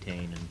to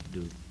maintain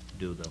and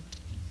do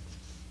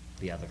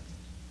the other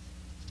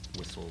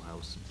whistle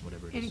house,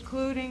 whatever it is.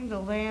 Including the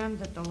land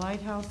that the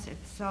lighthouse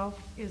itself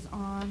is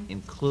on?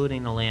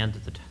 Including the land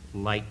that the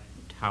light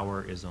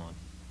tower is on.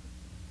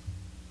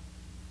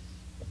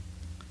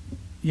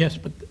 Yes,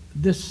 but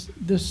this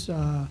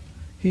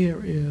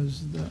here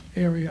is the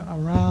area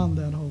around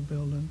that whole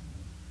building,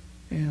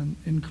 and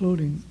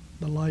including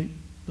the light,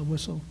 the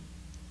whistle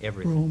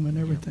Everything. room and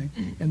everything.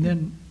 And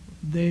then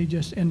they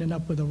just ended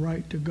up with a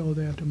right to go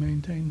there to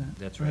maintain that.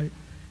 That's right.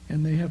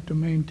 And they have to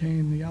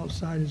maintain the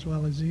outside as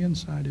well as the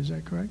inside, is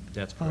that correct?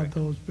 That's correct.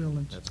 Of those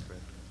buildings? That's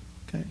correct.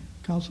 Okay.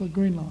 Councilor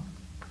Greenlaw?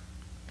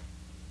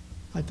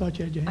 I thought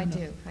you had your hand up.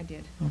 I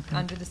did. Okay.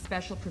 Under the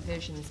special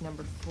provisions,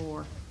 number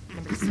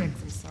 6,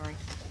 I'm sorry.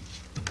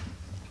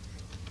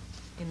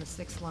 In the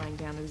 6th line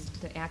down, is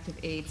the active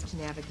aids to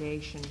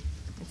navigation.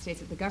 It states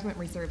that the government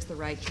reserves the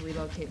right to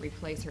relocate,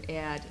 replace, or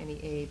add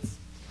any aids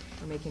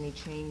or make any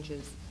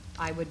changes.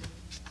 I would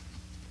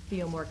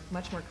feel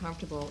much more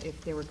comfortable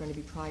if there were going to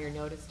be prior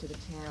notice to the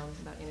town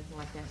about anything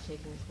like that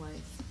taking place.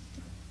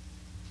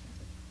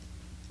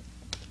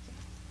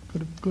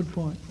 Good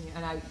point.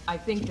 And I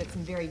think that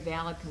some very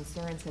valid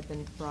concerns have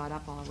been brought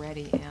up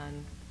already,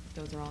 and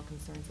those are all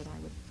concerns that I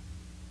would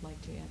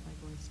like to add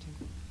my voice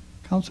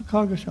to. Council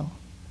Coggeshall?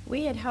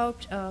 We had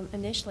hoped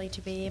initially to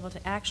be able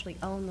to actually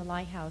own the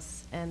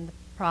lighthouse and the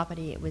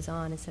property it was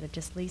on instead of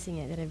just leasing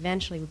it, that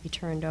eventually would be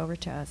turned over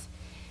to us.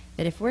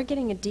 That if we're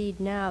getting a deed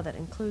now that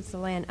includes the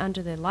land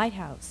under the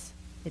lighthouse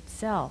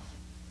itself,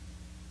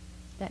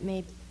 that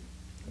may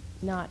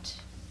not...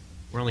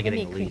 We're only that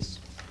getting may a create- lease.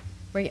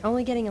 We're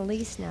only getting a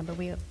lease now, but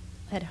we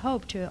had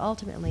hoped to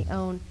ultimately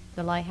own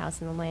the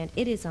lighthouse and the land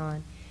it is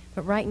on.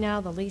 But right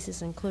now, the lease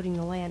is including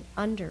the land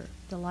under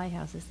the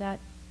lighthouse. Is that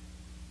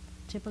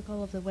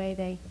typical of the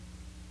way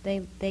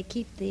they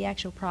keep the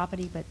actual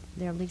property, but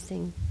we're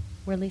leasing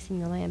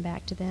the land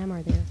back to them,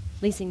 or they're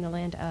leasing the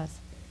land to us?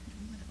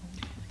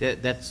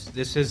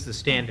 This is the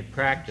standard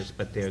practice,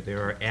 but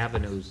there are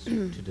avenues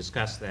to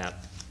discuss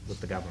that with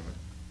the government.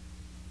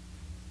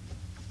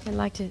 I'd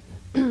like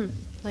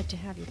to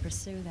have you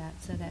pursue that,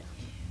 so that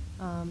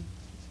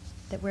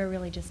that we're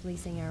really just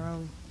leasing our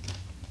own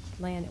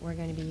land that we're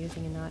going to be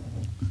using, and not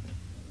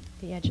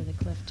the edge of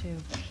the cliff too.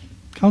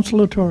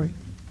 Councilor Torrey?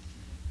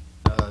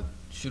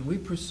 Should we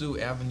pursue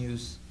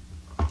avenues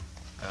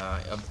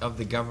of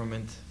the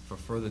government for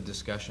further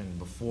discussion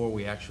before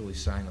we actually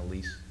sign a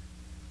lease?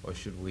 Or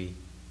should we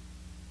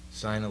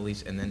sign a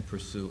lease and then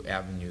pursue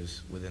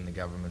avenues within the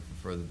government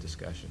for further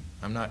discussion?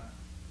 I'm not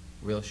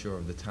real sure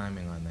of the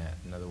timing on that.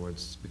 In other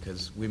words,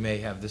 because we may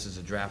have this as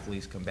a draft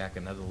lease, come back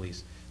another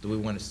lease. Do we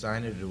want to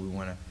sign it, or do we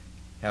want to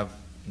have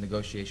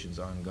negotiations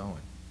ongoing,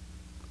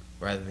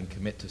 rather than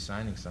commit to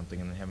signing something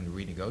and then having to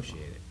renegotiate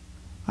it?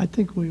 I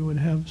think we would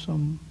have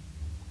some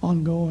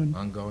ongoing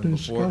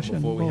discussion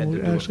before we before had to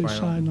we do a actually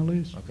final- sign the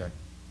lease. Okay,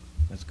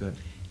 that's good.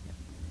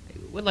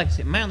 Would like to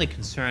say, my only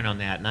concern on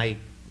that, and I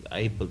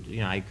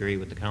agree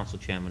with the council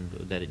chairman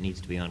that it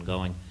needs to be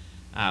ongoing.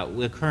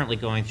 We're currently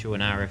going through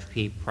an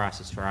RFP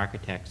process for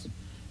architects.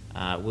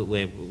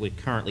 We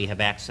currently have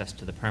access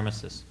to the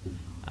premises.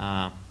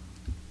 At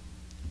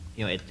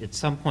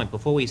some point,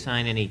 before we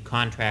sign any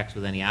contracts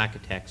with any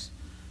architects,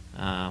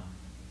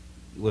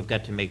 we've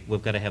got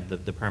to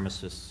have the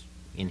premises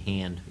in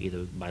hand,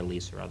 either by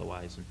lease or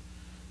otherwise.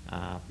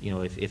 And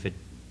if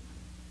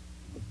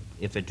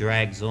if it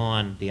drags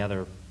on, the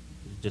other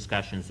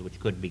discussions which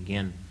could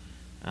begin,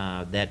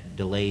 that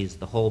delays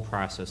the whole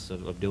process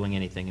of doing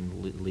anything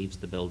and leaves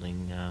the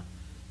building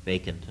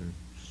vacant and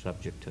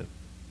subject to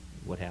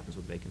what happens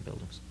with vacant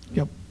buildings.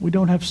 Yep, we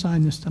don't have to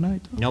sign this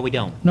tonight, though. No, we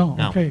don't. No,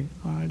 okay,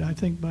 all right, I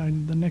think by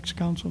the next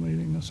council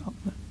meeting or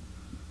something.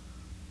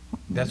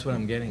 That's what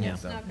I'm getting Yeah. at,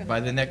 It's not though. gonna By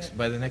the be next, good.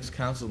 by the next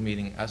council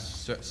meeting,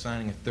 us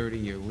signing a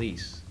 30-year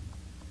lease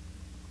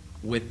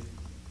with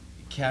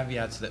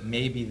caveats that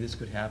maybe this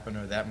could happen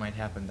or that might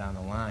happen down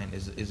the line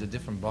is a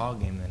different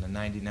ballgame than a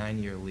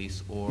 99-year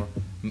lease or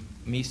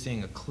me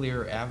seeing a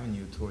clear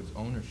avenue towards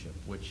ownership,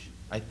 which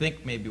I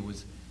think maybe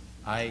was,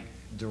 I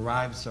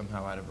derived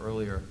somehow out of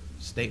earlier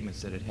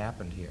statements that had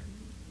happened here.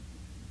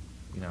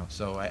 You know,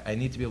 so I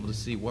need to be able to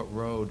see what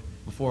road,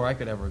 before I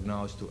could ever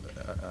acknowledge to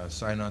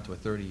sign on to a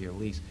 30-year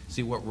lease,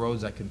 see what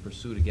roads I can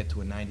pursue to get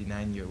to a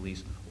 99-year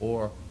lease,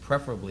 or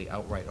preferably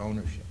outright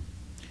ownership.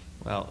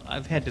 Well,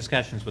 I've had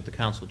discussions with the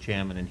council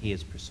chairman, and he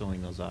is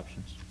pursuing those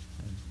options.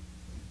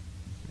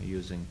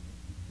 Using,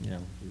 you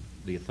know,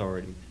 the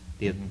authority.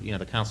 The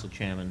council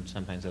chairman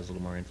sometimes has a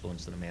little more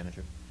influence than a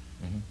manager.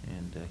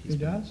 And He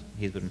does?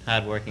 He's been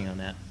hard working on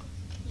that.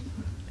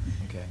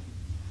 Okay.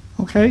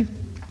 Okay,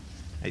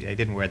 I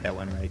didn't word that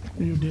one right.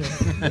 you did,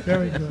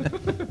 very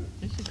good.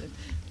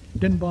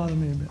 Didn't bother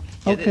me a bit.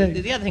 Yeah,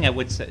 Okay. The other thing I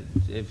would say,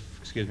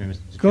 excuse me,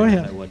 Mr. Go Chairman,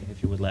 ahead. I would,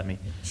 if you would let me.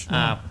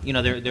 Sure.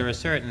 There are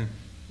certain,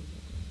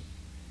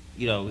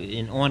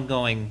 in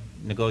ongoing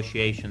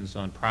negotiations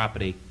on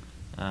property,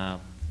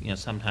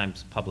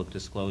 sometimes public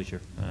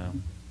disclosure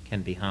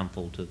can be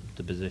harmful to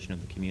the position of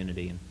the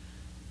community.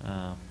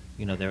 And,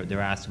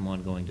 there are some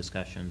ongoing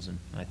discussions, and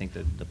I think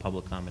that the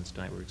public comments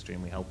tonight were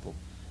extremely helpful.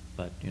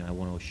 But, I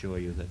want to assure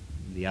you that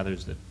the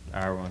others that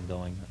are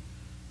ongoing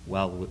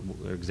are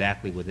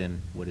exactly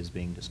within what is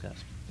being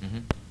discussed.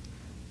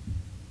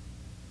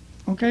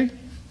 Okay.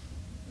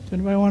 Does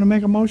anybody want to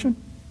make a motion?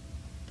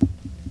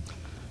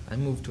 I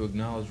move to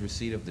acknowledge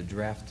receipt of the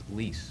draft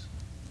lease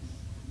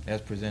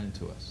as presented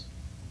to us.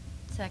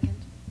 Second.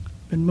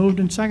 Been moved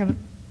and seconded.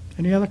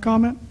 Any other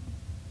comment?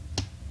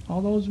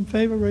 All those in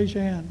favor, raise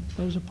your hand.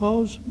 Those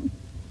opposed?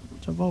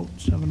 It's a vote,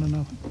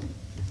 7-0.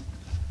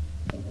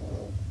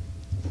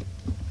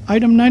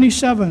 Item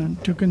 97,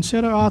 to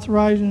consider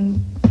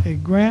authorizing a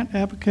grant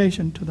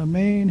application to the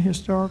Maine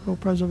Historical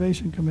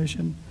Preservation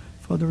Commission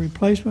for the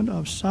replacement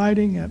of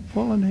siding at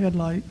Portland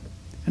Headlight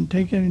and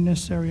take any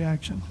necessary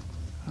action.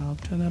 I'll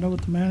turn that over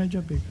to the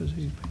manager because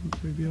he's been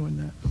reviewing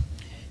that.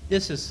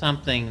 This is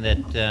something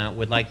that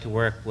we'd like to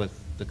work with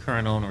the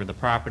current owner of the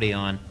property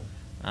on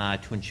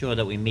to ensure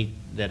that we meet,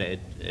 that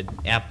an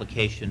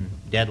application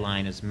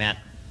deadline is met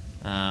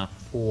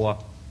for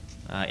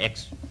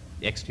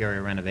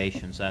exterior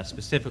renovations.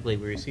 Specifically,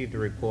 we received a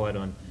report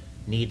on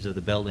needs of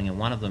the building, and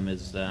one of them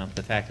is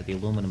the fact that the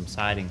aluminum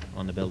siding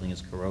on the building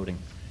is corroding.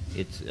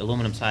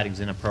 Aluminum siding is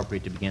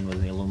inappropriate to begin with,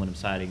 and the aluminum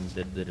siding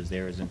that is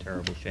there is in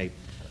terrible shape.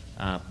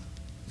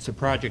 It's a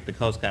project the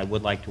Coast Guard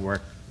would like to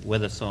work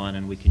with us on,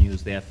 and we can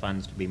use their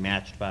funds to be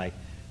matched by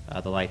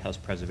the Lighthouse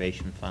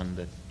Preservation Fund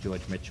that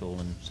George Mitchell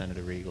and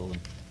Senator Regal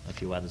and a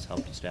few others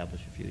helped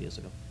establish a few years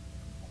ago.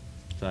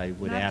 So I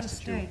would Not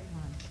ask the that you... state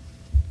one.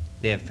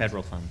 They have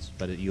federal funds,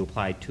 but you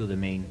apply to the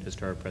Maine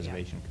Historic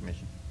Preservation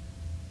Commission.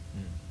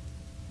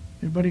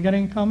 Anybody got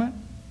any comment?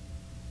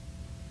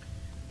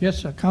 Yes,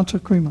 sir. Councilor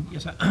Creamer.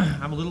 Yes,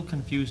 I'm a little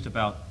confused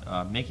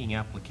about making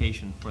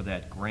application for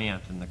that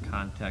grant in the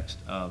context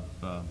of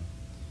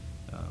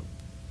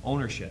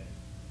ownership.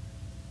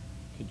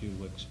 Could you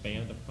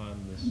expand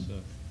upon this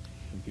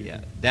confusion?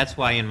 Yeah, that's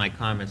why in my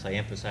comments I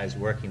emphasized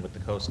working with the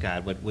Coast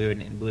Guard. What we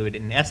would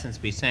in essence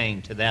be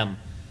saying to them,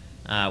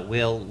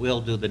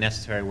 we'll do the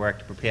necessary work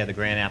to prepare the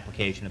grant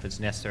application. If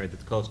it's necessary that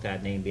the Coast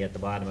Guard name be at the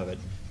bottom of it,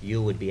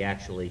 you would be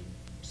actually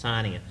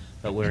signing it.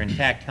 But we're in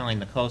fact telling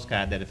the Coast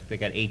Guard that if they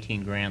got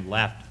 18 grand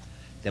left,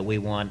 that we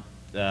want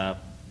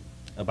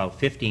about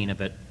 15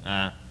 of it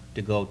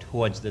to go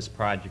towards this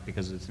project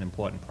because it's an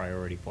important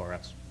priority for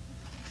us.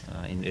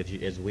 And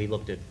as we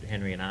looked at,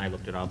 Henry and I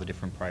looked at all the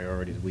different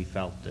priorities, we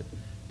felt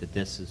that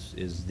this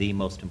is the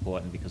most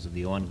important because of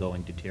the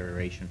ongoing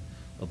deterioration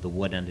of the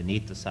wood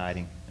underneath the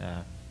siding,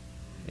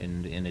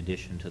 in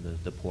addition to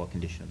the poor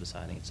condition of the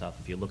siding itself.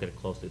 If you look at it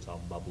closely, it's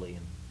all bubbly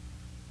and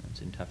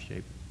it's in tough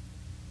shape.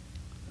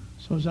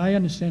 So as I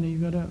understand it,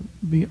 you've got to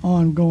be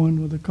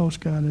ongoing with the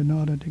Coast Guard in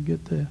order to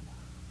get the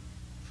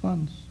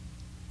funds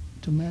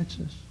to match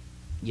this.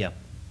 Yeah,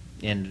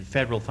 and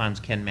federal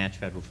funds can match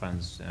federal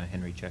funds.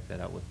 Henry checked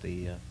that out with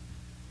the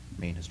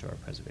Maine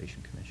Historic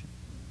Preservation Commission.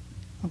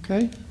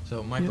 Okay?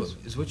 So, Michael, Yes.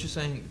 is what you're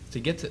saying,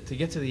 to get to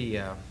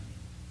the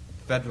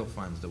federal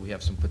funds that we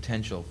have some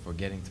potential for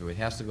getting through, it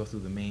has to go through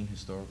the Maine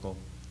Historical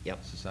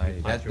Society?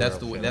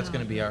 That's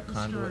going to be our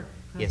conduit?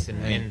 Yes, and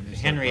Historic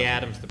Henry Preservation.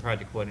 Adams, the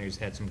project coordinator, has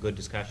had some good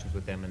discussions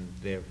with them, and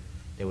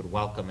they would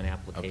welcome an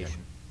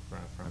application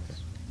from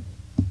us.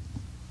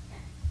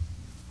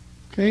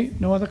 Okay,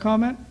 no other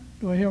comment?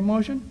 Do I hear a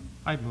motion?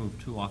 I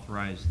move to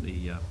authorize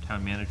the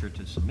town manager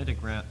to submit a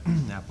grant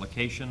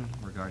application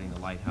regarding the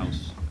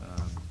lighthouse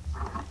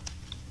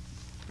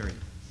Period.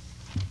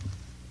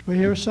 Do we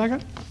hear a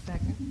second?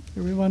 Second.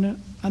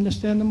 Everyone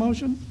understand the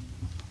motion?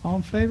 All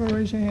in favor,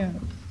 raise your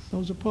hand.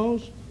 Those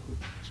opposed?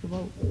 It's a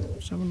vote,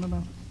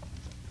 7-0.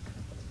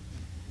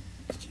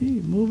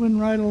 Gee, moving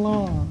right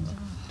along.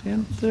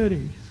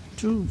 10:30,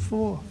 2,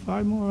 4,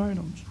 5 more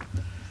items.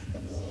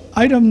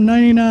 Item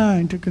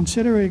 99, to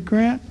consider a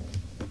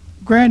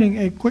granting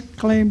a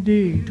quitclaim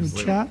deed to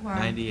Chat.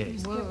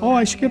 98. Oh,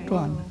 I skipped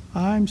one.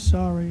 I'm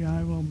sorry,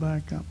 I will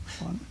back up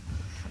one.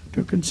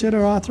 To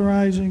consider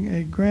authorizing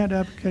a grant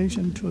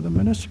application to the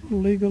Municipal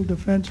Legal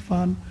Defense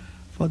Fund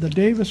for the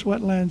Davis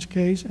Wetlands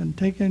case and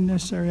taking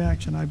necessary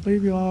action. I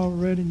believe you all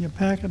read in your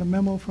packet a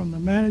memo from the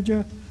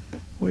manager,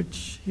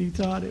 which he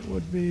thought it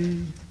would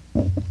be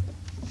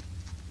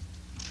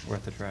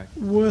Worth a try.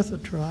 worth a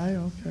try,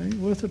 okay,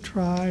 worth a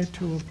try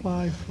to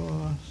apply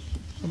for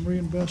some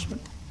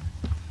reimbursement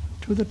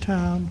to the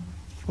town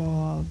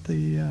for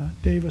the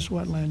Davis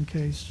wetland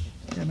case,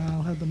 and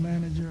I'll have the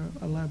manager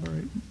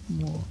elaborate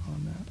more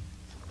on that.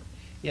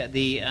 Yeah,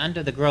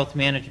 under the Growth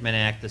Management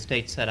Act, the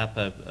state set up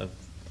a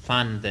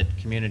fund that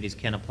communities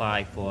can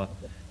apply for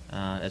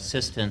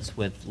assistance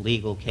with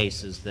legal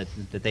cases that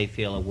they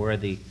feel are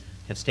worthy,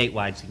 have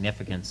statewide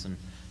significance, and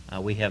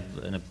we have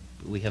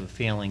a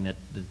feeling that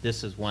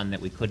this is one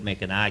that we could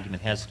make an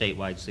argument has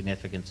statewide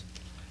significance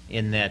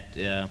in that,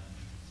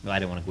 well, I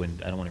don't want to go in,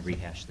 I don't want to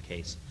rehash the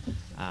case,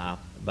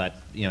 but,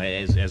 you know,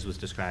 as was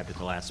described at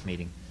the last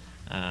meeting,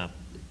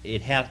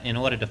 it has, in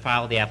order to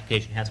file the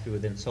application, it has to be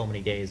within so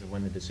many days of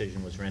when the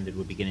decision was rendered.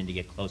 We're beginning to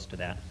get close to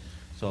that.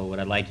 So what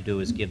I'd like to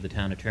do is give the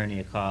town attorney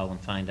a call and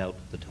find out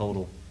the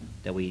total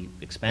that we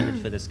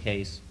expended for this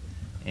case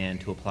and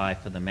to apply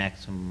for the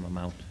maximum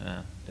amount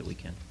that we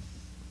can.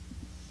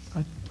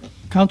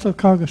 Councilor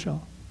Cargashal.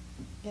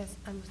 Yes,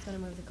 I'm just going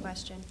to move the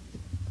question.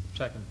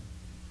 Second.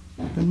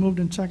 Been moved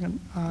in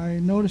second. I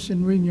noticed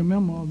in reading your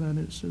memo that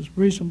it says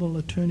reasonable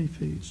attorney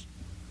fees.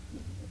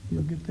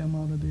 You'll get them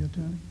out of the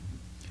attorney?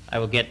 I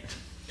will get,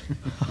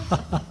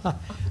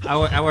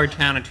 our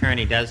town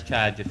attorney does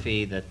charge a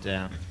fee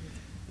that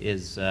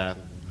is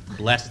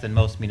less than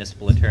most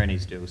municipal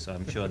attorneys do, so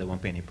I'm sure there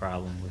won't be any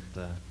problem with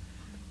the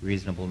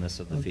reasonableness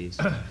of the fees.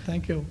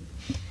 Thank you.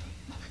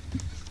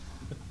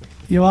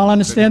 You all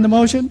understand the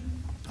motion?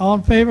 All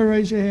in favor,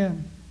 raise your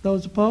hand.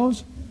 Those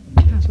opposed?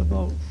 It's a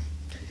vote.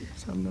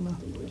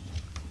 7-0.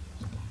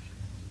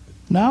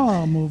 Now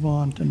I'll move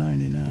on to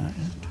 99.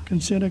 To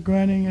consider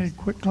granting a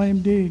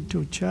quitclaim deed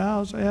to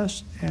Charles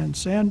S. and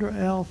Sandra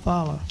L.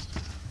 Fowler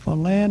for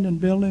land and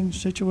buildings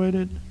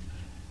situated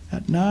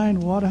at 9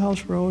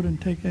 Waterhouse Road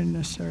and taking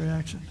necessary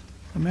action.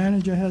 The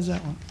manager has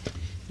that one.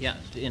 Yeah,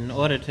 in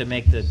order to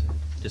make the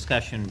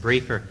discussion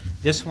briefer,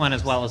 this one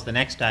as well as the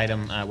next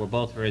item were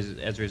both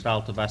as a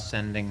result of us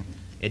sending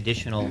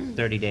additional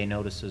 30-day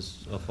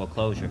notices of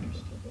foreclosure.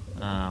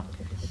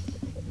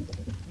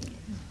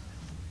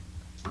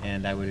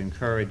 And I would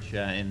encourage,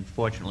 and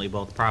fortunately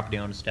both property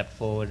owners stepped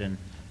forward, and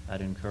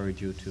I'd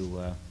encourage you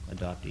to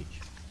adopt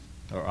each,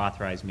 or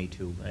authorize me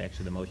to.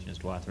 Actually, the motion is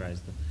to authorize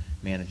the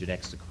manager to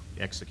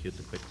execute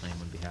the quitclaim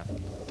on behalf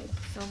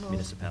of the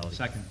municipality.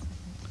 Second.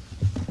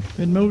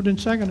 Been moved and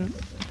seconded.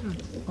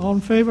 All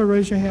in favor,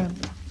 raise your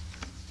hand.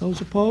 Those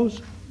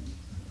opposed?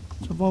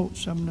 It's a vote,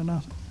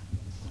 7-0.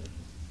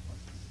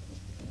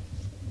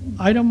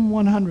 Item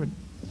 100,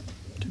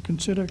 to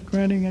consider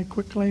granting a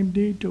quitclaim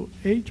deed to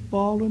H.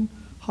 Baldwin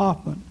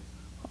Hoffman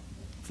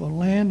for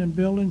land and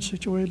buildings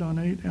situated on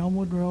 8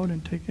 Elmwood Road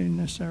and taking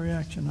necessary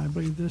action. I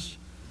believe this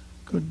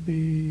could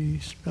be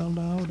spelled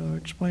out or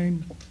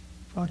explained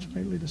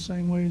approximately the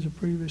same way as a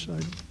previous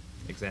item.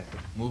 Exactly.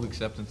 Move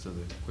acceptance of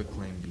the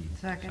quitclaim deed.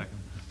 Second.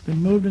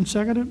 Been moved and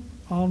seconded.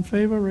 All in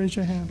favor, raise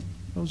your hand.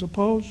 Those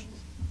opposed?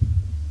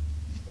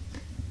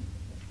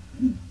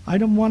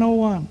 Item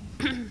 101,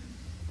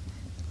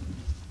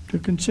 to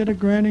consider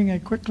granting a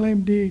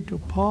quitclaim deed to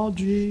Paul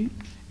G.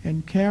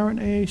 and Karen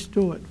A.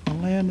 Stewart for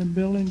land and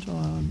buildings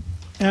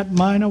at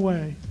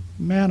Manaway,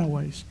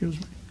 excuse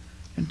me,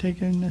 and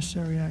taking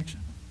necessary action.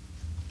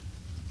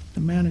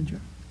 The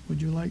manager,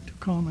 would you like to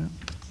comment?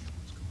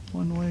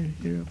 One way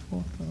here,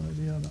 forth, or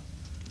the other?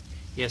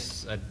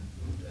 Yes,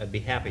 I'd be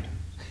happy to.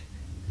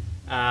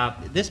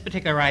 This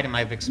particular item,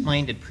 I've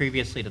explained it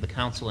previously to the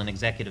council in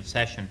executive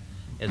session,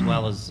 as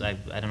well as, I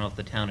don't know if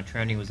the town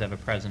attorney was ever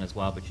present as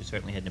well, but you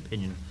certainly had an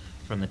opinion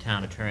from the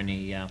town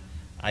attorney.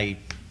 I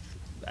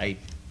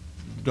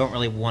don't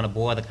really want to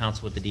bore the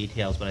council with the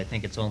details, but I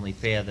think it's only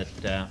fair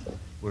that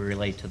we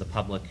relate to the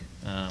public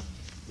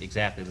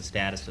exactly the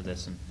status of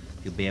this, and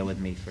if you'll bear with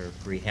me for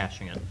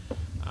rehashing it.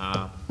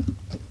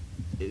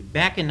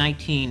 Back in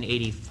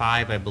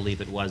 1985, I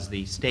believe it was,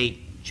 the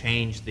state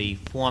changed the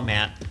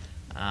format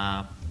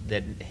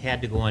that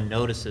had to go on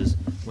notices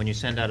when you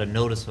send out a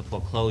notice of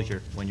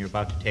foreclosure when you're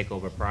about to take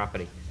over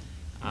property.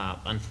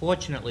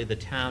 Unfortunately, the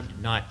town did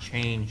not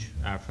change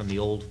from the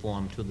old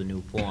form to the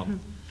new form.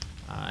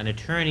 An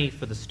attorney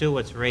for the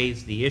Stewarts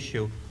raised the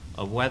issue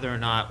of whether or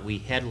not we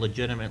had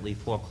legitimately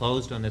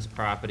foreclosed on this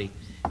property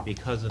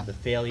because of the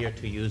failure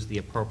to use the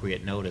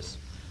appropriate notice.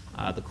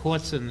 The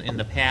courts in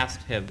the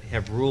past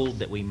have ruled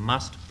that we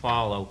must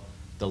follow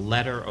the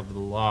letter of the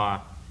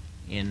law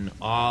in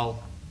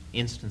all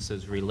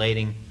instances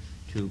relating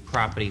to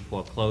property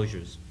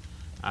foreclosures.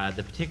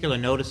 The particular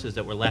notices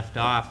that were left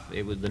off,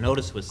 the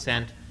notice was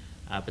sent,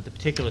 but the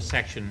particular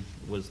section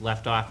was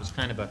left off as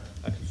kind of a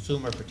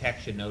consumer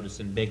protection notice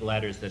in big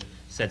letters that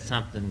said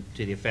something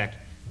to the effect,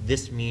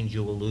 this means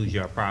you will lose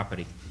your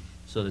property,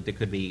 so that there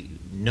could be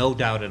no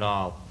doubt at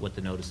all what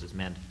the notices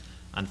meant.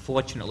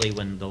 Unfortunately,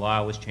 when the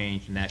law was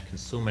changed and that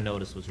consumer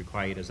notice was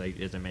required, as I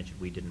mentioned,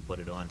 we didn't put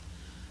it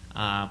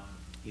on.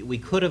 We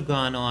could have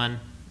gone on,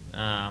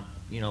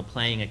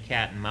 playing a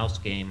cat and mouse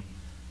game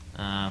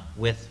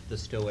with the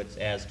Stewarts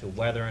as to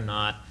whether or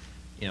not,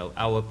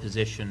 our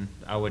position,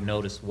 our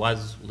notice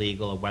was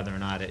legal or whether or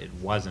not it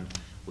wasn't.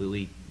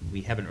 We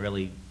haven't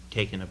really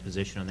taken a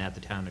position on that.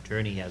 The town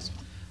attorney has.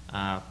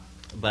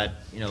 But,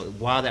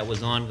 while that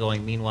was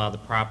ongoing, meanwhile, the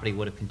property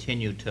would have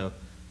continued to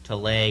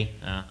lay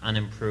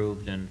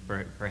unimproved and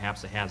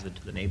perhaps a hazard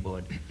to the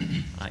neighborhood.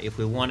 If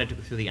we wanted to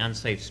go through the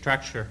unsafe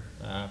structure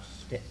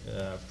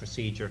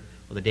procedure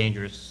or the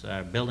dangerous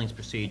buildings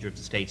procedure of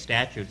the state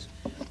statutes,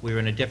 we were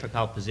in a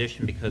difficult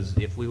position because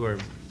if we were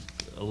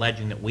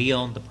alleging that we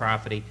owned the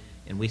property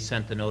and we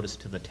sent the notice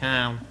to the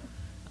town,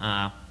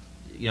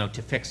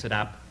 to fix it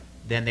up,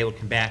 then they would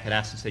come back at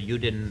us and say, you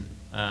didn't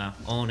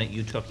own it,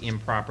 you took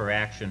improper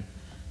action,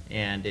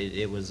 and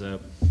it was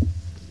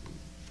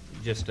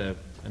just an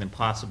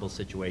impossible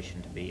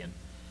situation to be in.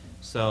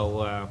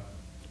 So,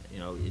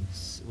 it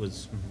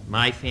was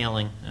my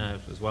feeling,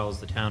 as well as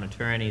the town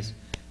attorneys,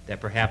 that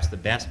perhaps the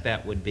best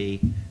bet would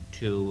be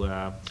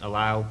to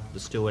allow the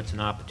Stewarts an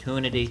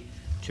opportunity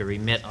to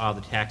remit all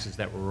the taxes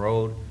that were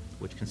owed,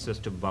 which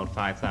consist of about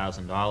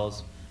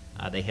 $5,000.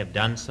 They have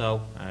done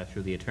so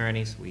through the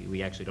attorneys.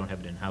 We actually don't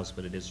have it in-house,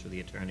 but it is through the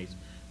attorneys.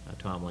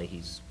 Tom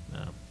Leahy's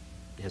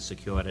has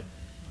secured it,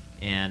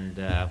 and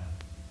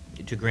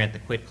to grant the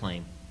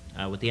quitclaim,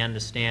 with the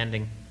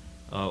understanding,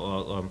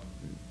 or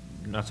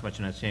not so much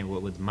an understanding,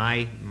 but with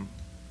my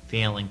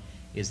feeling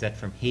is that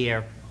from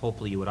here,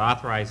 hopefully you would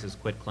authorize his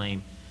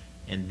quitclaim,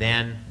 and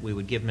then we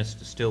would give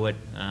Mr. Stewart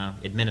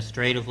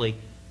administratively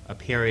a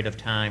period of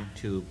time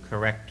to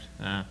correct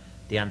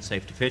the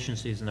unsafe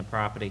deficiencies in the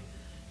property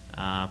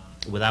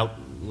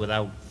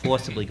without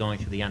forcibly going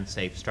through the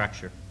unsafe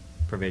structure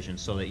provision,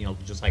 so that,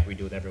 just like we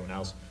do with everyone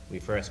else, we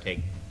first take,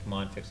 come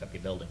on, fix up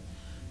your building.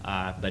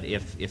 But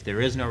if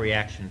there is no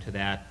reaction to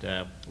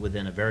that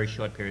within a very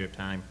short period of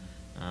time,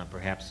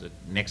 perhaps at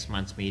next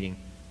month's meeting,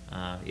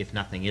 if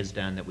nothing is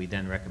done, that we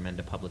then recommend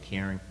a public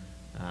hearing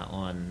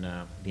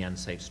on the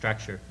unsafe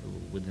structure,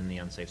 within the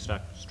unsafe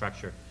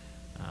structure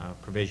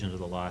provisions of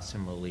the law,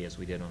 similarly as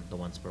we did on the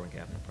One Spurwink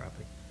Avenue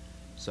property.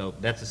 So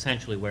that's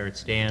essentially where it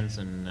stands,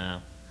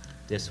 and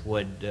this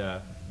would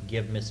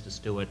give Mr.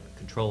 Stewart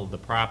control of the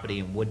property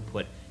and would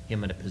put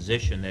him in a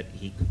position that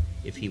he,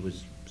 if he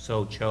was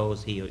so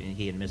chose, he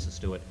and Mrs.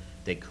 Stewart,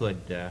 they could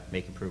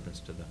make improvements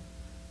to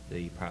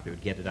the property,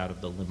 would get it out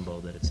of the limbo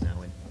that it's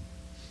now in.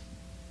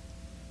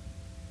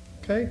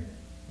 Okay?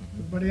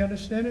 Everybody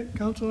understand it?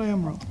 Councilor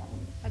Amro.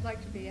 I'd like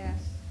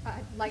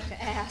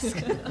to ask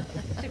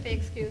to be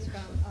excused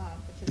from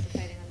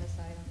participating in this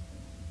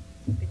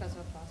item because of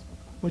a possible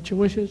conflict. What's your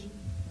wishes?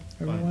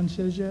 Everyone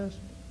says yes.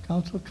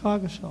 Councilor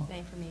Cogasol.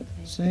 Same for me,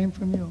 please. Same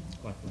from you.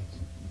 Conflicts.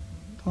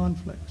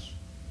 Conflicts.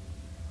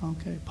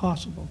 Okay,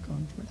 possible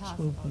conflicts.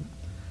 We'll Possible. put it.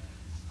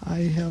 I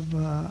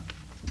have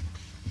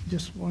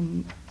just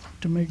one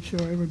to make sure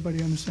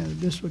everybody understands.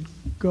 This would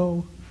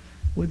go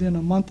within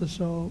a month or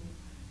so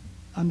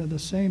under the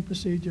same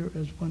procedure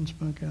as One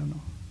Spurwink Avenue.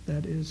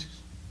 That is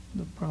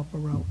the proper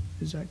route.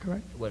 Is that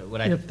correct?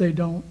 If they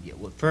don't, Yeah,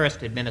 well,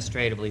 first,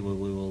 administratively, we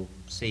will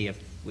see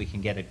if we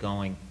can get it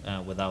going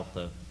without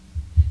the...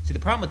 See, the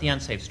problem with the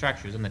unsafe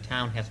structures, and the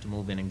town has to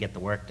move in and get the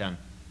work done,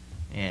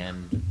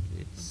 and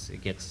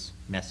it gets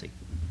messy.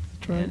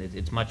 That's right. And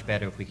it's much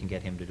better if we can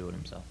get him to do it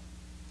himself.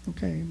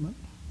 Okay, but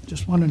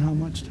just wondering how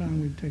much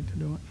time we'd take to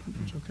do it, but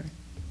it's okay.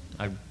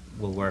 I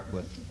will work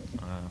with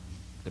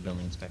the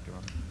building inspector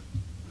on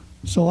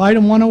it. So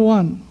item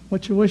 101,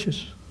 what's your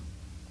wishes?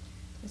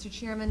 Mr.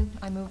 Chairman,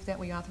 I move that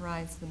we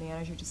authorize the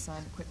manager to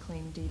sign the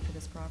quitclaim deed for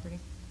this property.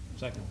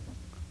 Second.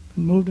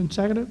 Been moved and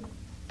seconded.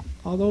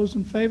 All those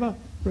in favor,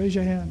 raise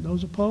your hand.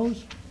 Those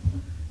opposed?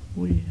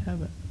 We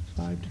have it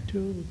 5-2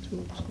 with 2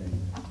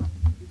 abstaining.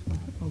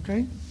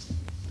 Okay?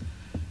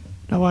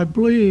 Now, I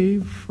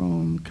believe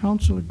from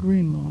Councilor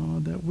Greenlaw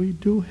that we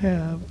do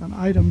have an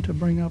item to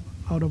bring up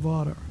out of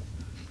order.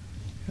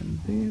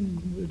 And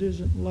being it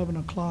is at 11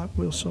 o'clock,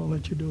 we'll so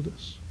let you do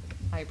this.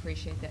 I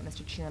appreciate that,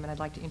 Mr. Chairman. I'd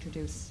like to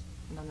introduce,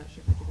 and I'm not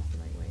sure if I did this the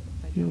right way.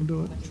 If I You'll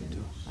do it.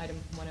 Item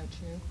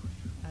 102,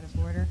 out of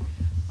order.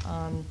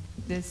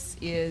 This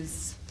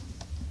is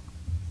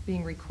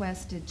being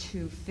requested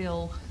to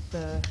fill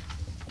the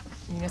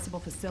Municipal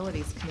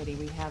Facilities Committee.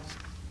 We have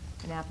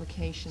an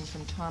application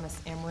from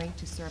Thomas Emery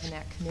to serve in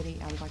that committee.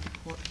 I would like to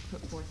put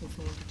forth his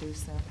name to do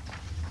so.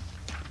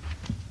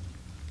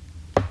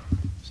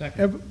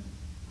 Second.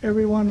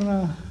 everyone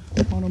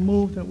want to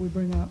move that we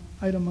bring an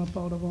item up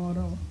out of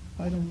order,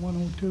 item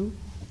 102?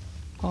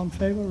 All in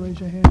favor, raise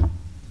your hand.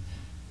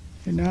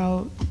 And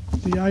now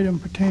the item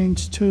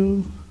pertains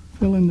to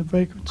filling the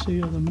vacancy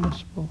of the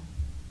municipal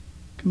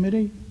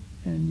committee,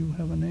 and you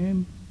have a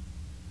name.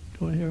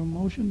 Do I hear a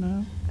motion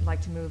now? I'd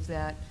like to move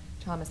that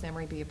Thomas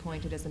Emery be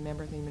appointed as a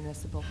member of the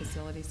Municipal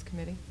Facilities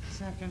Committee.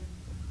 Second.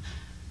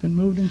 Been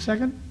moved in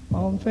second.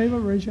 All in favor,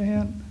 raise your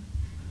hand.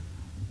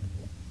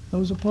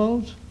 Those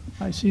opposed?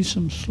 I see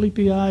some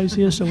sleepy eyes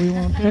here, so we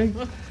won't take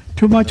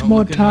too much Don't more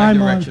look in time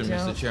my on. direction,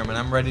 Mr. Chairman.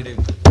 I'm ready to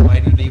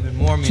invite into even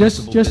more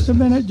municipal Just a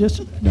business. minute,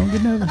 just, don't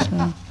get nervous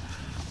now.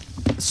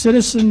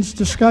 Citizens'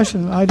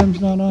 discussion,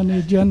 items not on the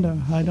agenda.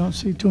 I don't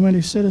see too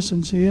many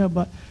citizens here,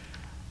 but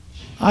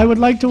I would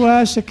like to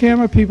ask the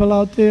camera people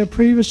out there,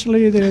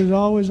 previously, there's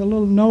always a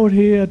little note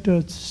here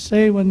to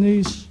say when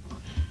these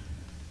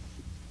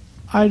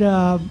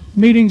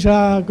meetings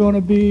are going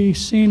to be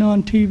seen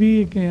on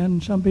TV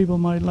again. Some people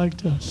might like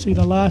to see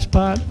the last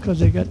part because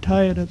they got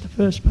tired at the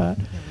first part.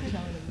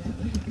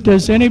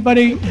 Does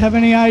anybody have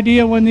any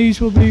idea when these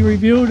will be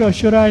reviewed, or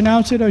should I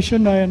announce it, or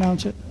shouldn't I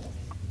announce it?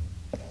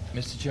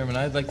 Mr. Chairman,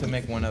 I'd like to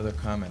make one other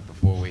comment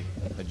before we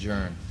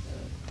adjourn,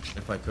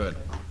 if I could.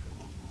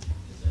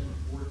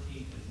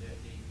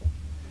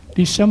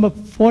 December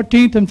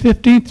 14th and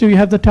 15th, do you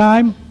have the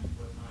time?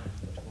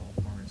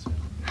 But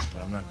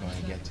I'm not going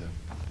to get to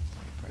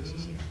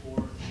prices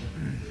here.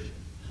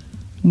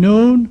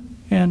 Noon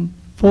and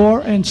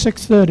 4 and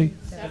 6:30.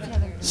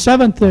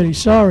 7:30,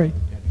 sorry.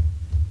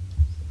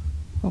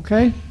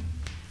 Okay?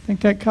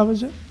 Think that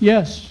covers it?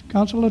 Yes,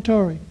 Councilor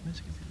Torrey.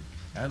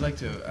 I'd like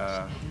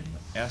to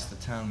ask the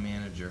town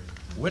manager,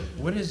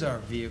 what is our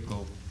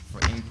vehicle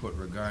for input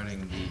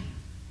regarding the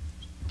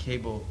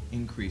cable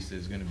increase that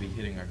is going to be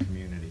hitting our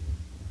community?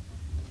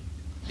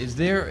 Is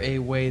there a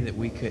way that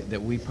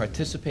we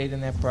participate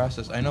in that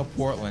process? I know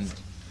Portland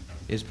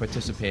is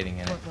participating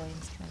in it.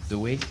 Do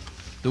we?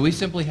 Do we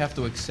simply have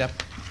to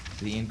accept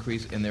the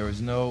increase, and there is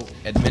no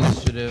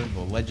administrative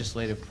or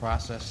legislative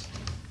process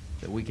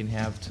that we can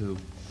have to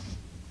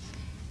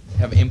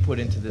have input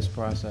into this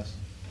process?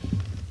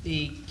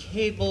 The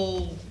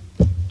Cable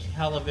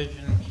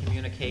Television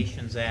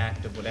Communications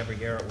Act of whatever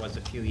year it was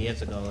a few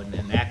years ago, and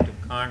an act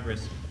of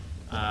Congress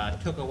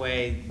took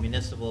away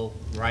municipal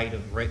right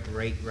of rate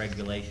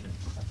regulation.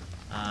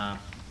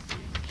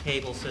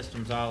 Cable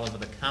systems all over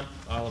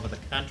the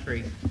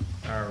country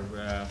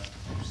are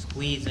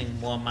squeezing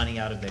more money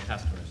out of their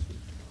customers,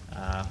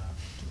 to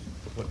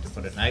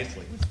put it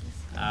nicely.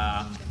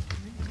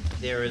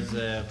 There is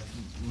a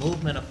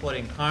movement afoot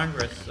in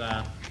Congress.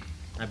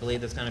 I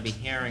believe there's going to be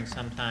hearings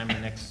sometime in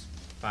the next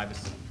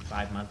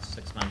 5 months,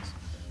 6 months,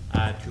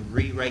 to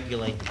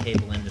re-regulate the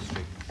cable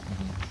industry.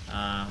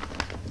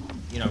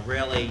 You know,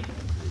 really,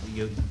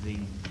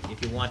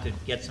 if you want to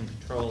get some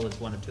control, it's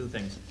one of two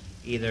things: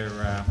 either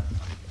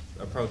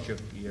approach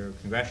your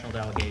congressional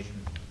delegation,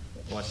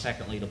 or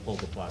secondly, to pull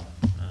the plug.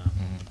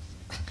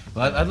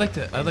 Well, I'd like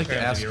to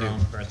ask your you.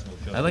 own personal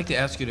choice. I'd like to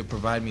ask you to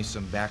provide me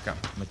some backup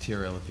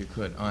material, if you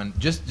could, on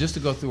just to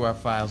go through our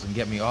files and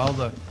get me all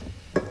the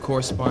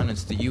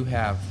correspondence that you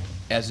have,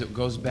 as it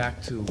goes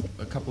back to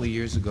a couple of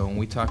years ago when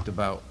we talked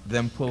about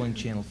them pulling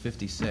Channel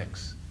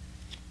 56.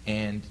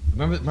 And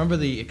remember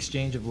the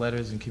exchange of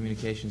letters and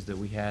communications that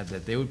we had,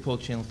 that they would pull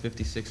Channel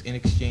 56 in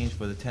exchange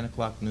for the 10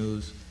 o'clock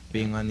news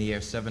being on the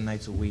air 7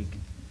 nights a week,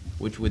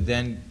 which would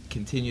then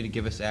continue to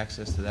give us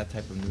access to that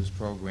type of news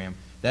program.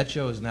 That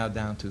show is now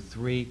down to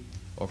 3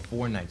 or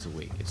 4 nights a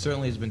week. It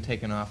certainly has been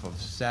taken off of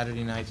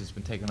Saturday nights. It's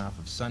been taken off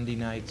of Sunday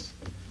nights.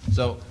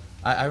 So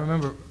I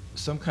remember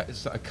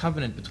a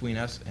covenant between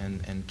us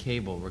and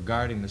cable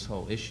regarding this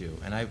whole issue,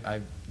 and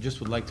I just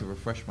would like to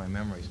refresh my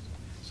memories.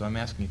 So I'm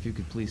asking if you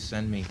could please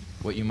send me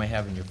what you may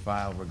have in your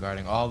file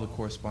regarding all the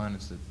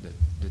correspondence that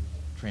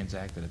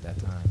transacted at that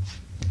time.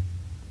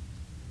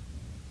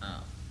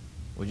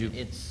 Would you?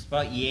 It's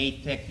about yay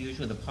thick.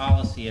 Usually the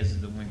policy is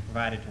that when we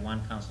provide it to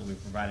one council, we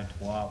provide it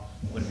to all.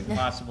 Would it be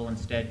possible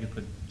instead you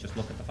could just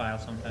look at the file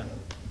sometime?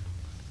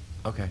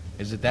 Okay.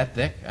 Is it that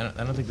thick? I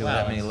don't think there were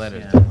that many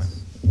letters. Yeah,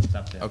 it's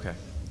up there. Okay.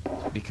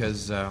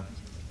 Because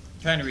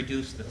Trying to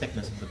reduce the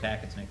thickness of the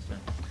packets next time.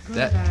 Good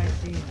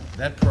idea.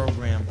 that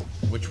program,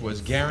 which was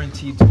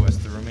guaranteed to us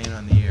to remain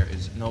on the air,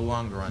 is no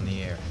longer on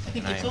the air. I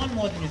think And it's on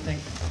more than you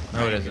think.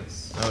 No, it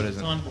isn't. No, it It's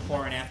isn't. on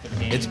before and after the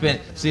game. It's been,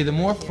 see, the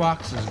more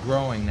Fox is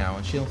growing now,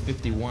 and Channel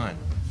 51,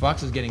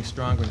 Fox is getting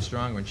stronger and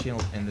stronger,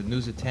 and the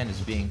News at 10 is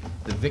being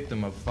the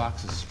victim of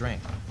Fox's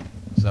strength.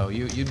 So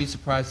you'd be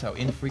surprised how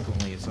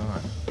infrequently it's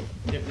on.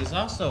 There's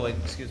also,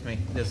 excuse me,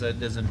 there's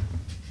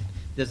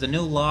a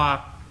new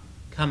law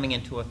coming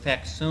into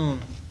effect soon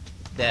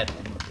that,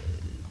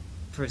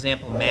 for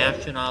example,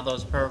 MASH and all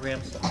those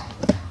programs,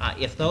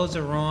 if those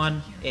are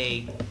on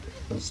a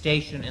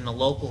station in the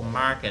local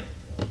market,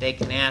 they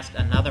can ask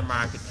another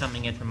market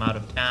coming in from out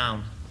of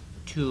town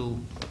to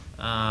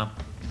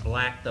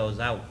black those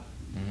out.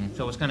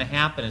 So what's going to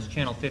happen is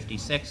Channel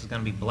 56 is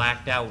going to be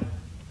blacked out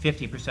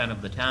 50%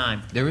 of the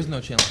time. There is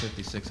no Channel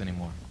 56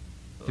 anymore.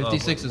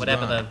 56 is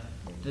Whatever gone.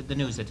 the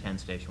News at 10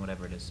 station,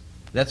 whatever it is.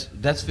 That's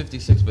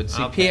 56, but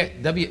see, Okay.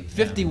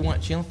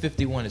 Channel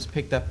 51 has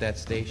picked up that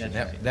station.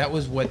 That's right. That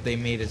was what they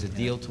made as a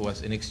deal to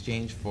us in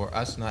exchange for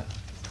us not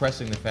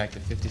pressing the fact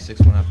that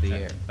 56 went off the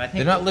air. But I think-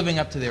 They're not living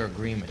up to their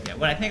agreement. Yeah,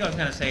 what I think I was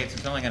going to say is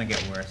it's only going to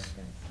get worse,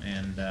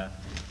 and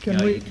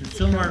Can we-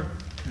 consumer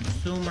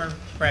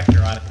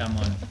pressure ought to come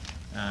on.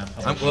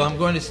 Public Well, I'm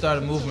going to start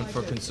a movement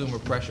for consumer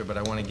pressure, but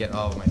I want to get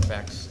all of my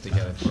facts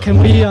together first. Can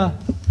we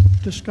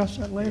discuss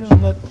that later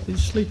and let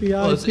these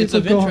sleepy-eyed Well, people it's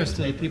of go? interest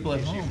to the people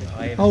at home.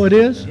 Oh, it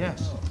is?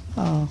 Yes.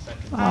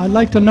 I'd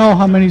like to know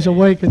how many's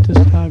awake at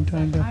this time,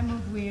 Tanya. I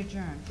move we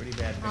adjourn. Pretty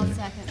bad. I'll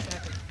second.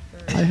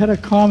 I had a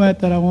comment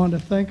that I wanted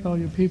to thank all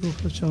you people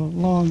for such a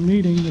long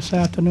meeting this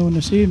afternoon,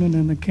 this evening,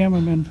 and the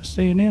cameramen for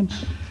staying in.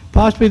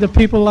 Possibly the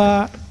people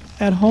at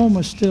home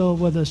are still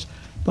with us,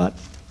 but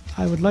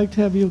I would like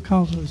to have you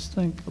councilors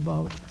think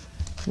about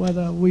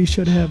whether we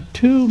should have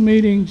 2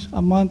 meetings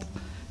a month,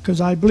 because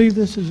I believe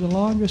this is the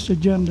longest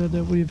agenda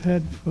that we've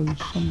had for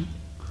some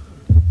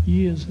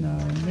years now.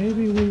 And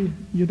maybe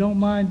you don't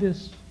mind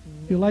this,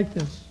 you like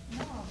this.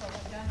 No, but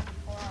we've done it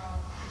before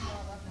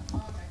 11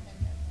 o'clock, I think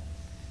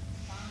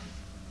that's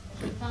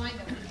fine. It's fine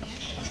that we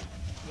can't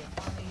do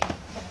it.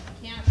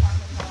 We can't talk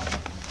about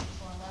it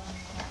before 11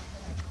 o'clock.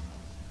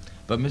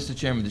 But, Mr.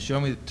 Chairman,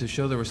 to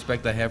show the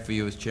respect I have for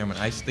you as chairman,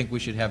 I think we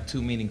should have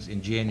 2 meetings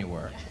in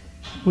January.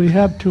 We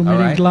have 2 All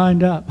meetings right.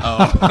 lined up.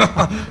 Oh,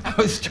 I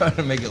was trying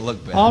to make it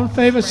look better. All in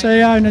favor,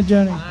 say aye, and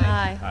Jenny.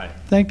 Aye.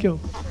 Thank you.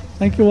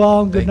 Thank you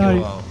all, and good Thank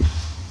you night. all.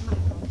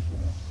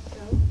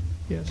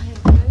 Yes.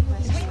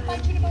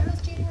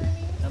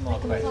 I'm all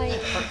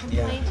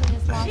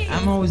quiet.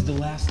 I'm always the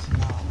last to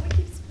know.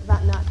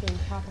 About not being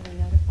properly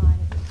notified.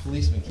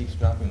 Policeman keeps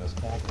dropping those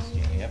packets,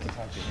 Jeannie. You have to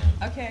talk to him.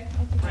 Okay.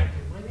 Frank,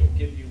 if I may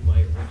give you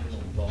my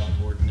original dog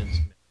ordinance